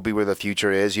will be where the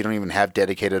future is. You don't even have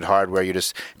dedicated hardware. You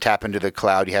just tap into the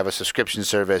cloud. You have a subscription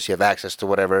service. You have access to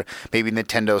whatever, maybe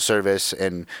Nintendo service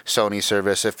and Sony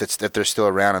service if they're still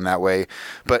around in that way.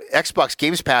 But Xbox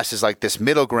Games Pass is like this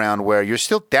middle ground where you're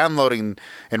still downloading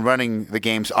and running the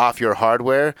games off your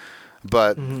hardware,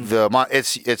 but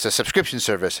it's a subscription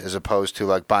service as opposed to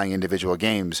like buying individual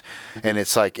games. And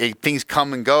it's like things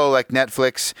come and go like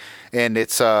Netflix, and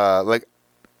it's like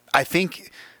I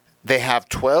think they have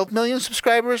 12 million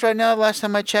subscribers right now. Last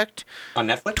time I checked, on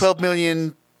Netflix, 12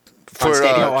 million for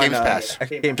Games Pass.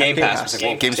 Game Pass.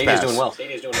 Games Stadia's Pass.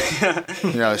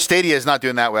 doing well. Stadia is not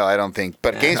doing that well, I don't think.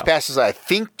 But Games Pass is, I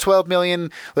think, 12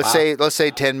 million. Let's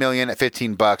say 10 million at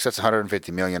 $15. That's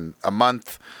 150 million a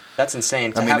month. That's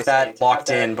insane to have that locked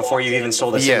in before you've even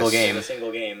sold a single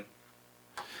game.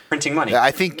 Printing money.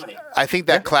 I think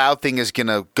that cloud thing is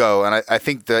gonna go, and I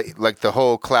think the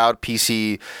whole cloud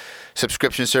PC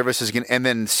subscription service is going to, and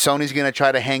then Sony's going to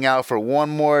try to hang out for one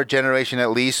more generation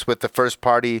at least with the first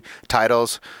party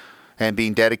titles and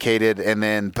being dedicated. And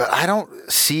then, but I don't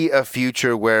see a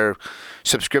future where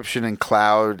subscription and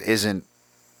cloud isn't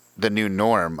the new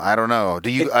norm. I don't know. Do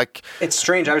you like? It's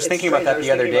strange. I was thinking about that the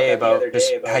other day about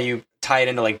just how you tie it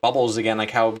into like bubbles again,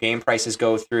 like how game prices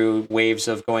go through waves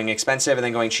of going expensive and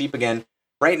then going cheap again.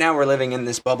 Right now we're living in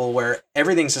this bubble where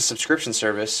everything's a subscription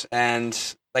service, and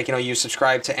like, you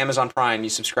subscribe to Amazon Prime, you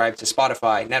subscribe to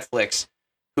Spotify, Netflix,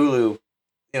 Hulu,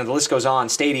 the list goes on,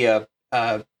 Stadia,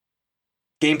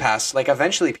 Game Pass. Like,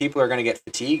 eventually people are going to get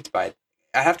fatigued by it.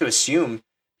 I have to assume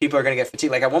people are going to get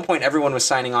fatigued. Like, at one point, everyone was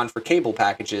signing on for cable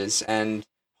packages and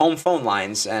home phone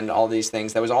lines and all these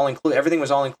things. That was all included. Everything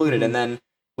was all included. And then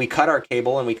we cut our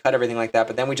cable and we cut everything like that.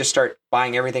 But then we just start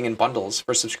buying everything in bundles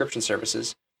for subscription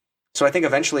services. So I think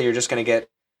eventually you're just going to get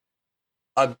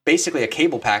basically a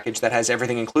cable package that has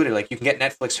everything included. Like, you can get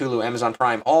Netflix, Hulu, Amazon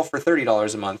Prime, all for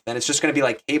 $30 a month, and it's just going to be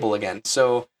like cable again.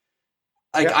 So,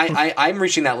 like, I'm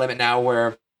reaching that limit now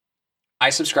where I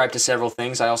subscribe to several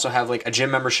things. I also have like a gym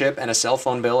membership and a cell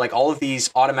phone bill, like all of these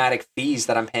automatic fees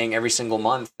that I'm paying every single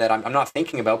month that I'm not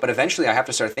thinking about, but eventually I have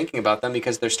to start thinking about them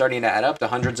because they're starting to add up to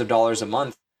hundreds of dollars a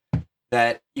month.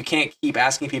 That you can't keep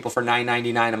asking people for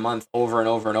 $9.99 a month over and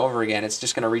over and over again. It's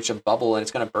just going to reach a bubble and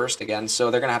it's going to burst again. So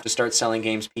they're going to have to start selling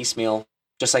games piecemeal,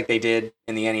 just like they did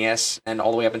in the NES and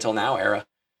all the way up until now era.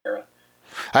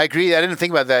 I agree. I didn't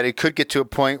think about that. It could get to a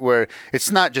point where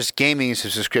it's not just gaming is a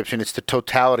subscription; it's the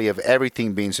totality of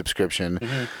everything being subscription.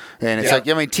 And it's like,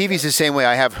 TV's the same way.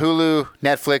 I have Hulu,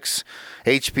 Netflix,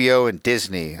 HBO, and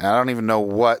Disney. I don't even know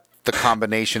what the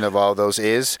combination of all those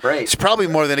is. Right. It's probably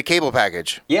more than a cable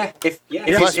package.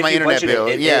 Plus my internet bill.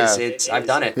 I've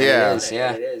done it. It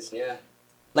is.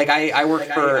 Like I work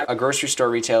for a grocery store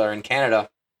retailer in Canada,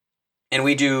 and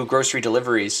we do grocery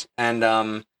deliveries.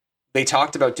 And they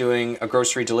talked about doing a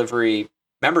grocery delivery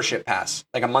membership pass,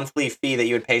 like a monthly fee that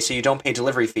you would pay. So you don't pay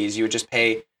delivery fees. You would just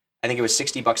pay, I think it was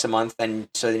 $60 a month. And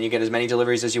so then you get as many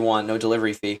deliveries as you want, no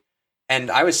delivery fee. And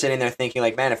I was sitting there thinking,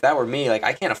 like, man, if that were me, like,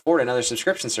 I can't afford another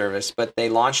subscription service. But they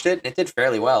launched it, and it did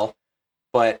fairly well.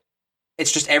 But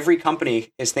it's just every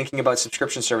company is thinking about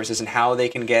subscription services and how they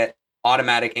can get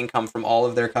automatic income from all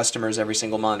of their customers every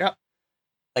single month. Yep.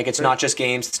 Like, it's not just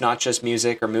games, it's not just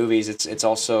music or movies. It's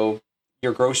also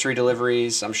your grocery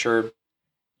deliveries. I'm sure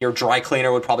your dry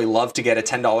cleaner would probably love to get a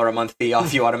 $10 a month fee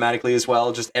off you automatically as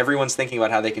well. Just everyone's thinking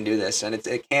about how they can do this, and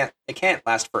it can't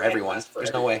last for everyone.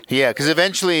 There's no way. Yeah, because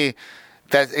eventually,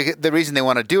 the reason they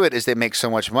want to do it is they make so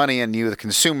much money, and you, the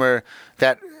consumer,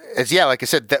 like I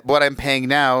said, that what I'm paying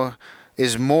now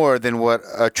is more than what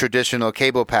a traditional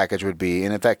cable package would be.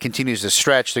 And if that continues to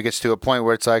stretch, there gets to a point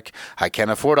where it's like, I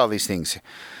can't afford all these things.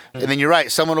 And then you're right,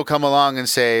 someone will come along and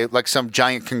say, like some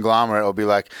giant conglomerate will be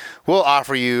like, we'll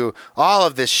offer you all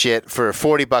of this shit for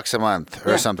 $40 a month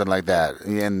or something like that.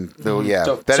 And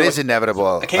that is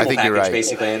inevitable. A cable I think package, you're right.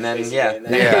 Basically. And then,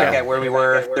 then you're back at where we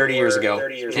were 30 years ago.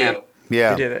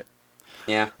 Yeah. We did it.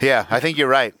 Yeah. Yeah, I think you're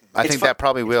right. I think fun. that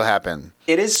probably will happen.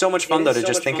 It is so much fun though to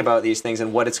just think about these things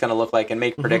and what it's going to look like and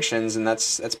make predictions, and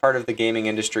that's part of the gaming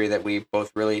industry that we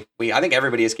both really I think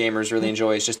everybody as gamers really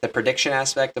enjoys, just the prediction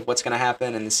aspect of what's going to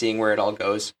happen and seeing where it all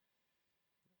goes.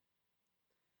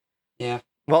 Yeah.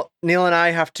 Well, Neil and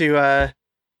I have to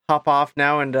hop off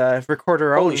now and record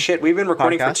our own. Holy shit, we've been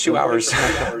recording podcast. for 2 hours.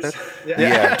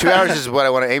 Yeah, 2 hours is what I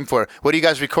want to aim for. What are you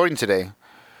guys recording today?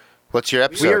 What's your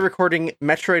episode? We are recording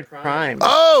Metroid Prime.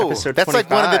 Oh, episode that's 25. like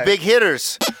one of the big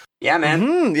hitters. Yeah, man.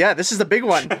 Mhm, yeah, this is the big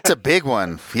one. It's a big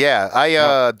one. Yeah,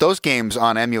 I those games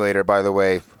on emulator, by the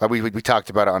way, we talked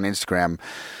about it on Instagram.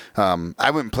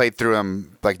 I went and played through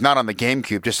them, like not on the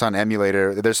GameCube, just on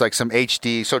emulator. There's like some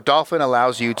HD. So Dolphin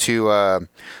allows you to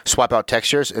swap out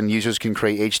textures, and users can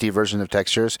create HD versions of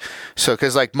textures. So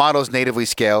because like models natively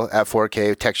scale at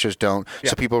 4K, textures don't.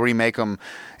 So people remake them,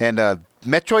 and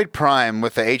Metroid Prime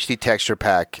with the HD texture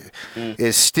pack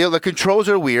is still, the controls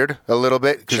are weird a little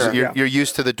bit because you're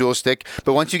used to the dual stick,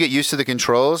 but once you get used to the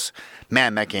controls,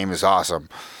 man, that game is awesome.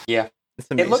 Yeah.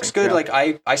 It looks good. Like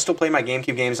I still play my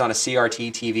GameCube games on a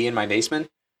CRT TV in my basement,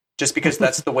 just because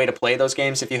that's the way to play those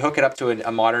games. If you hook it up to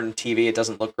a modern TV, it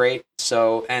doesn't look great.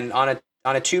 So, and on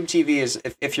a tube TV is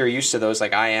if you're used to those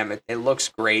like I am, it looks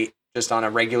great. Just on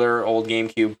a regular old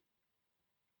GameCube,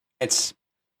 it's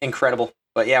incredible.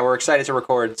 But yeah, we're excited to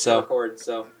record.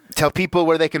 So Tell people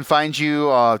where they can find you,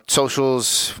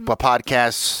 socials,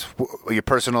 podcasts, your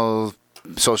personal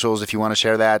socials, if you want to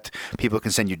share that. People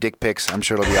can send you dick pics. I'm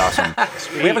sure it'll be awesome.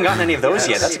 We haven't gotten any of those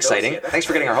yet. That's exciting. Thanks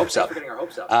for getting our hopes up.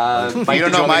 Mike, you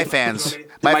don't know my fans.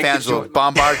 My fans will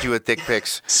bombard you with dick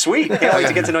pics. Sweet. Can't wait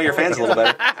to get to know your fans a little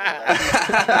better.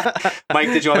 Mike,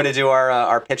 did you want me to do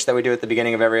our pitch that we do at the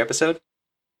beginning of every episode?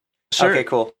 Sure. Okay,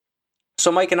 cool.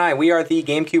 So Mike and I, we are the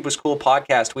GameCube Was Cool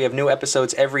podcast. We have new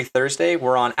episodes every Thursday.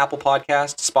 We're on Apple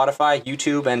Podcasts, Spotify,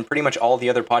 YouTube, and pretty much all the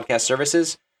other podcast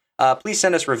services. Please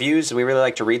send us reviews. We really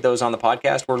like to read those on the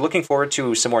podcast. We're looking forward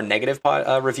to some more negative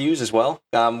reviews as well.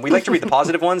 We like to read the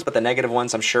positive ones, but the negative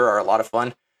ones I'm sure are a lot of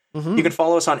fun. You can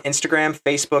follow us on Instagram,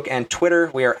 Facebook, and Twitter.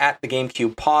 We are at the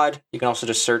GameCube Pod. You can also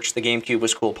just search the GameCube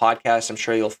Was Cool podcast. I'm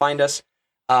sure you'll find us.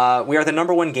 We are the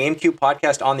 #1 GameCube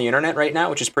podcast on the internet right now,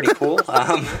 which is pretty cool.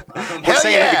 We're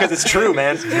saying it because it's true,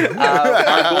 man.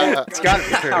 It's gotta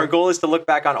be true. Our goal is to look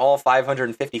back on all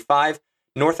 555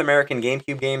 North American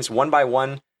GameCube games one by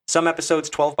one. Some episodes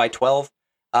 12 by 12.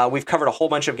 We've covered a whole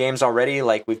bunch of games already,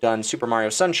 like we've done Super Mario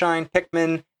Sunshine,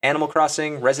 Pikmin, Animal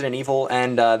Crossing, Resident Evil,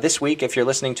 and this week, if you're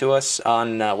listening to us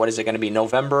on, what is it going to be,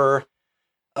 November...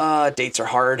 dates are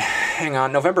hard. Hang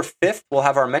on. November 5th, we'll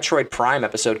have our Metroid Prime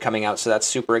episode coming out, so that's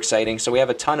super exciting. So we have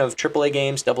a ton of AAA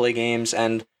games, AA games,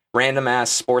 and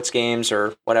random-ass sports games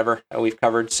or whatever that we've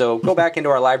covered. So go back into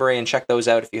our library and check those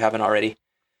out if you haven't already.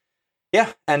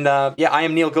 Yeah, and I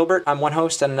am Neil Gilbert. I'm one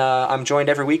host, and I'm joined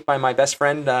every week by my best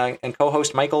friend and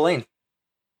co-host, Michael Lane.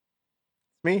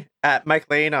 Me, at Mike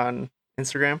Lane on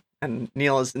Instagram. And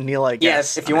Neil is Neil, I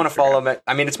guess. Yeah, if you want to follow him,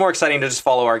 I mean, it's more exciting to just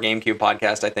follow our GameCube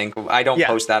podcast, I think. I don't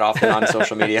post that often on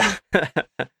social media.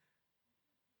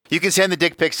 You can send the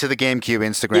dick pics to the GameCube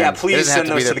Instagram. Yeah, please send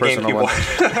those to the GameCube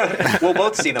one. We'll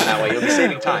both see them that way. You'll be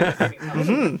saving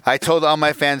time. I told all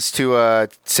my fans to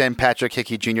send Patrick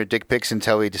Hickey Jr. dick pics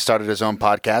until he started his own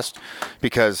podcast,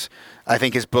 because I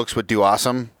think his books would do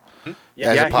awesome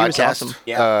as a podcast.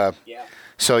 He was awesome.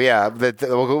 So yeah,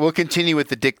 we'll continue with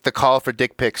the call for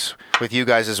dick pics with you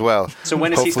guys as well. So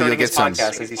when is Hopefully he starting his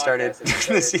podcast? Has he started?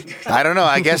 I don't know.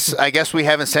 I guess we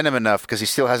haven't sent him enough because he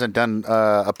still hasn't done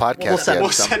a podcast yet.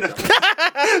 We'll send him.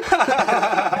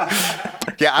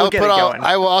 Yeah,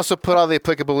 I will also put all the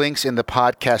applicable links in the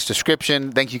podcast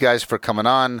description. Thank you guys for coming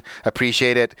on.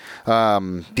 Appreciate it.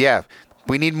 Yeah.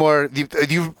 We need more.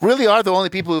 You really are the only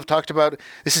people who've talked about.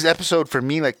 This is episode for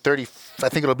me like 30. I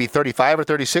think it'll be 35 or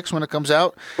 36 when it comes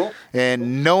out. Cool.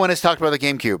 And no one has talked about the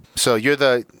GameCube. So you're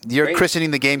Great.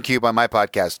 christening the GameCube on my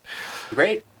podcast.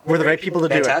 Great. We're the right people to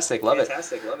do it. Fantastic. Love it.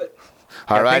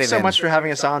 All right. Thanks so much for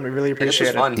having us on. We really appreciate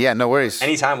This was fun. Yeah, no worries.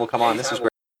 Anytime we'll come on. This was great.